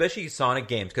 video, like especially Sonic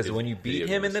games, because when you beat video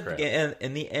him in games the crap.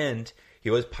 in the end, he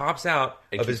always pops out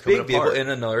It of keeps his big coming vehicle apart. in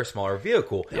another smaller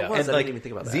vehicle. Yeah. And I didn't like even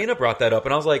think about that. Xena brought that up,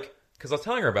 and I was like, because I was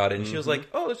telling her about it, and she was like,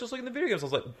 "Oh, it's just like in the video games." I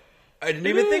was like, I didn't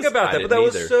even think about I that, but that didn't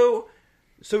was either.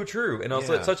 so true, and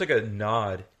also Yeah. it's such like a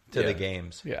nod to Yeah. the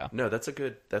games. yeah. No, that's a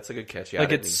good catch. Yeah, I Like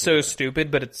didn't it's even so think of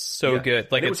stupid, but it's so Yeah.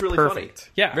 good. Like And it it's was really perfect.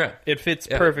 funny. Yeah, Yeah. it fits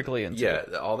Yeah. perfectly into that. it.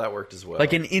 Yeah, all that worked as well.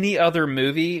 Like in any other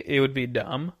movie, it would be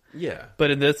dumb, yeah,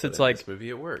 but in this, it's in like this movie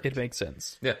it worked. it makes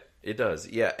sense. Yeah, It does,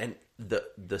 yeah. And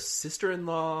the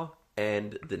sister-in-law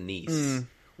and the niece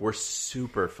were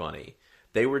super funny.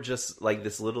 They were just like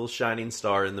this little shining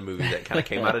star in the movie that kind of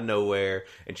came out of nowhere,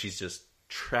 and she's just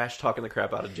trash talking the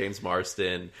crap out of James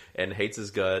Marsden and hates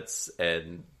his guts,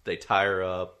 and they tie her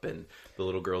up, and the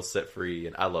little girl's set free,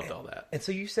 and I loved all that. And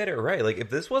so you said it right. Like, if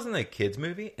this wasn't a kids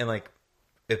movie, and like,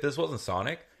 if this wasn't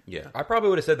Sonic, Yeah. I probably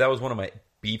would have said that was one of my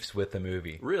beefs with the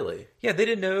movie. Really? Yeah, they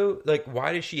didn't know, like,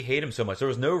 why did she hate him so much? There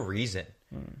was no reason.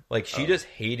 Like, she just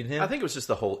hated him. I think it was just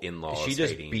the whole in-laws she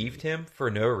just hating. beefed him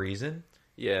for no reason.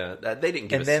 Yeah, they didn't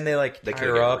give And us... then they, like, they tie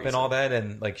could've her given a up and reason. all that,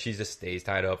 and, like, she just stays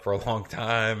tied up for a long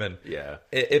time. And Yeah.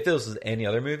 if this was any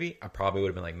other movie, I probably would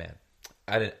have been like, man,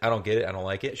 I don't get it. I don't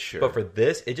like it. Sure. But for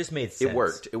this, it just made sense. It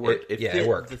worked. It worked. It fit it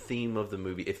worked. the theme of the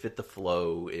movie. It fit the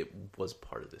flow. It was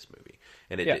part of this movie.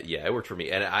 And it, Yeah. it worked for me.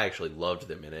 And I actually loved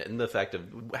them in it. And the fact of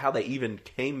how they even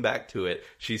came back to it,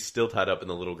 she's still tied up and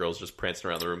the little girl's just prancing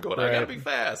around the room going, I gotta be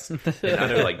fast. And I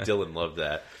know, like, Dylan loved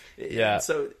that. Yeah.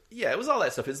 So, yeah, it was all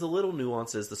that stuff. It's the little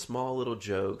nuances, the small little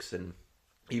jokes, and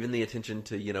even the attention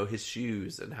to, you know, his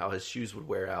shoes and how his shoes would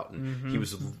wear out. And he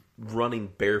was running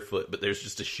barefoot, but there's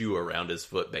just a shoe around his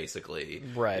foot, basically.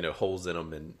 Right. You know, holes in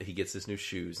them, and he gets his new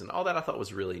shoes. And all that I thought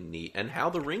was really neat. And how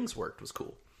the rings worked was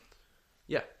cool.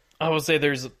 Yeah. I will say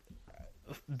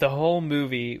the whole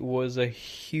movie was a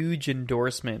huge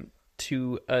endorsement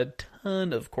to a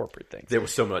ton of corporate things. There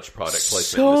was so much product placement.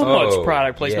 So in this movie. much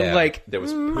product placement, yeah. like There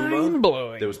was Puma. mind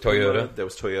blowing. There was Toyota. Puma, there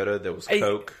was Toyota. There was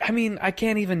Coke. I mean, I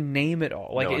can't even name it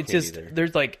all. Like No, I it's can't just either.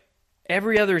 there's like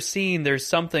every other scene. There's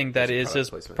something that There's is product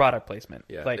just placement. product placement.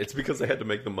 Yeah, like it's because they had to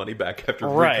make the money back after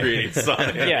Right. recreating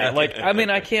Sonic. yeah, like I mean,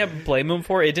 I can't blame them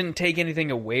for it. It didn't take anything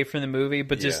away from the movie,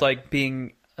 but just Yeah. like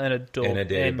being an adult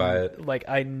Inundated and, by it. like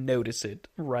I notice it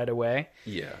right away.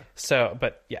 Yeah. So,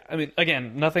 but yeah, I mean,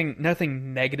 again, nothing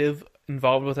negative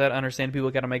involved with that. I understand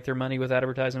people got to make their money with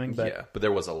advertising, but Yeah, but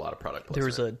there was a lot of product placement. there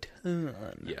was a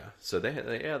ton. Yeah, so they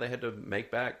had to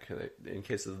make back in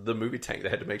case of the movie tank. They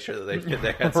had to make sure that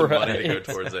they had some money to go Right.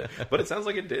 towards it. But it sounds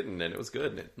like it didn't, and it was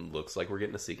good. And it looks like we're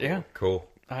getting a sequel. Yeah. Cool.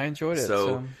 I enjoyed it.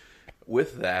 So,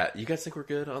 with that, you guys think we're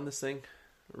good on this thing?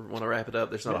 Want to wrap it up?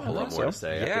 There's not a whole I lot think more to so.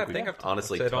 say. Yeah, I we think I've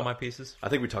honestly said all talked- my pieces. I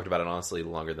think we talked about it honestly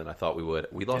longer than I thought we would.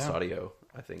 We lost Yeah. audio.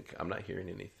 I think I'm not hearing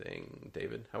anything.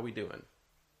 David, how we doing?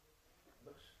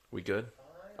 We good?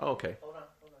 Oh, okay. Hold on.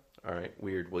 All right.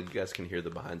 Weird. Well, you guys can hear the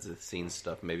behind the scenes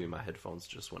stuff. Maybe my headphones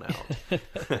just went out.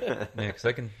 Yeah, because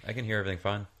I can hear everything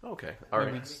fine. Okay. All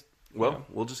right. Well,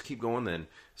 we'll just keep going then.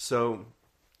 So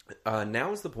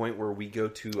now is the point where we go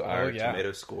to our yeah.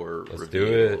 tomato score Let's do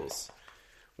it. reveals.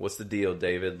 What's the deal,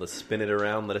 David? Let's spin it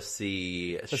around. Let us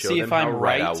see. Show see them if how I'm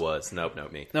right I right. was. Nope,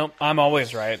 me. Nope, I'm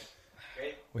always right.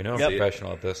 We know I'm Yep.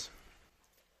 professional at this.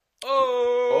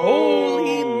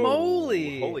 Holy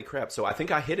moly! Holy crap. So I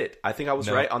think I hit it. I think I was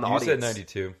No, right on the you audience. said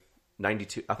 92.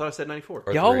 92. I thought I said 94.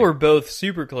 Or Y'all 3. were both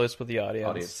super close with the audience.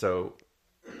 Audience. So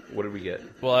what did we get?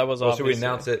 Well, I was Well, off. should we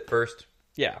announce it first?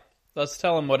 Yeah, let's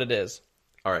tell them what it is.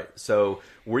 All right, so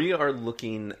we are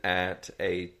looking at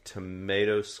a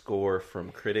tomato score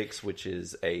from critics, which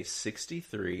is a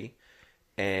 63,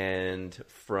 and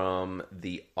from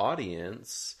the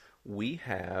audience, we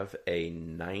have a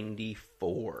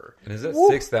 94. And is that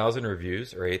 6,000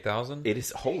 reviews or 8,000? It is,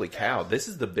 holy cow, this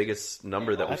is the biggest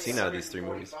number that we've seen out of these three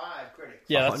movies. 145 critics.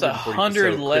 Yeah, that's 140,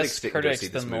 100 so less critics didn't go critics see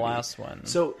this than the movie. last one.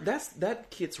 So that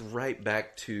gets right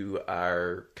back to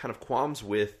our kind of qualms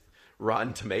with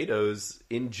Rotten Tomatoes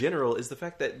in general, is the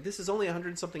fact that this is only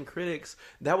 100-something critics.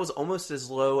 That was almost as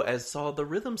low as Saw the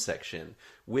Rhythm Section,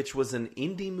 which was an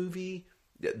indie movie.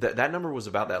 That number was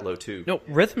about that low too. No,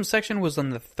 Rhythm Section was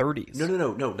in the 30s.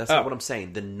 No. That's not what I'm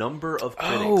saying. The number of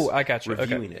critics Oh, I got you. Okay.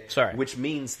 reviewing it. Sorry. Which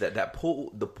means that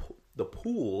the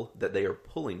pool that they are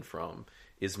pulling from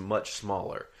is much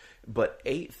smaller. But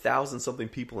 8,000 something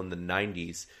people in the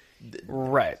 90s.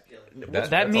 Right. That's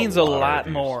That means a lot of lot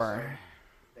reviews. more.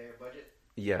 Their budget,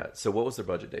 Yeah. So what was their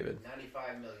budget, David?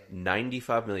 95 million.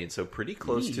 95 million, so pretty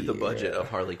close to the budget of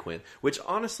Harley Quinn, which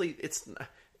honestly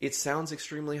it sounds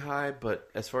extremely high, but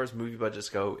as far as movie budgets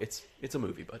go, it's a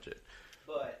movie budget.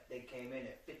 But they came in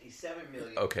at 57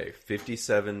 million. Okay,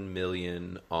 57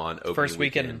 million on opening First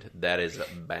weekend. weekend. That is a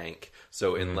bank.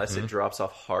 So unless it drops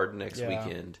off hard next Yeah.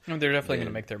 weekend, No, they're definitely going to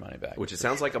then- make their money back. which it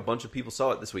sounds like a bunch of people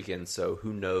saw it this weekend, so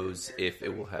who knows if it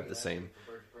will have the same.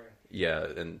 Yeah,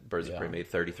 and Birds of Prey made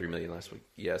 33 million last week.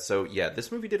 Yeah, so yeah, this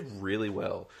movie did really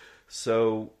well.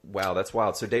 So wow, that's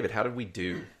wild. So David, how did we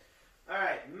do? All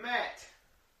right, Matt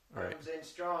All right. comes in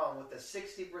strong with a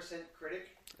 60% critic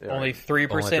Only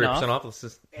 3% Only off. 3% off. Let's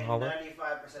just and haul it.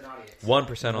 95% audience.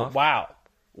 1% off. Wow.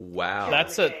 Wow,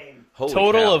 That's Only a came- Holy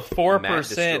total cow. of 4% Matt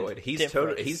destroyed. He's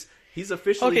difference. He's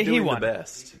officially Okay, he doing the won.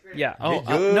 best. Yeah. Oh,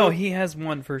 good. no, he has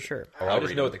one for sure. Oh, I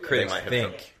just know what the critics They might have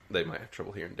think. trouble- They might have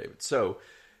trouble hearing David. So,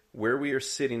 where we are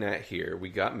sitting at here, we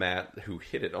got Matt, who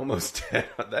hit it almost.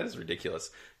 That is ridiculous.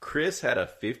 Chris had a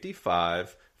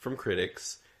 55 from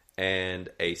critics and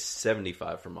a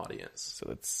 75 from audience. So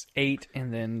it's 8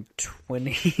 and then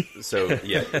 20. So,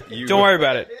 yeah. You, Don't worry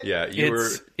about it. Yeah,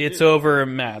 It's over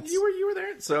Matt's. You were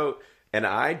there. So, and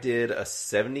I did a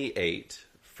 78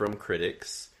 from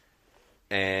critics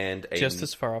and a Just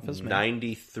as far off as me.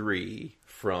 93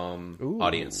 from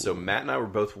audience. So Matt and I were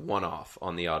both one off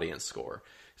on the audience score.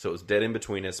 So it was dead in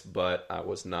between us, but I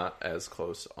was not as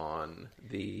close on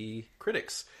the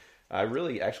critics. I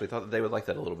really actually thought that they would like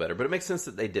that a little better, but it makes sense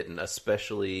that they didn't,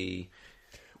 especially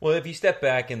Well, if you step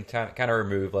back and kind of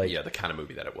remove like the kind of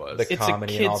movie that it was. the It's a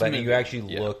comedy and all kid's that, and movie. you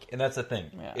actually Yeah. look, and that's the thing.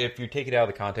 Yeah. If you take it out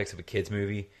of the context of a kids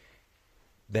movie,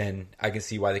 then I can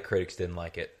see why the critics didn't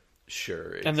like it.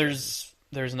 Sure. And there's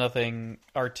nothing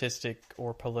artistic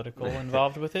or political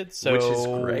involved with it. So Which is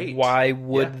great. why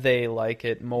would Yeah. they like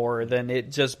it more than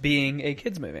it just being a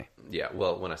kids movie? Yeah,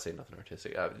 well, when I say nothing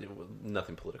artistic,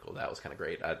 nothing political, that was kind of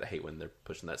great. I hate when they're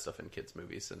pushing that stuff in kids'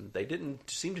 movies, and they didn't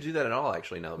seem to do that at all,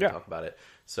 actually, now that we Yeah. talk about it.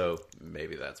 So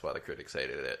maybe that's why the critics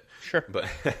hated it. Sure. But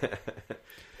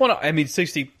Well, no, I mean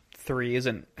 63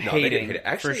 isn't no, they didn't hating hate it.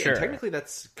 Actually, for sure. and technically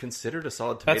that's considered a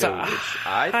solid That's tomato, a which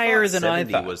I higher thought than I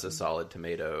 70 thought. was a solid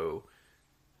tomato.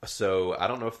 So I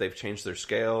don't know if they've changed their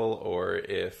scale or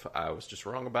if I was just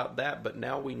wrong about that, but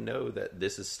now we know that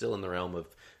this is still in the realm of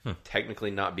technically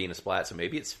not being a splat, so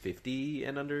maybe it's 50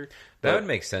 and under. That But would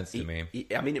make sense to me.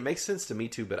 I mean, it makes sense to me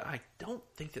too, but I don't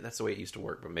think that that's the way it used to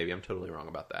work, but maybe I'm totally wrong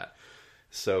about that.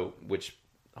 So, which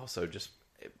also just,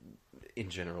 in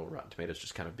general, Rotten Tomatoes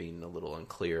just kind of being a little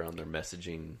unclear on their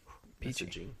messaging.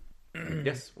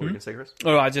 Yes, what were you going to say, Chris?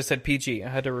 Oh, I just said PG. I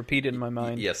had to repeat it in my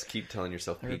mind. Yes, keep telling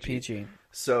yourself Or PG. PG.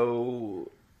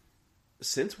 So,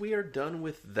 since we are done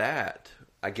with that,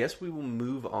 I guess we will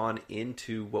move on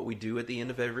into what we do at the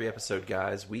end of every episode,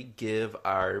 guys. We give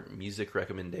our music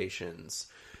recommendations.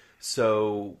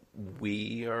 So,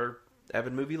 we are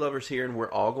avid movie lovers here, and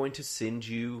we're all going to send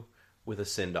you with a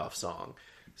send-off song.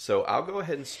 So, I'll go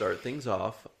ahead and start things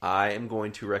off. I am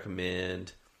going to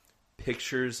recommend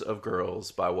Pictures of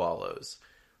Girls by Wallows.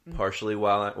 Partially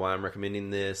why I'm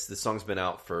recommending this song's been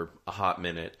out for a hot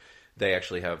minute. They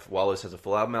actually Wallows has a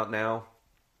full album out now,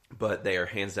 but they are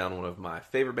hands down one of my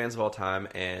favorite bands of all time,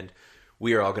 and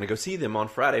we are all going to go see them on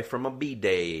Friday from a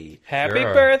B-Day. Happy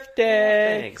Sure.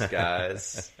 birthday, Thanks,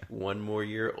 guys. One more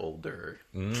year older.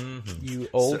 you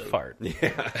old So- fart.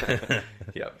 Yeah.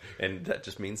 Yep. And that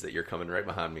just means that you're coming right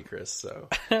behind me, Chris, so...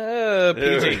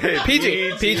 PG.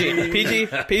 PG. PG.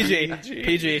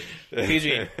 PG.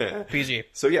 PG. PG.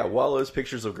 So yeah, Wallows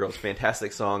Pictures of Girls,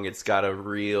 fantastic song. It's got a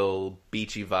real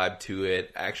beachy vibe to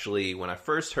it. Actually, when I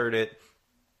first heard it,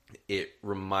 it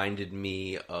reminded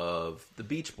me of the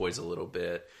Beach Boys a little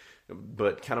bit,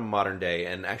 but kind of modern day.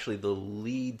 And actually, the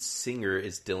lead singer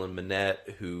is Dylan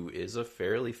Minnette, who is a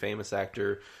fairly famous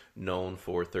actor, known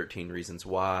for 13 Reasons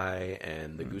Why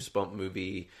and the Goosebump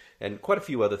movie and quite a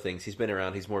few other things. He's been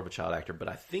around. He's more of a child actor, but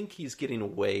I think he's getting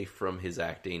away from his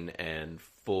acting and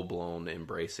full-blown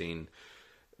embracing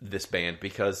this band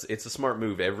because it's a smart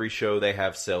move. Every show they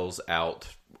have sells out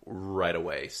right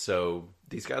away. So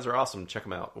these guys are awesome. Check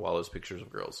them out. Wallows Pictures of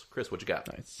Girls. Chris, what you got?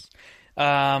 Nice.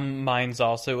 Mine's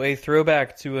also a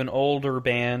throwback to an older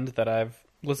band that I've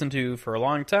listened to for a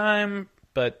long time,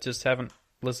 but just haven't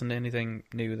listened to anything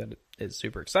new that is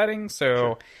super exciting.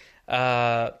 So,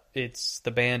 it's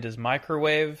the band is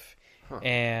Microwave,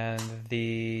 and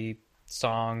the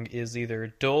song is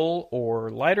either Dull or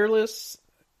Lighterless.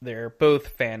 They're both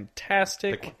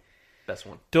fantastic. Pick one. Best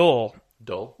one. Dull.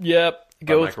 Dull. Yep.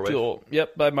 Go with Microwave? Duel.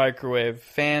 Yep, by Microwave.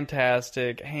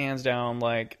 Fantastic. Hands down.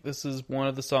 Like, this is one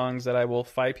of the songs that I will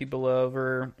fight people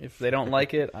over. If they don't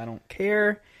like it, I don't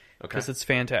care. Because it's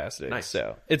fantastic. Nice.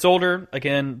 So, it's older.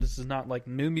 Again, this is not like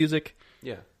new music.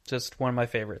 Yeah. Just one of my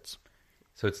favorites.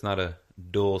 So it's not a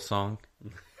dual song.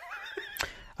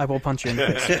 I will punch you in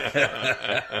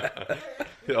the face.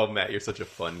 Oh, Matt, you're such a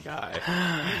fun guy.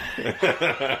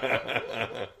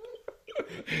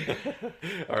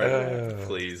 All right,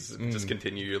 please just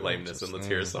continue your lameness and let's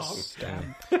hear a song.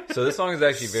 So this song is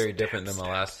actually very different than the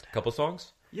last couple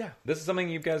songs. Yeah, This is something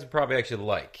you guys would probably actually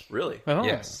like. really. Oh.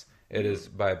 Yes. It is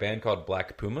by a band called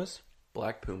Black Pumas.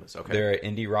 Black Pumas. Okay. They're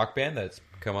an indie rock band that's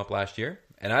come up last year.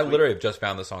 And I literally have just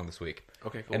found the song this week.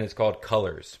 Okay, cool. And it's called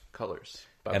Colors. Colors.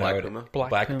 By and Black I would, Puma?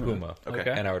 Black Puma. Puma.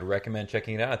 Okay. And I would recommend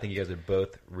checking it out. I think you guys would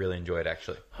both really enjoy it,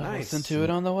 actually. Nice. Listen to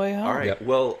it on the way home. All right. Yep.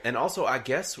 Well, and also, I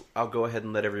guess I'll go ahead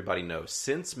and let everybody know.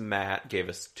 Since Matt gave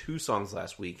us 2 songs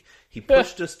last week, he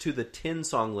pushed us to the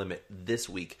 10-song limit this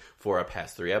week for our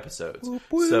past 3 episodes.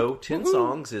 So 10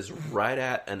 songs is right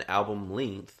at an album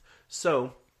length.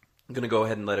 So I'm going to go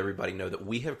ahead and let everybody know that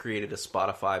we have created a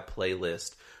Spotify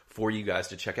playlist for you guys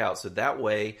to check out. So that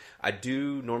way, I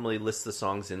do normally list the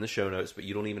songs in the show notes, but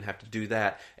you don't even have to do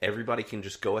that. Everybody can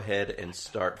just go ahead and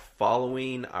start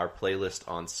following our playlist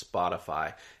on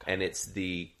Spotify. And it's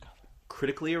the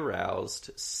Critically Aroused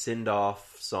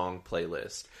Send-Off Song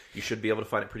Playlist. You should be able to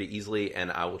find it pretty easily,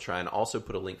 and I will try and also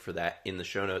put a link for that in the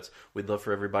show notes. We'd love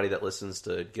for everybody that listens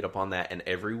to get up on that, and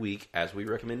every week, as we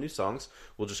recommend new songs,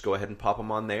 we'll just go ahead and pop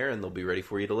them on there, and they'll be ready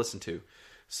for you to listen to.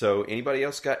 So, anybody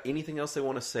else got anything else they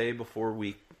want to say before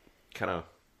we kind of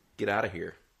get out of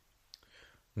here?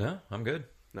 No, I'm good.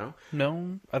 No?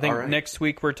 No, I think All right. next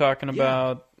week we're talking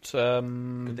about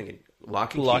Good thinking.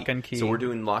 Lock and Key. Lock and Key. So we're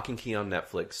doing Lock and Key on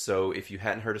Netflix. So if you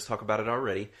hadn't heard us talk about it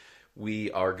already, we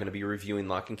are going to be reviewing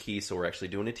Lock and Key. So we're actually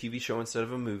doing a TV show instead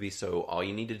of a movie. So all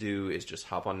you need to do is just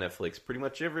hop on Netflix. Pretty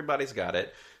much everybody's got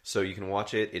it. So you can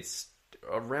watch it. It's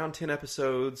around 10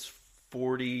 episodes,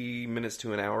 40 minutes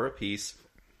to an hour a piece.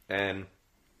 And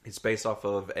it's based off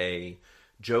of a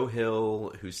Joe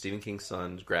Hill, who's Stephen King's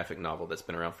son's graphic novel that's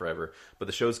been around forever. But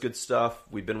the show's good stuff.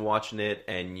 We've been watching it,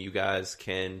 and you guys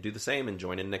can do the same and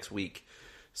join in next week.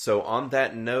 So on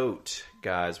that note,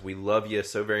 guys, we love you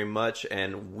so very much,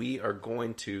 and we are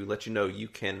going to let you know you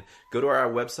can go to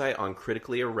our website on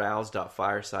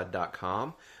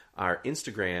criticallyaroused.fireside.com. Our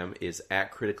Instagram is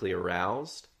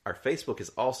 @criticallyaroused. Our Facebook is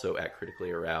also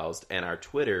 @criticallyaroused, and our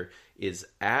Twitter is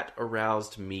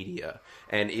 @arousedmedia.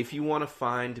 And if you want to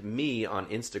find me on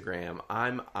Instagram,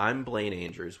 I'm Blaine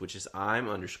Andrews, which is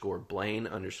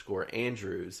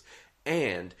I'm_Blaine_Andrews.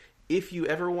 And if you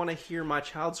ever want to hear my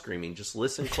child screaming, just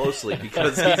listen closely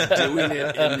because he's doing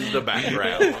it in the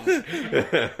background.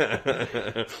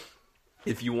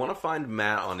 If you want to find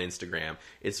Matt on Instagram,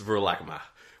 it's Verlakma,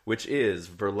 which is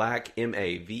Verlak,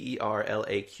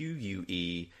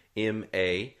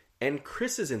 MAVERLAQUEMA. And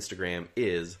Chris's Instagram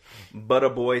is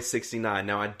Buttaboy69.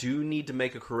 Now, I do need to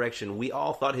make a correction. We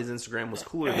all thought his Instagram was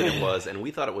cooler than it was, and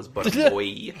we thought it was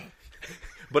Buttaboy.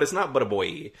 But it's not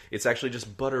Buttaboy. It's actually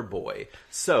just Butterboy.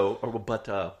 So, or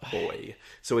Buttaboy.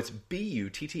 So it's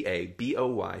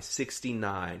BUTTABOY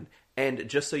 69. And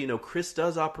just so you know, Chris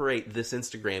does operate this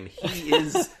Instagram. He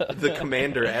is the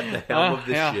commander at the helm of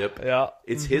this ship. Yeah.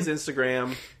 It's his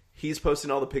Instagram. He's posting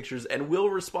all the pictures, and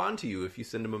we'll respond to you if you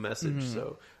send him a message.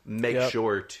 So make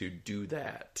sure to do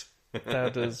that.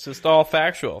 That is just all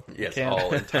factual. Yes, Can't-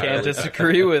 all entirely Can't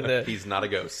disagree with it. He's not a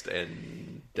ghost,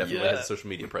 and definitely has a social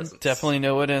media presence. Definitely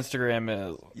know what Instagram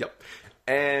is. Yep.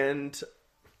 And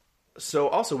so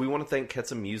also we want to thank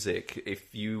Ketsa Music.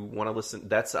 If you want to listen,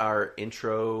 that's our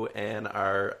intro and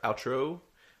our outro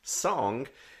song.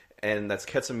 And that's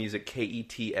Ketsa Music,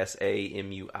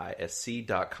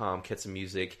 KETSAMUISC.com, Ketsa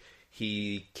Music.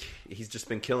 He's just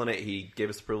been killing it. He gave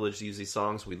us the privilege to use these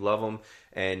songs. We love them,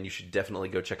 and you should definitely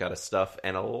go check out his stuff.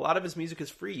 And a lot of his music is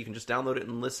free. You can just download it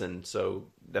and listen, so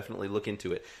definitely look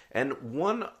into it. And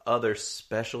one other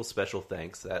special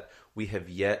thanks that we have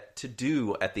yet to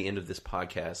do at the end of this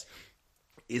podcast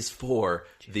is for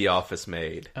the office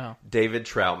maid, David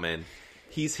Troutman.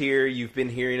 He's here. You've been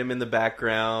hearing him in the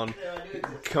background,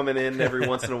 coming in every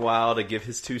once in a while to give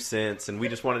his 2 cents. And we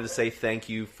just wanted to say thank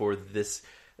you for this,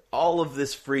 all of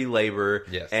this free labor,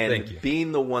 Yes, and thank you.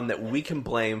 being the one that we can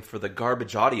blame for the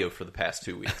garbage audio for the past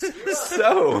 2 weeks.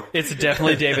 So It's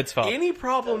definitely David's fault. any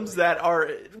problems that are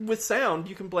with sound,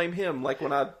 you can blame him, like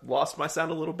when I lost my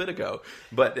sound a little bit ago.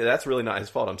 But that's really not his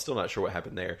fault. I'm still not sure what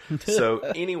happened there. So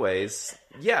anyways,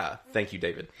 yeah, thank you,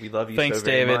 David. We love you Thanks, so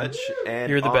very David. much. And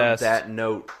You're the on best. that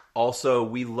note, also,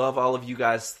 we love all of you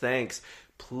guys. Thanks.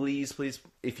 Please,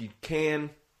 if you can,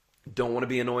 don't want to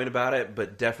be annoying about it,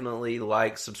 but definitely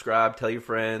like, subscribe, tell your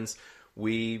friends.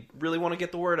 We really want to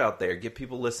get the word out there, get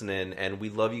people listening, and we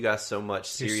love you guys so much.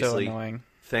 Seriously. You're so annoying.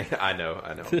 I know.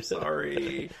 I'm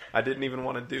sorry. I didn't even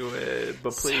want to do it,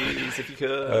 but please, if you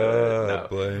could. No.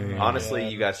 Blaine. Honestly,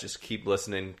 you guys just keep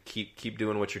listening. Keep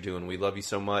doing what you're doing. We love you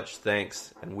so much.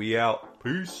 Thanks, and we out.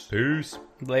 Peace. Peace.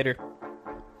 Later.